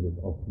that is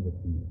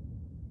ultimately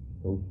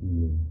so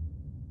healing.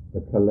 The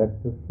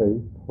collective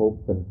faith,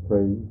 hope, and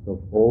praise of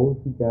all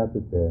who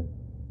gathered there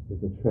is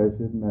a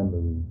treasured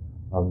memory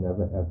I'll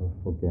never ever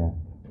forget.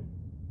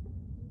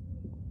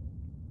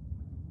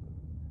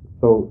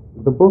 So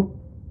the book,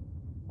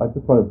 I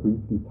just want to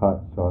briefly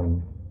touch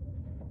on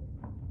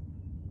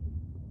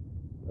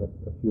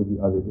a few of the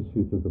other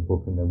issues of the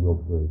book, and then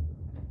we'll break.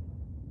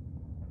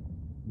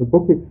 The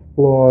book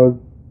explores,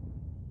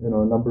 a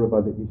number of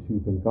other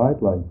issues and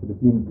guidelines that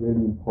have been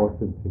really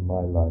important in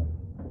my life.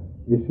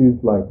 Issues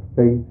like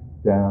faith,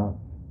 doubt,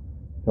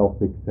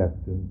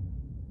 self-acceptance,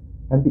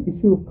 and the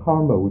issue of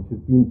karma, which has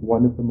been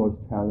one of the most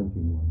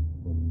challenging ones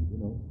for me.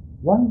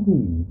 Why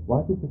me?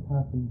 Why did this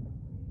happen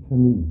to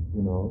me?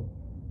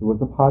 There was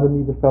a part of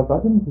me that felt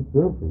I didn't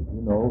deserve it.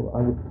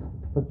 I was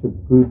such a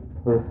good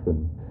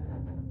person.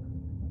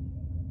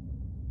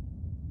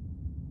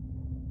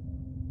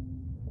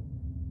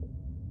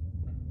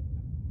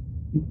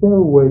 Is there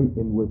a way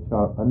in which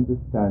our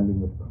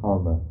understanding of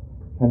karma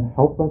can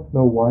help us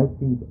know why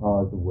things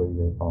are the way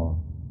they are?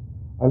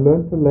 I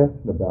learned a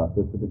lesson about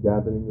this at a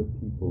gathering of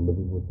people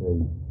living with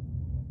AIDS.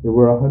 There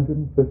were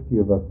 150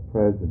 of us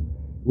present.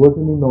 It was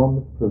an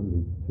enormous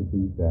privilege to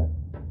be there.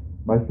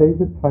 My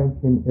favorite time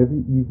came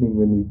every evening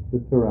when we'd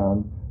sit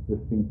around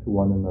listening to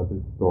one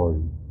another's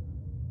stories.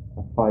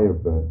 A fire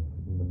burst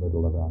in the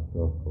middle of our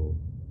circle.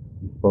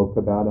 We spoke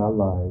about our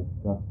lives,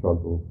 our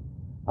struggles,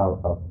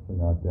 our ups and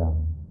our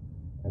downs.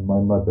 And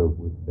my mother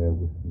was there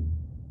with me,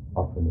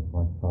 often at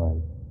my side.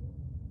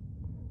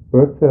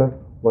 Berta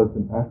was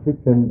an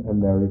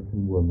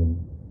African-American woman.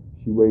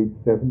 She weighed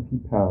 70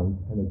 pounds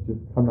and had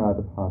just come out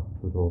of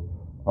hospital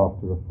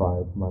after a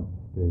 5-month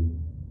stay.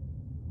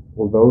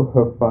 Although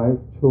her 5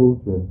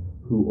 children,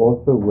 who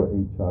also were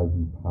HIV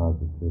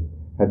positive,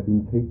 had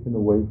been taken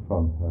away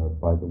from her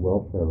by the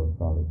welfare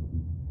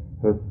authorities,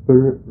 her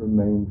spirit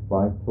remained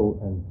vital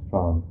and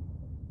strong,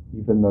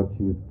 even though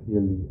she was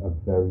clearly a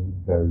very,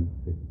 very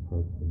sick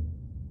person.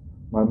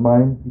 My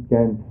mind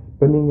began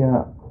spinning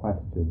out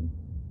questions.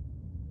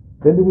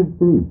 Then there was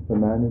Bruce, a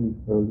man in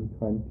his early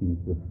 20s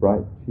with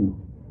bright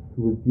cheeks,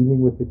 who was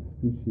dealing with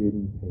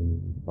excruciating pain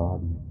in his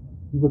body.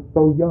 He was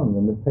so young,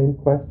 and the same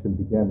question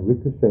began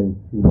ricocheting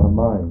through my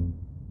mind.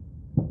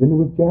 Then there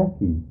was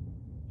Jackie.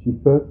 She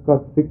first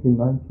got sick in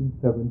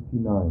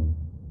 1979,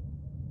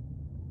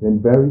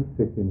 then very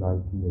sick in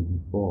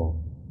 1984.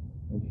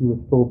 And she was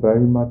still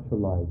very much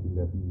alive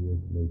 11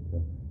 years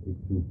later,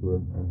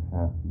 exuberant and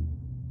happy.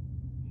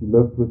 She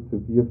lived with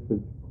severe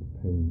physical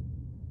pain.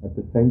 At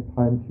the same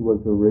time, she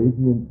was a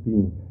radiant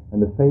being,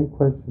 and the same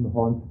question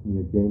haunted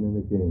me again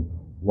and again.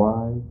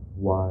 Why?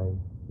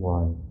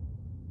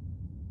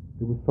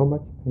 There was so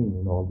much pain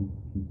in all these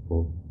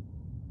people,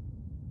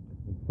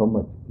 and so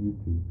much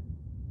beauty.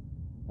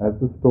 As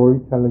the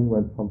storytelling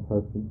went from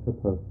person to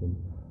person,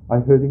 I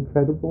heard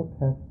incredible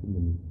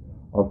testimonies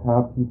of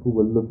how people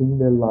were living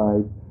their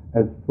lives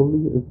as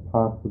fully as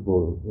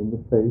possible in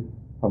the face,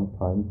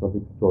 sometimes, of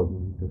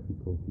extraordinary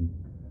difficulties.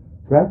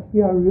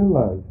 Gradually, I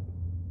realized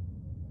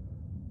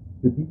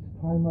that each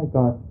time I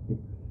got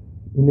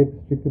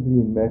inextricably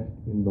enmeshed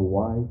in the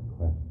why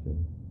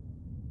question,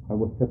 I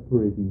was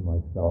separating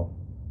myself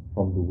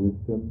from the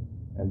wisdom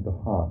and the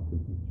heart of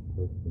each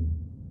person.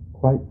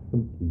 Quite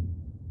simply,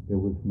 there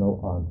was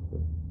no answer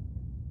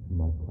to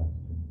my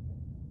question.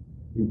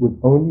 It was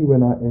only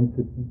when I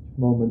entered each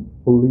moment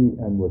fully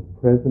and was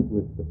present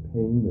with the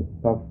pain, the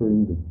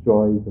suffering, the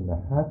joys, and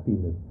the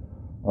happiness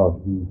of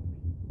these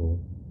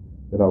people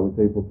that I was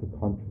able to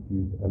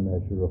contribute a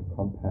measure of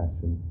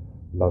compassion,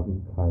 loving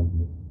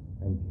kindness,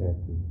 and care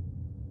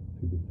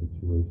to the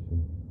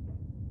situation.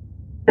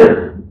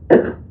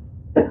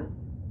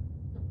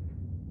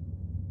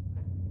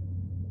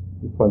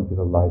 This one's in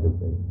a lighter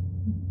vein.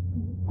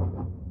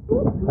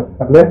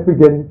 Lest we're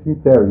getting too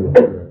serious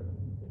here.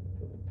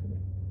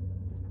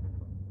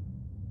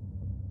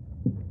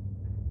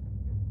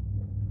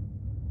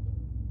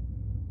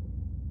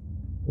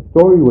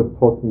 story was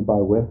told to me by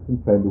a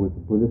Western friend who was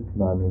a Buddhist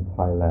nun in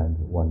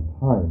Thailand at one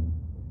time.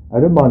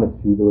 At a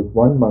monastery, there was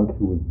one monk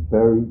who was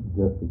very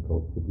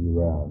difficult to be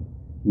around.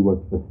 He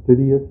was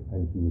fastidious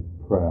and he was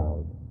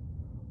proud.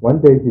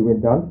 One day he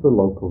went down to the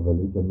local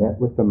village and met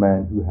with a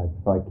man who had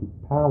psychic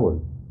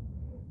powers.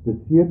 The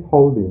seer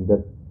told him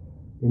that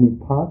in his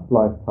past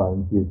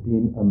lifetime he had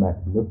been a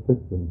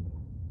magnificent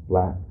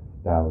black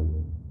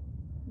stallion.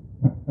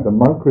 The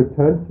monk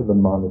returned to the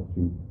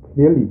monastery,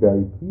 clearly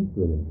very pleased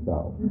with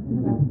himself.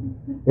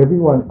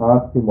 Everyone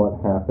asked him what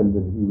happened,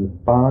 and he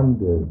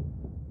responded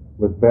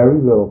with very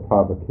little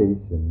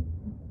provocation,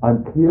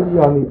 "I'm clearly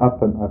on the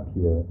up and up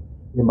here.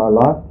 In my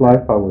last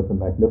life I was a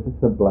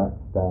magnificent black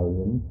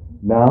stallion.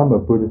 Now I'm a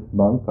Buddhist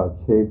monk. I've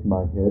shaved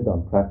my head.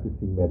 I'm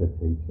practicing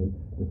meditation.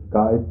 The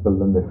sky's the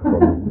limit for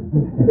me."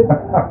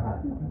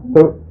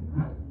 So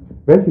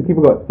eventually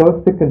people got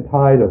so sick and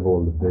tired of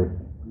all of this.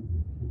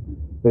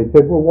 They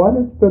said, "Well, why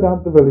don't you go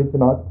down to the village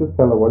and ask this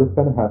fellow what is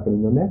going to happen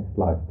in your next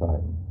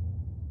lifetime?"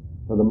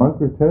 So the monk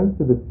returned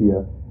to the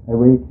seer, and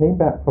when he came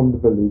back from the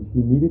village,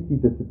 he immediately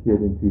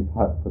disappeared into his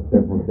hut for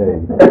several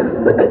days.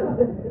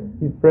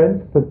 His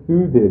friends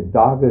pursued him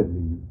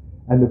doggedly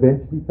and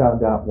eventually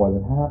found out what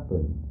had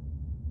happened.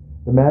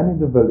 The man in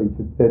the village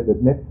had said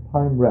that next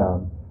time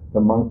round, the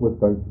monk was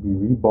going to be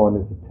reborn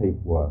as a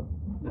tapeworm.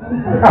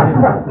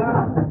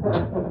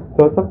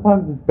 So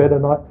sometimes it's better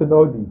not to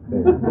know these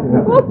things.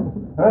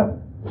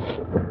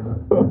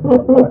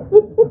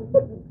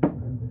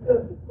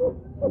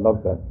 I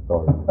love that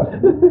story.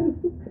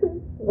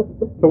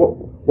 So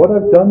what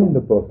I've done in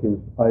the book is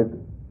I've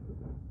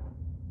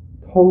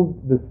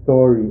told the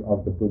story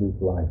of the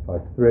Buddha's life.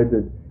 I've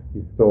threaded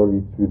his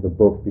story through the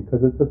book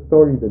because it's a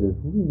story that has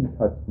really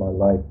touched my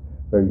life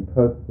very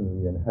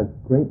personally and has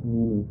great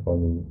meaning for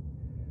me.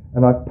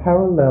 And I've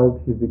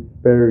paralleled his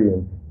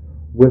experience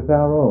with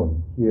our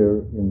own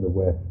here in the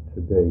West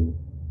today.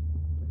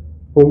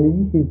 For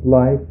me, his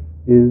life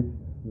is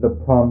the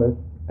promise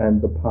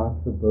and the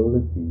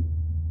possibility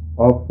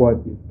of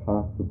what is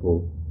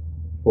possible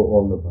for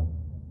all of us.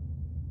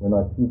 When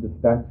I see the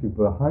statue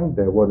behind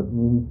there, what it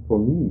means for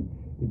me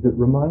is it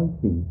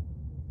reminds me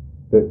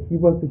that he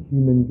was a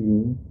human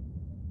being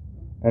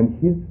and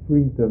his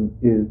freedom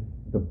is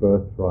the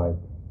birthright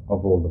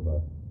of all of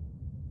us.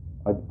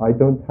 I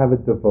don't have a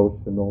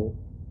devotional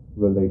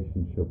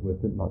relationship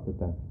with it, not that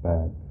that's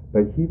bad,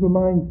 but he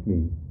reminds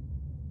me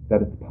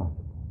that it's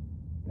possible.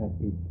 That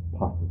is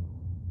possible.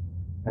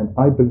 And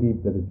I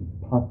believe that it is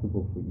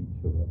possible for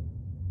each of us.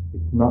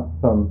 It's not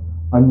some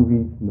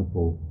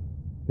unreasonable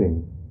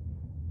thing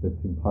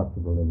that's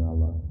impossible in our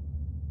lives.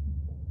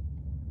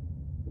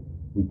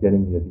 We're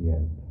getting near the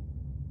end.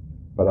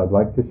 But I'd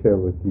like to share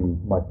with you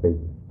my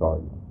favorite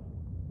story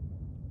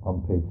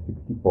on page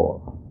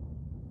 64.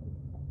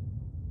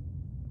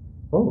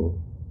 Oh,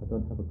 I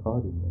don't have a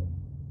card in there.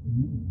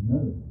 No.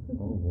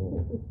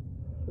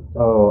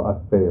 Oh, I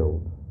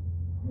failed.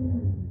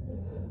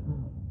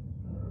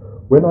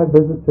 When I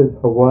visited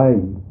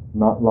Hawaii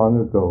not long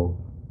ago,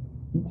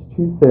 each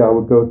Tuesday I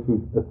would go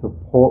to a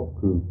support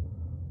group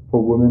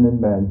for women and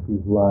men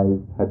whose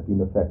lives had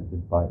been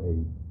affected by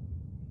AIDS.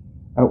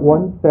 At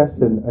one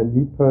session, a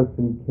new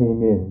person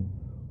came in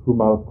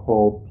whom I'll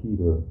call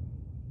Peter.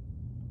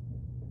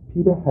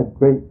 Peter had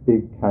great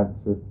big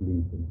cancerous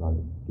lesions on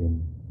his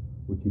skin,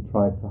 which he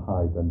tried to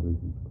hide under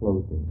his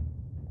clothing.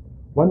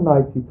 One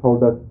night he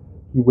told us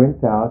he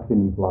went out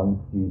in his long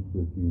sleeves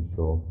as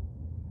usual,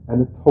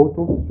 and a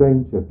total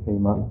stranger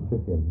came up to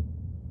him,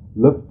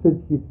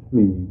 lifted his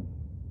sleeves.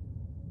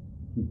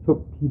 He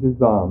took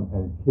Peter's arm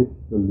and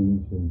kissed the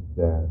lesions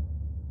there,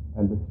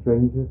 and the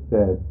stranger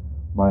said,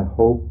 "My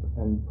hope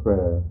and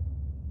prayer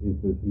is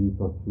that these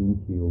are soon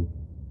healed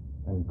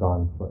and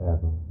gone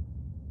forever."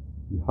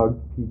 He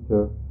hugged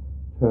Peter,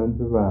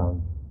 turned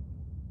around,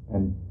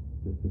 and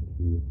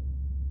disappeared.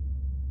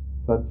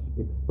 Such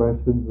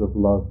expressions of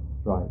love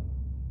strike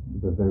to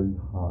the very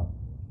heart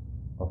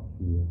of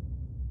fear.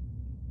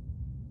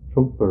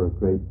 Trungpa, a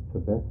great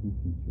Tibetan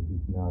teacher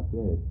who's now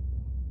dead,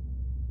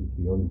 this is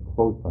the only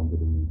quote I'm going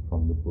to read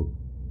from the book.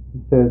 He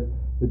says,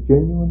 "The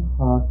genuine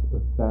heart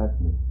of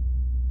sadness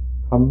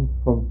comes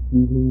from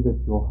feeling that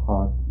your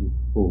heart is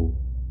full.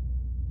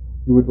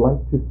 You would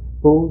like to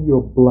spill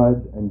your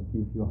blood and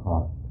give your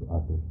heart to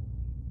others."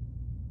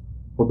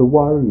 For the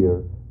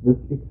warrior, this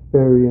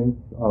experience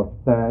of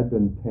sad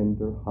and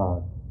tender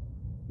heart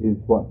is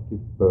what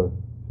gives birth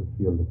to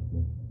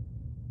fearlessness.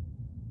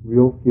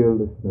 Real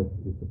fearlessness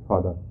is the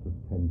product of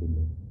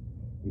tenderness.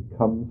 It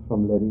comes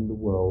from letting the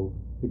world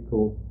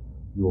tickle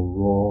your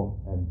raw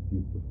and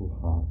beautiful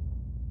heart.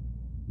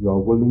 You are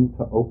willing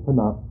to open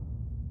up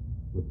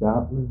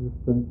without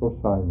resistance or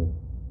shyness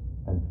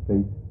and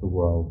face the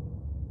world.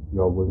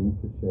 You are willing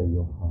to share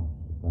your heart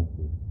with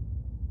others.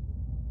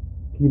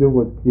 Peter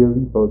was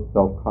clearly both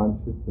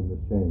self-conscious and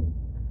ashamed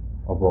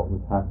of what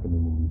was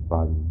happening in his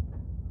body.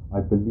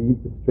 I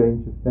believe the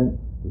stranger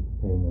sensed this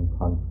pain and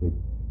conflict,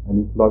 and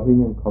his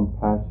loving and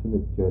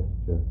compassionate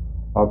gesture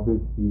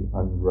obviously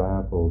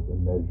unraveled a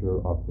measure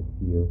of the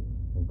fear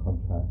and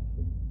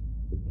contraction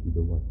that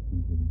Peter was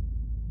feeling.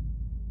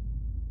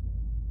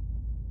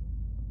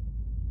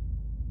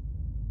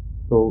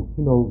 So,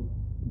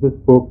 this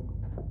book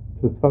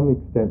to some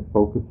extent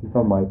focuses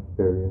on my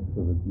experience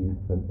of abuse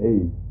and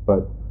AIDS,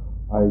 but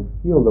I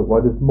feel that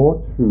what is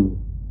more true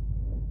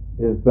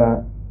is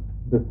that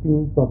the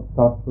themes of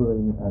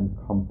suffering and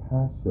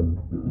compassion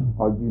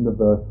are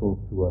universal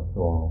to us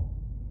all.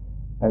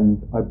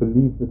 And I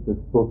believe that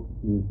this book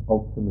is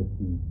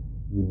ultimately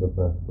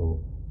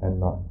universal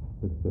and not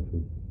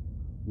specific.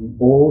 We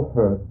all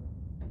hurt.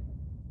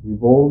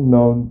 We've all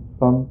known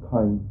some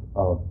kind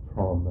of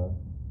trauma,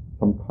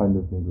 some kind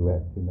of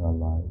neglect in our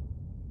lives.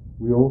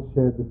 We all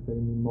share the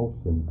same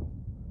emotions.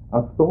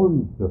 Our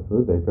stories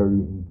differ, they're very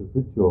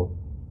individual,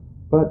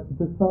 but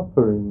the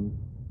suffering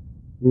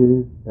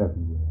is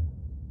everywhere.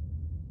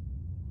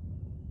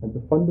 And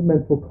the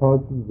fundamental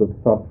causes of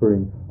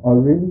suffering are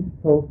really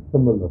so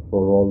similar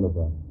for all of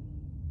us.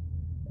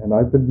 And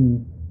I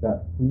believe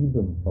that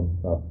freedom from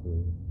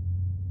suffering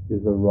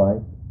is a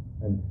ripe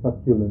and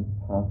succulent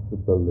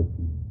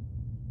possibility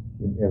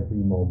in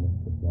every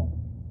moment of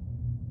life.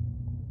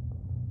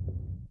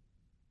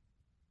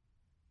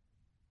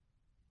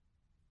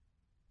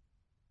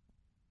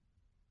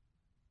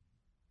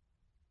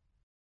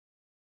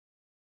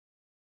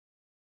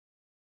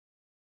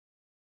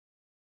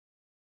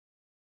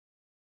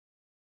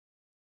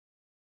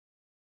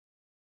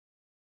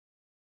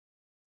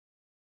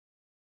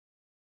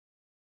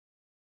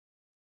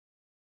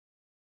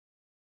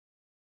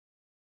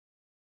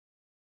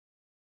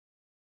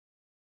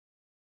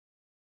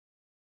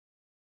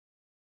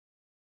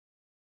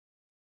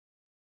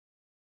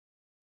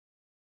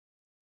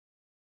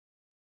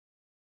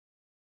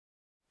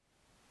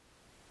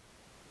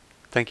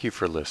 Thank you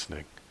for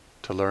listening.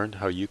 To learn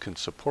how you can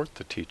support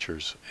the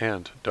teachers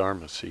and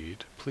Dharma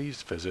Seed,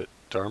 please visit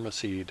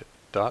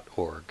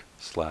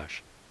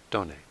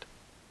dharmaseed.org/donate.